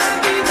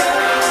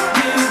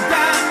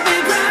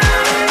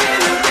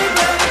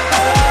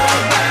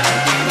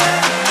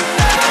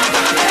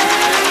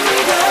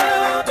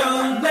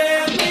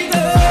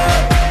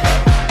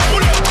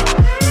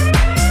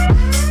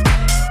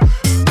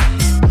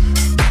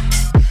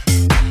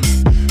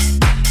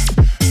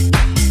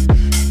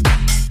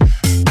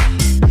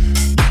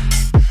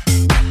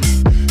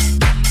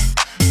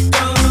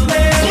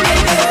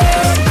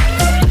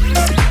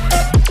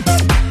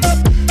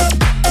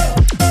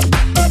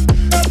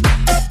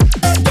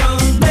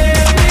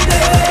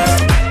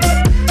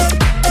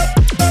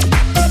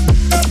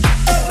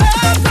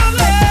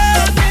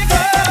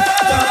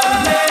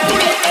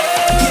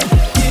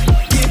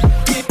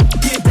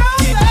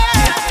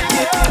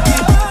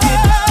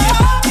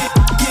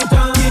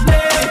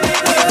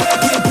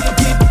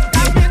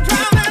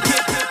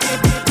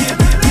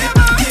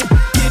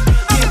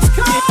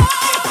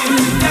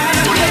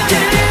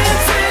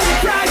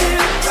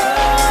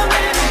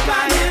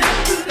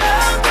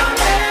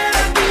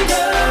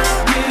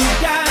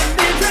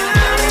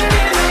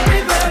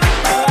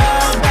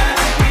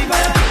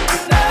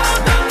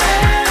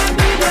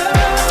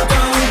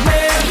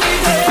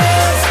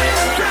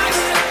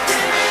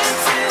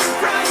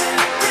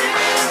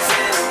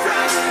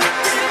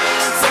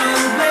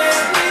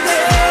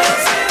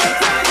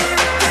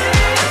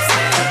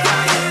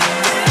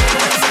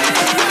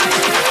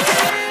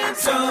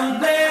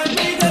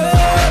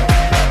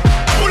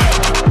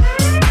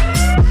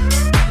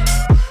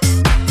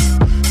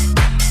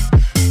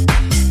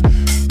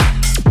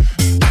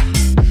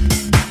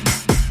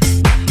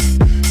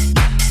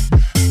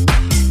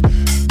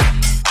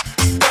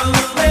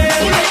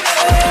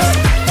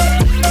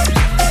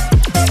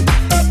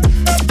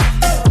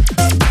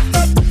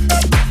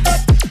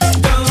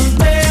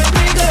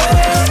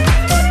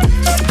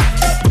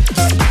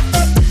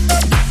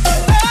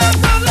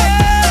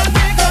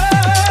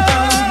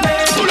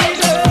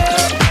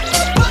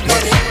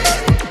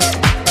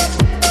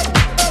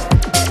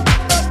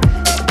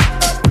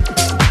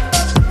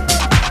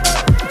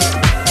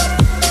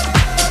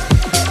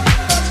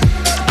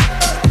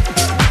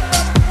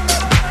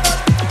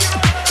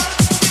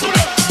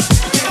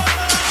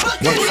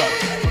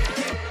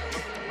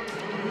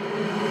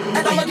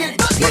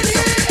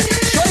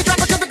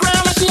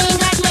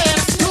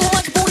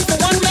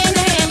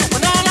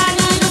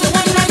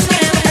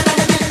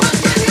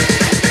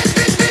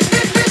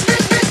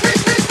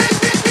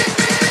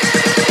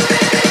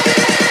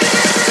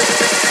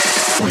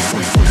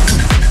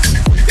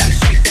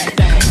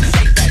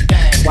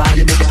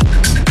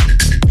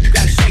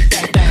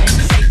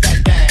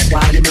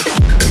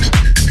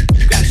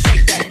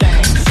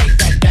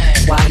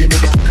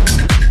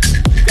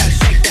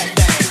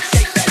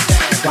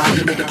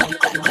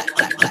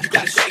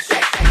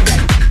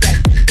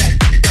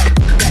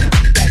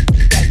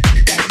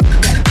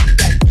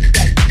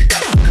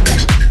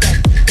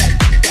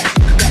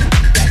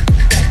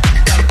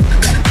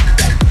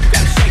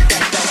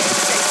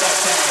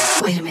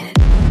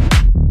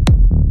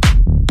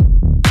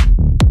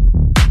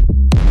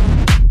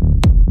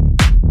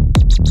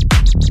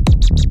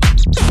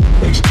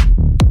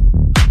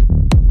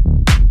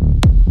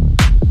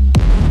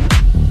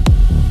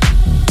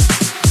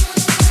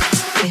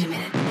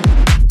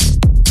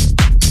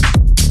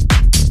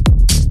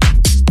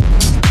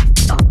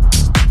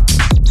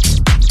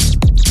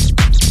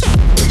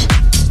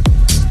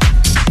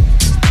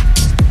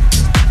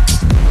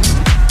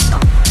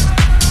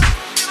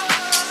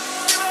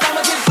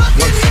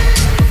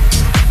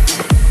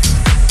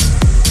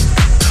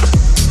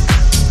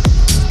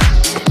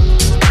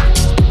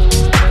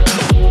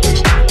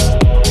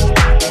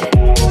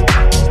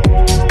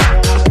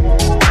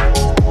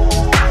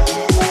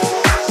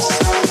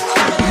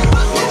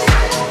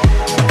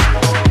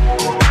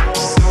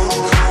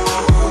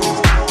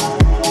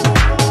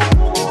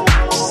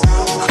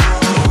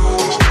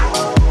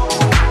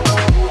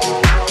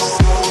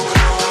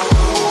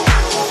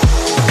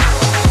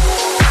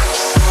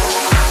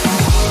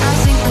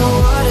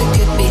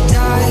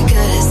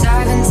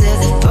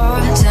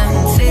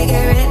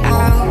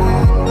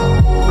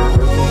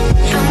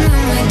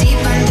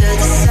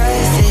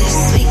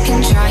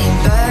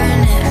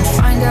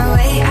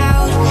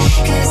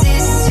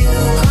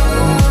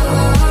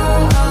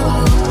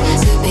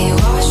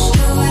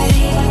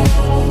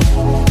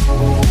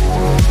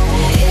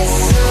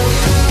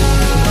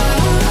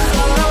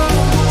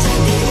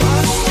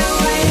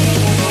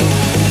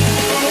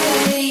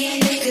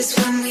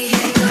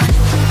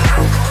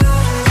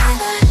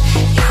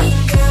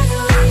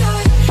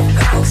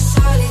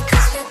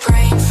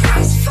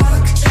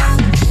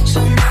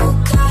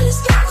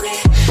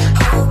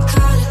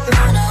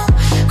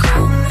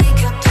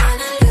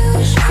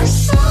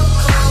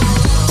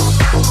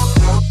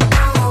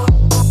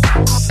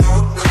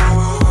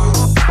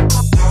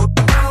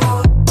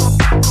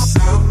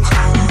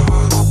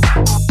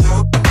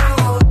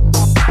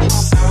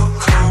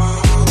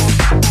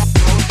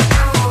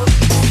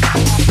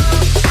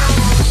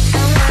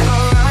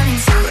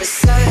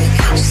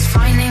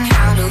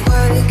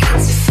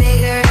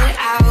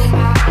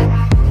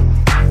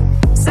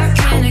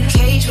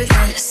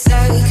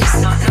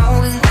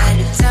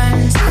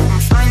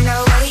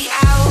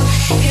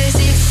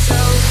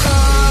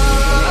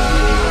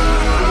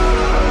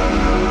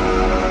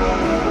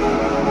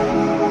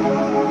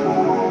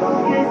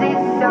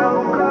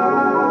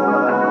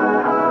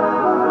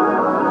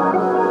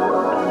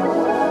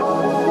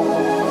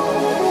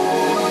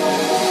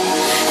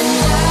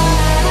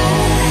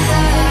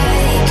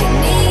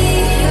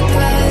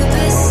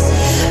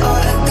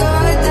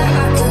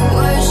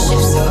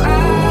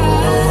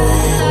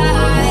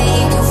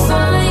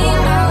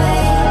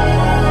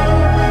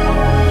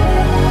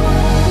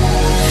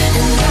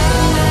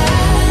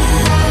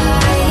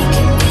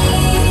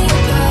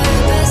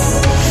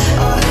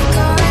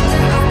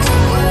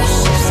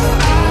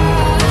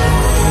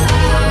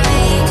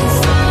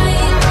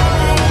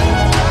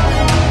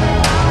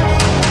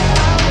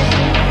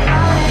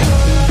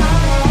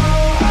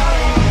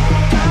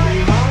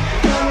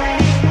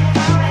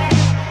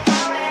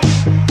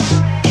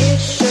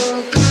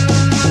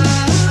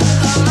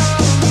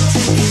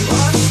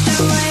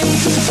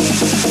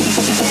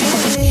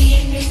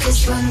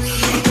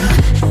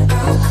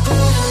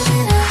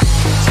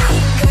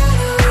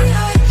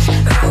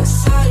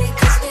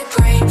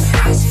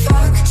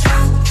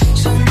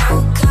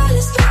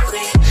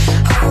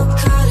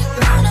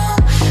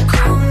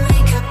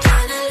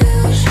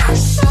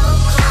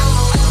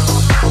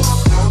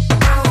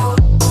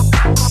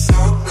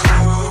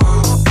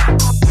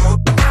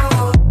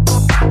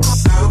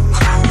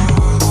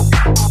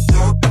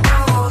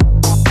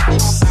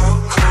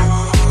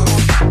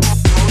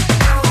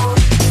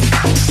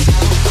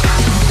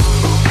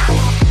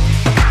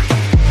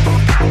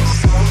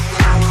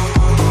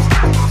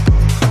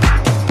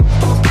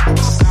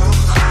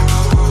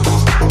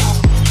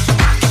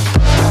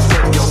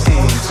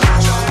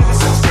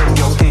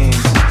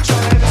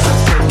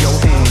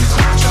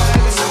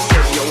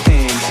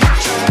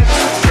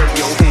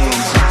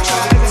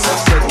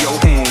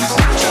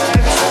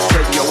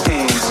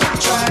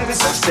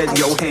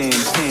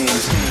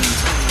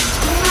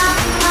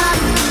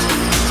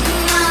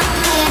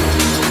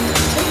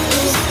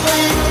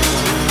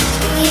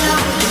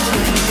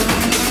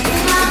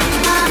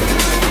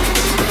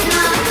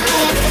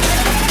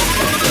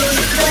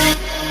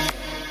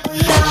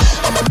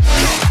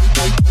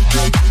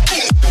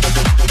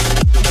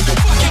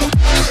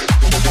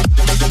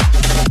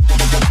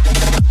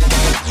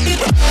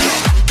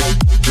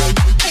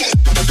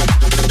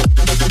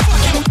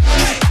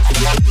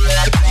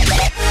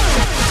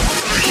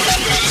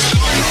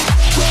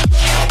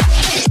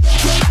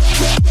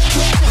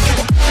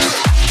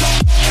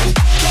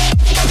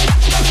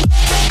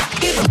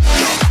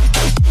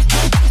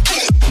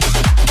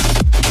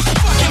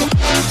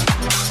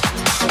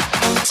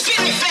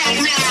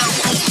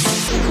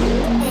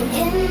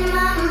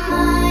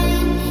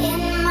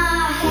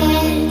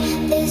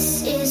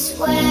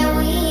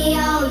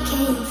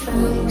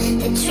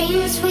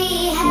dreams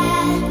we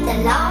had,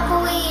 the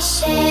love we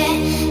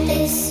shared,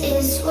 this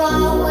is what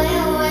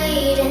we're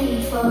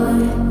waiting for.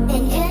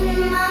 And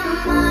in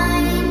my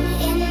mind,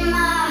 in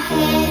my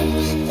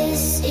head,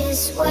 this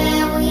is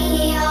where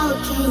we all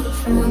came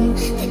from.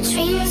 The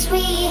dreams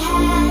we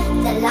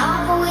had, the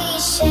love we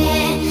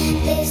shared,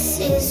 this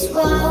is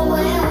what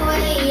we're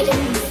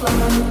waiting for.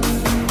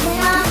 In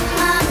my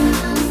mind,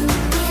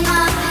 in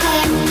my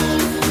head,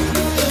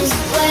 is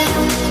where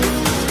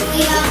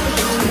we all came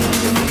from.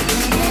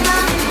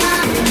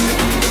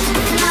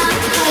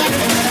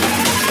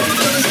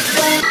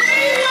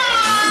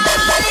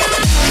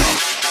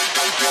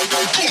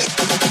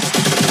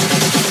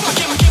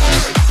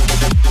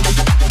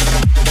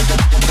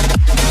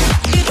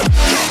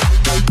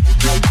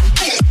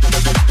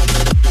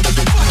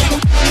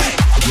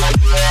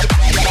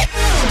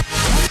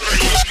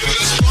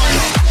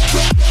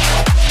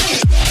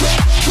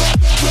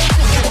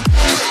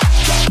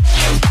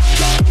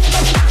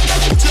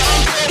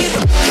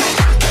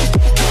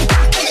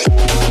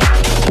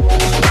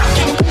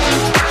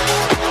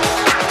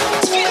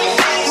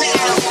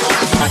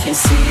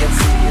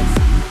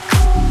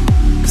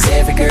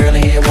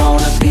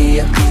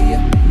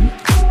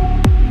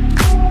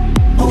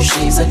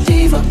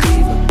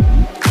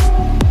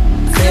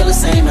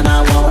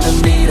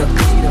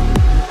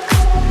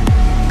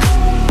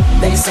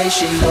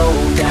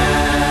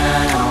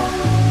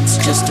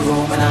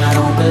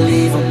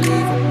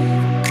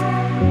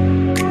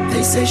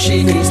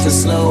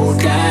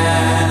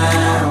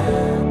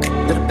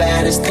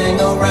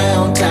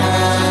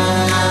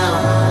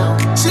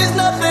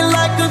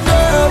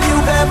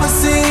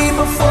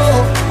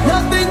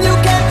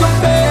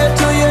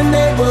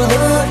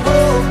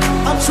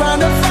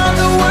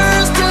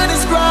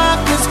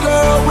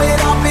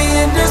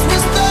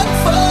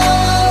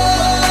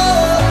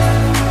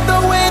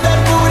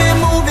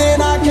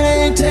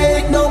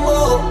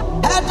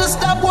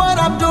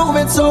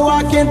 So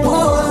I can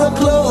pull her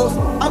close.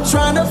 I'm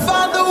trying to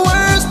find the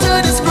words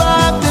to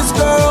describe this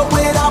girl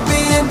without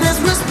being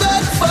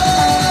disrespectful.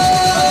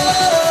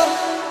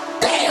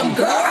 Damn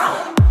girl.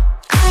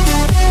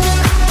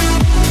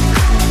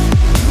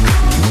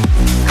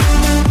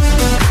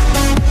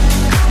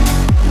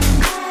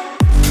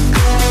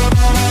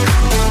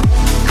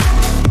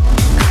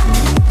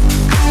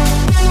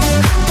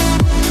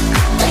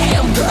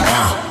 Damn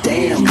girl.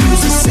 Damn,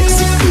 you's a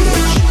sexy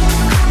bitch.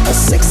 A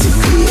sexy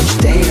bitch.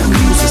 Damn,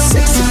 you's a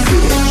sexy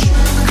bitch.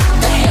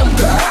 Damn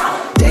girl.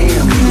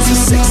 Damn, you's a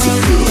sexy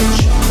bitch.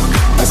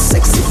 A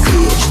sexy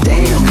bitch.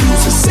 Damn,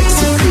 you's a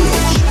sexy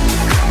bitch.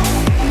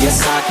 Yes,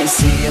 I can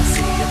see it.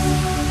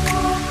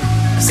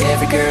 'Cause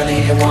every girl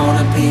here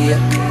wanna be a.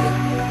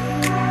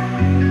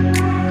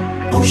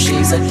 Oh,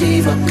 she's a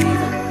diva.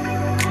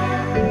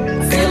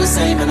 I feel the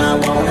same and I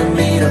wanna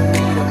meet her.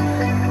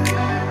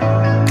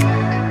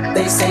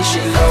 They say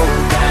she low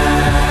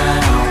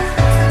down.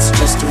 It's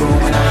just a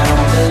room and I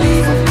don't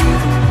believe her.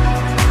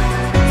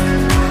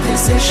 They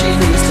say she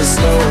needs to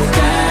slow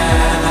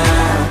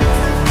down.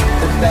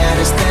 The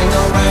baddest thing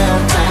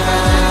around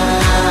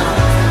town.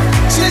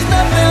 She's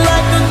nothing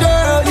like the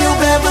girl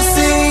you've ever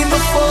seen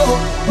before.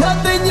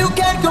 Nothing you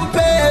can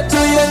compare to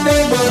your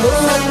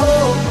neighborhood.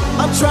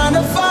 Oh, I'm trying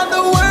to find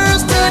the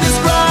words to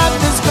describe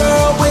this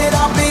girl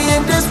without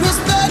being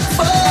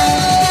disrespectful.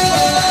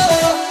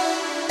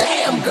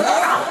 Damn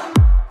girl.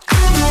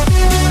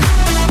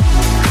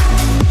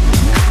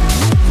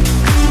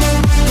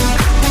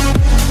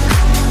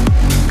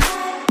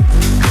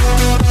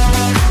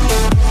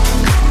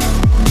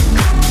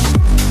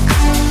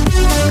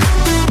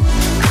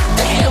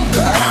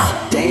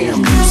 Damn,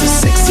 you's a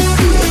sexy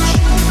bitch.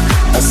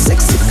 A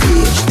sexy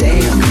bitch.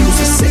 Damn, you's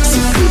a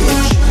sexy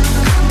bitch.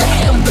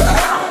 Damn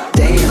girl.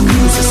 Damn,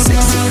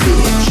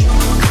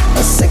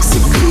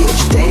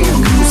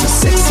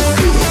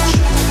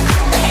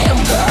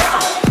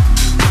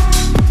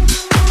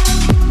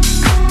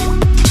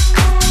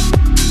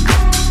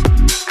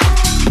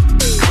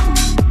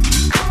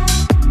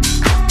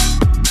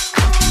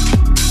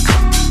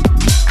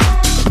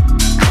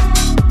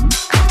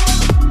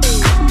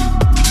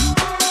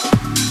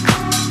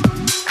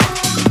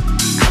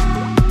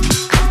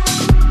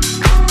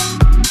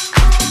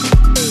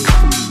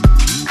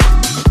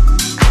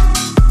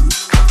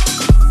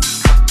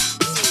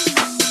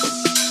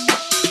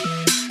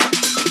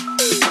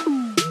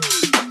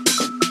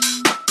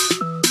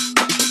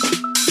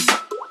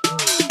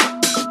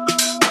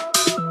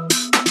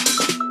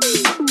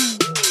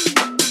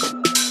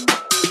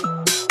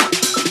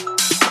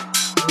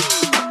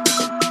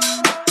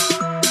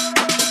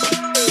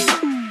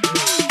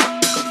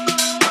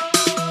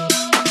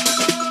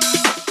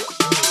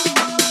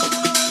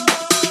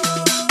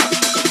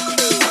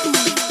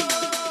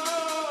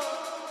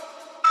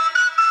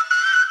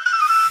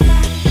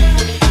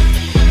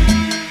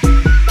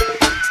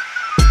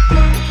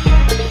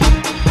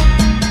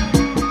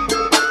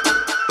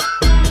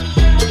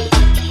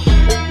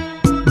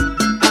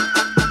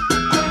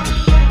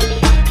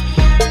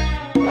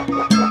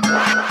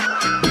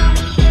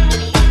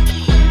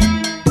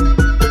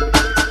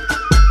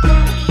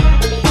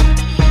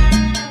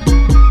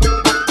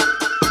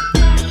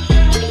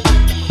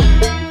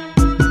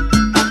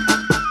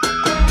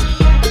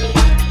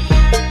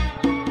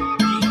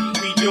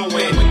 doing?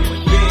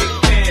 Big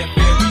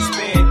pimpin', we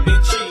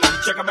spendin' cheese.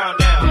 Check 'em out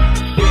now.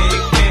 Big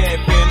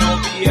pimpin' on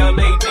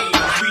BLAD.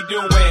 We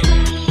doing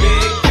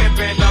big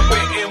pimpin' up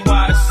in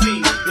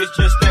NYC. It's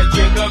just that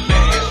Jigga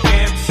Man,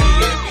 MC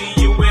and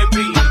BUMB.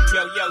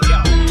 Yo, yo, yo.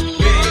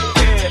 Big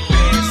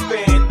pimpin',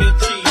 spendin'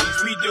 cheese.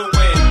 We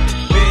doing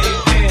big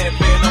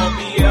pimpin' on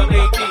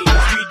BLAD.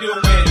 We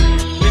doing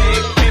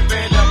big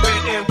pimpin' up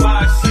in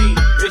NYC.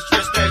 It's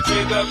just that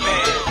Jigga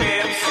Man,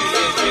 MC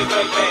and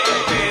Jigga Man,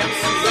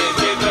 MC and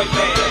Jigga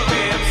Man,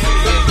 MC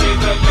and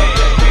Jigga Man,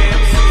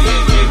 MC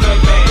and Jigga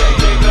Man,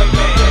 Jigga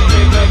Man,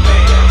 Jigga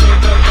Man,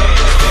 Jigga Man.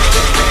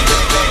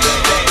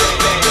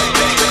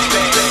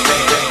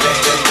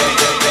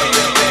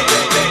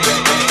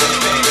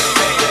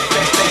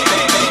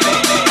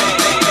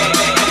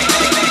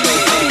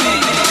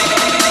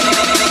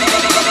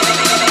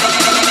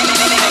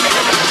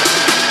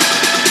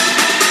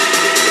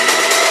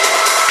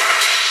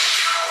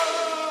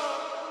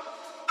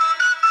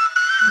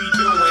 We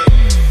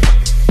doing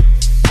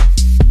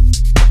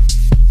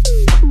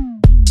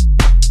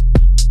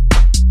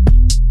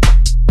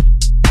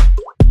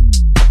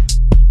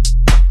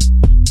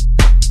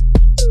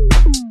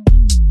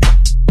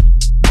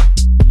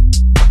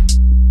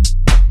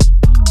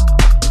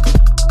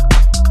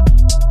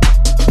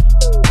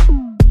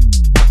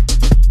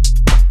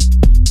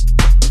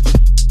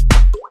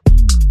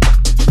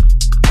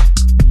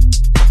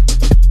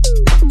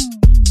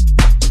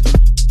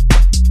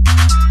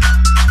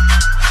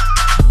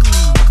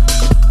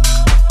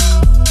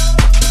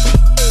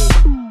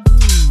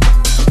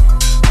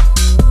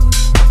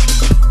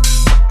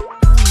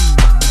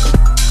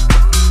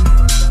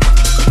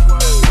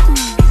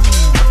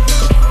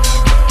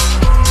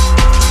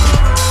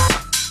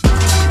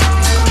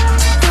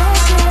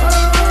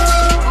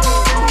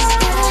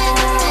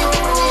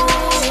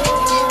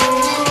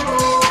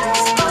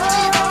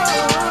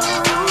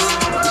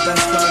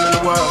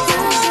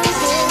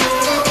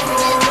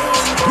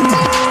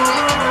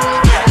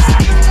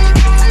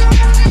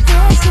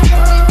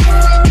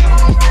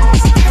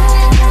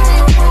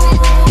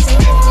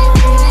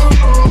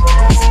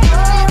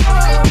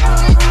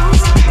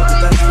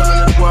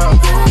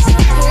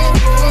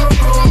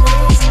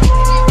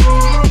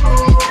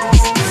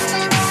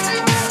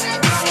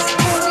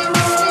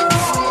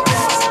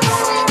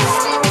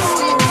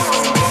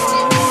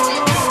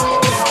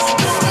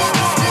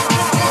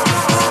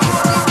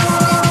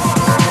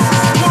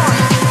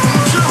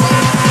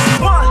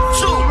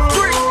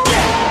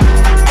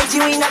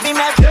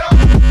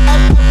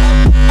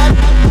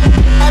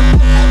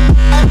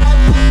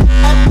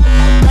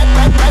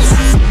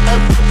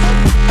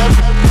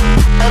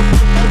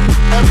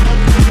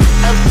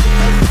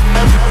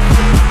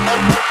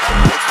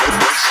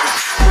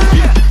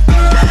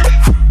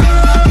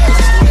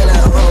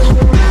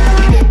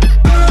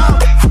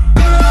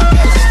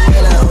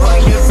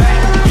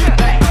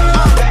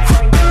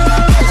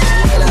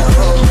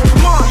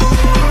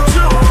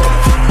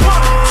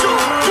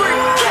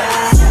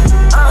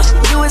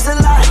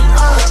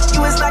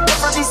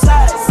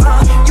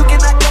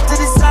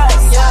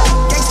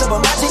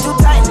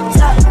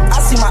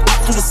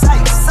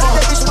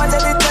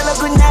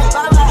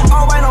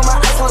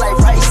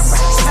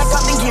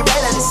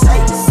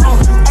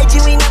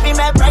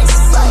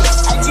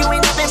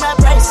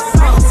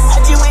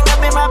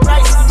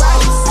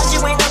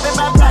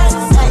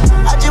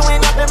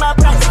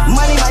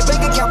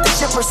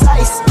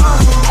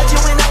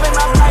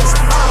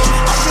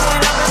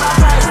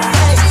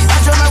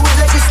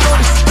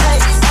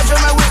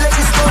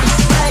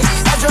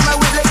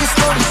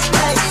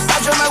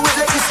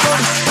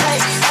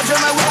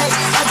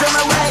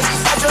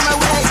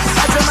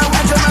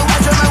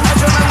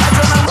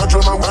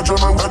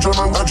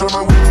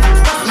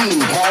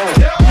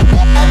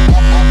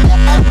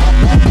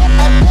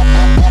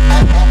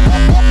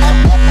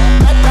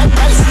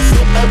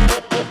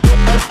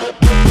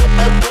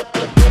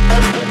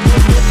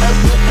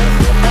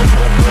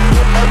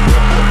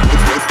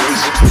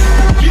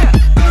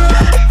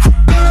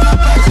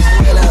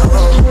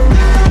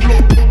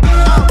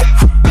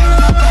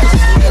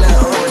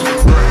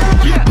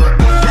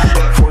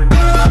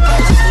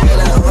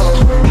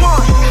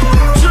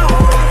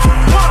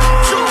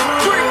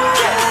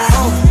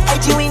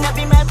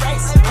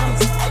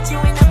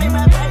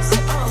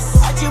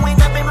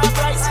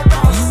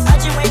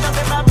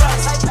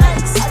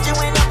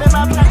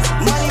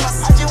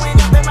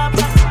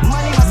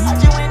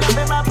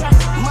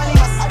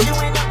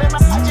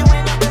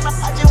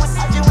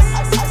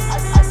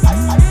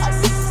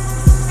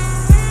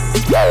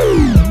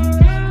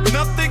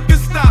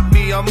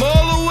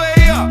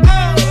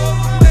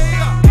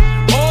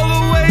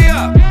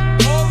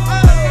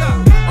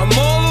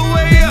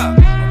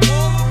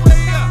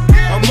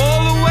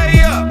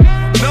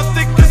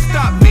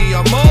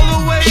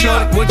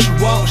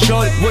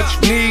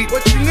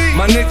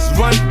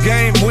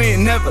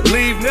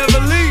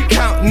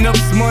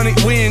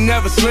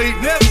sleep.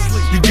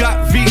 You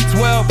got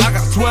V12, I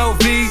got 12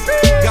 V's.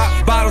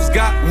 Got bottles,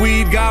 got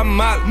weed, got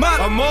molly.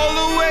 I'm all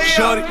the way up.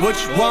 Shorty, what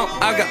you want?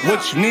 I got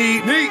what you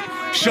need.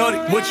 Shorty,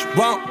 what you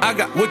want? I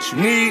got what you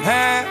need.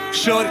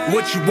 Shorty,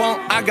 what you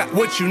want? I got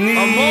what you need.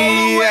 I'm all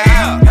the way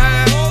up.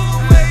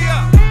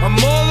 I'm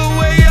all the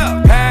way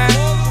up.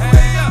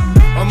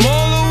 I'm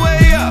all the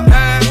way up.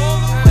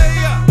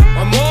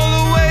 I'm all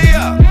the way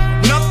up.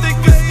 Nothing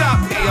can stop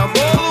me. I'm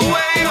all the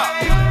way up.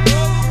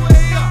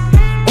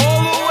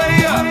 All the way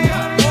up.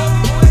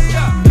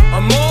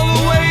 I'm all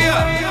the way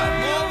up.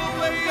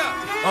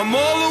 I'm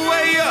all the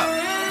way up.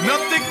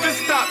 Nothing can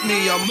stop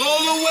me. I'm all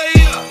the way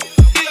up.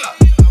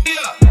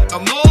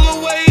 I'm all the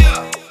way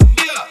up.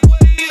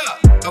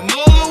 I'm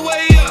all the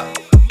way up.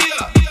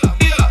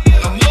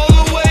 I'm all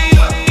the way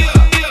up.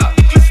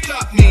 Can't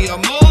stop me.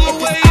 I'm all the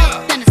way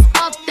up. Then it's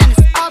up, then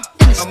it's up,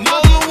 then it's I'm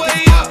all the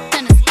way up.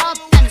 Then it's up,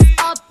 then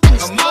it's up, then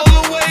it's I'm all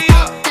the way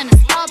up. Then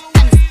it's up,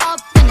 then it's up,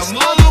 then it's I'm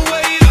all the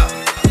way up.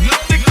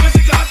 Nothing can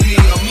stop me.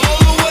 I'm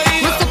all the way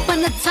up. Once upon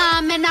a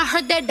time, and I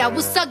heard that I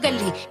was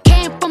ugly.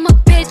 Came from a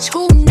bitch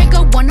who nigga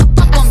wanna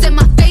fuck on. I said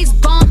my face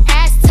bomb,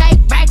 ass tight,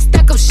 rack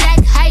stuck up,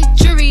 shack height,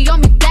 jury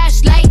on me,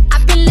 flashlight.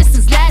 I've been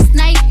listening last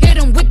night, hit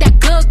him with that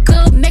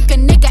good, make a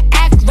nigga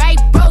act right.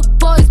 Broke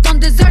boys don't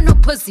deserve no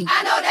pussy.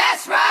 I know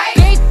that's right.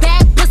 Big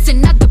bag pussy,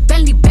 not the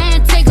Bentley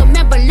band. Take a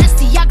man,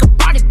 Balenciaga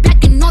brought it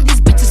back, and all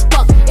these bitches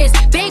fuck. It's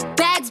big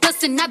bags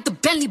bustin', not the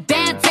Bentley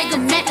band. Take a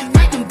man,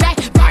 nothing back,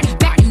 brought it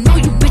back, and all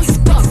you bitches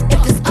fuck.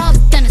 If it's up,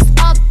 then it's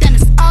up, then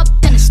it's up,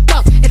 then it's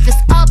stuck. If it's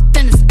up,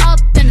 then it's up,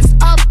 then it's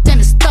up, then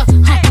it's stuck.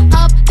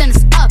 Up, then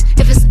it's up.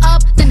 If it's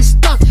up, then it's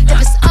stuck. If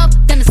it's up,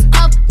 then it's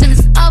up, then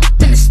it's up,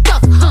 then it's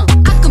stuck.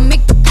 I can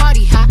make the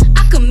party hot,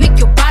 I can make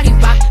your body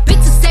rock.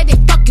 Bitches say they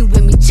fucking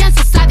with me,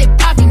 chances are they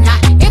probably not.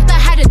 If I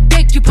had a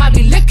dick, you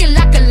probably lick it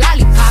like a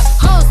lollipop.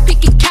 Hoes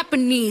speaking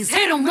Japanese,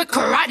 hit 'em with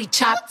karate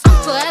chops. I'm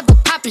forever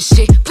popping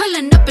shit,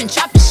 pulling up and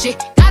dropping shit.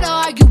 Gotta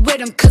argue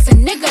with 'em, cause a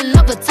nigga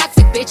love a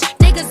toxic bitch.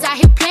 Niggas out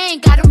here playing,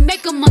 gotta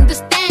make 'em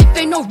understand. If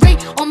ain't no ring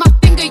on my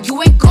finger,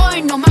 you ain't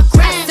going on my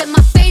gram. Said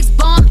my face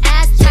bomb,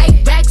 ass tight,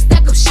 rack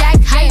stack up,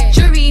 shack height,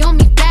 jury on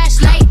me,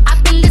 flashlight.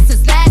 I've been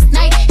listening last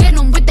night, hit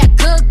 'em with that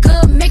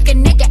good, make a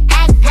nigga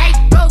act right.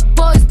 Broke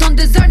boys don't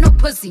deserve no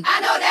pussy. I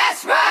know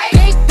that's right.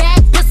 Big bag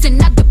pussy,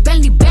 not the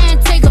Bentley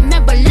band. Take a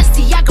man,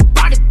 Balenciaga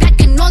brought it back,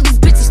 and all these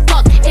bitches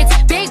fuck. It's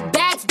big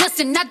bags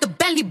bustin', not the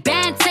Bentley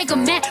band. Take a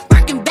man,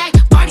 working back,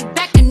 party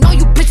back, and all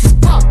you bitches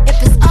fuck.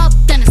 If it's up,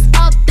 then it's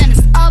up, then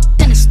it's up,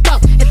 then it's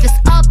stuck. If it's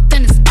up,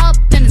 then it's up,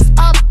 then it's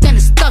up, then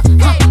it's stuck.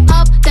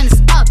 Up, then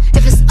it's up.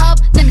 If it's up,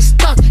 then it's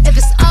stuck. If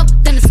it's up,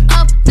 then it's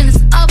up, then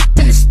it's up,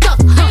 then it's stuck.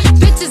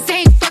 Bitches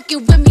ain't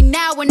fucking with me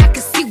now, and I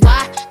can see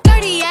why.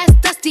 Dirty ass,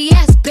 dusty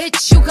ass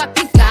bitch, you got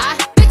pink eye.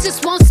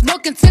 Bitches won't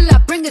smoke until I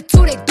bring it to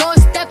their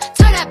doorstep.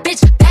 Tell that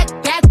bitch back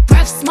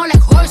breath, smell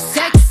like horse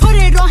sex. Put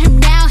it on him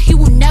now, he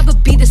will never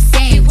be the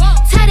same.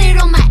 Tatted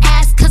on my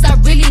ass, cause I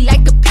really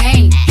like the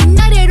pain. He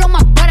nutted on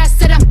my butt, I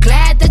said I'm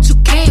glad that you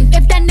came.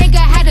 If that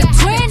nigga had a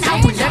twin,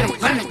 I would let him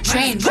run a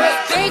train.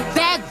 Big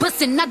bag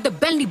bustin', not the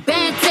Bentley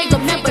band. Take a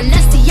man,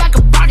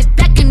 Balenciaga brought it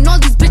back, and all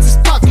these bitches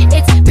fuck.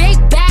 It's big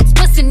bags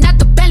bustin', not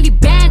the Bentley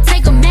band.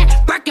 Take a man,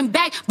 Birkin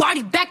back,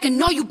 body back,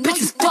 and all you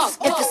bitches fuck.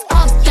 If it's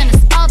up, then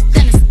it's up,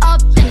 then it's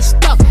up, then it's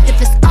stuck.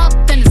 If it's up,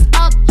 then it's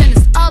up, then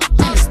it's up,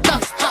 then it's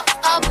stuck.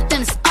 Up,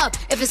 then it's up.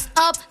 If it's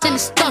up, then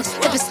it's stuck.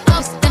 If it's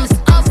up,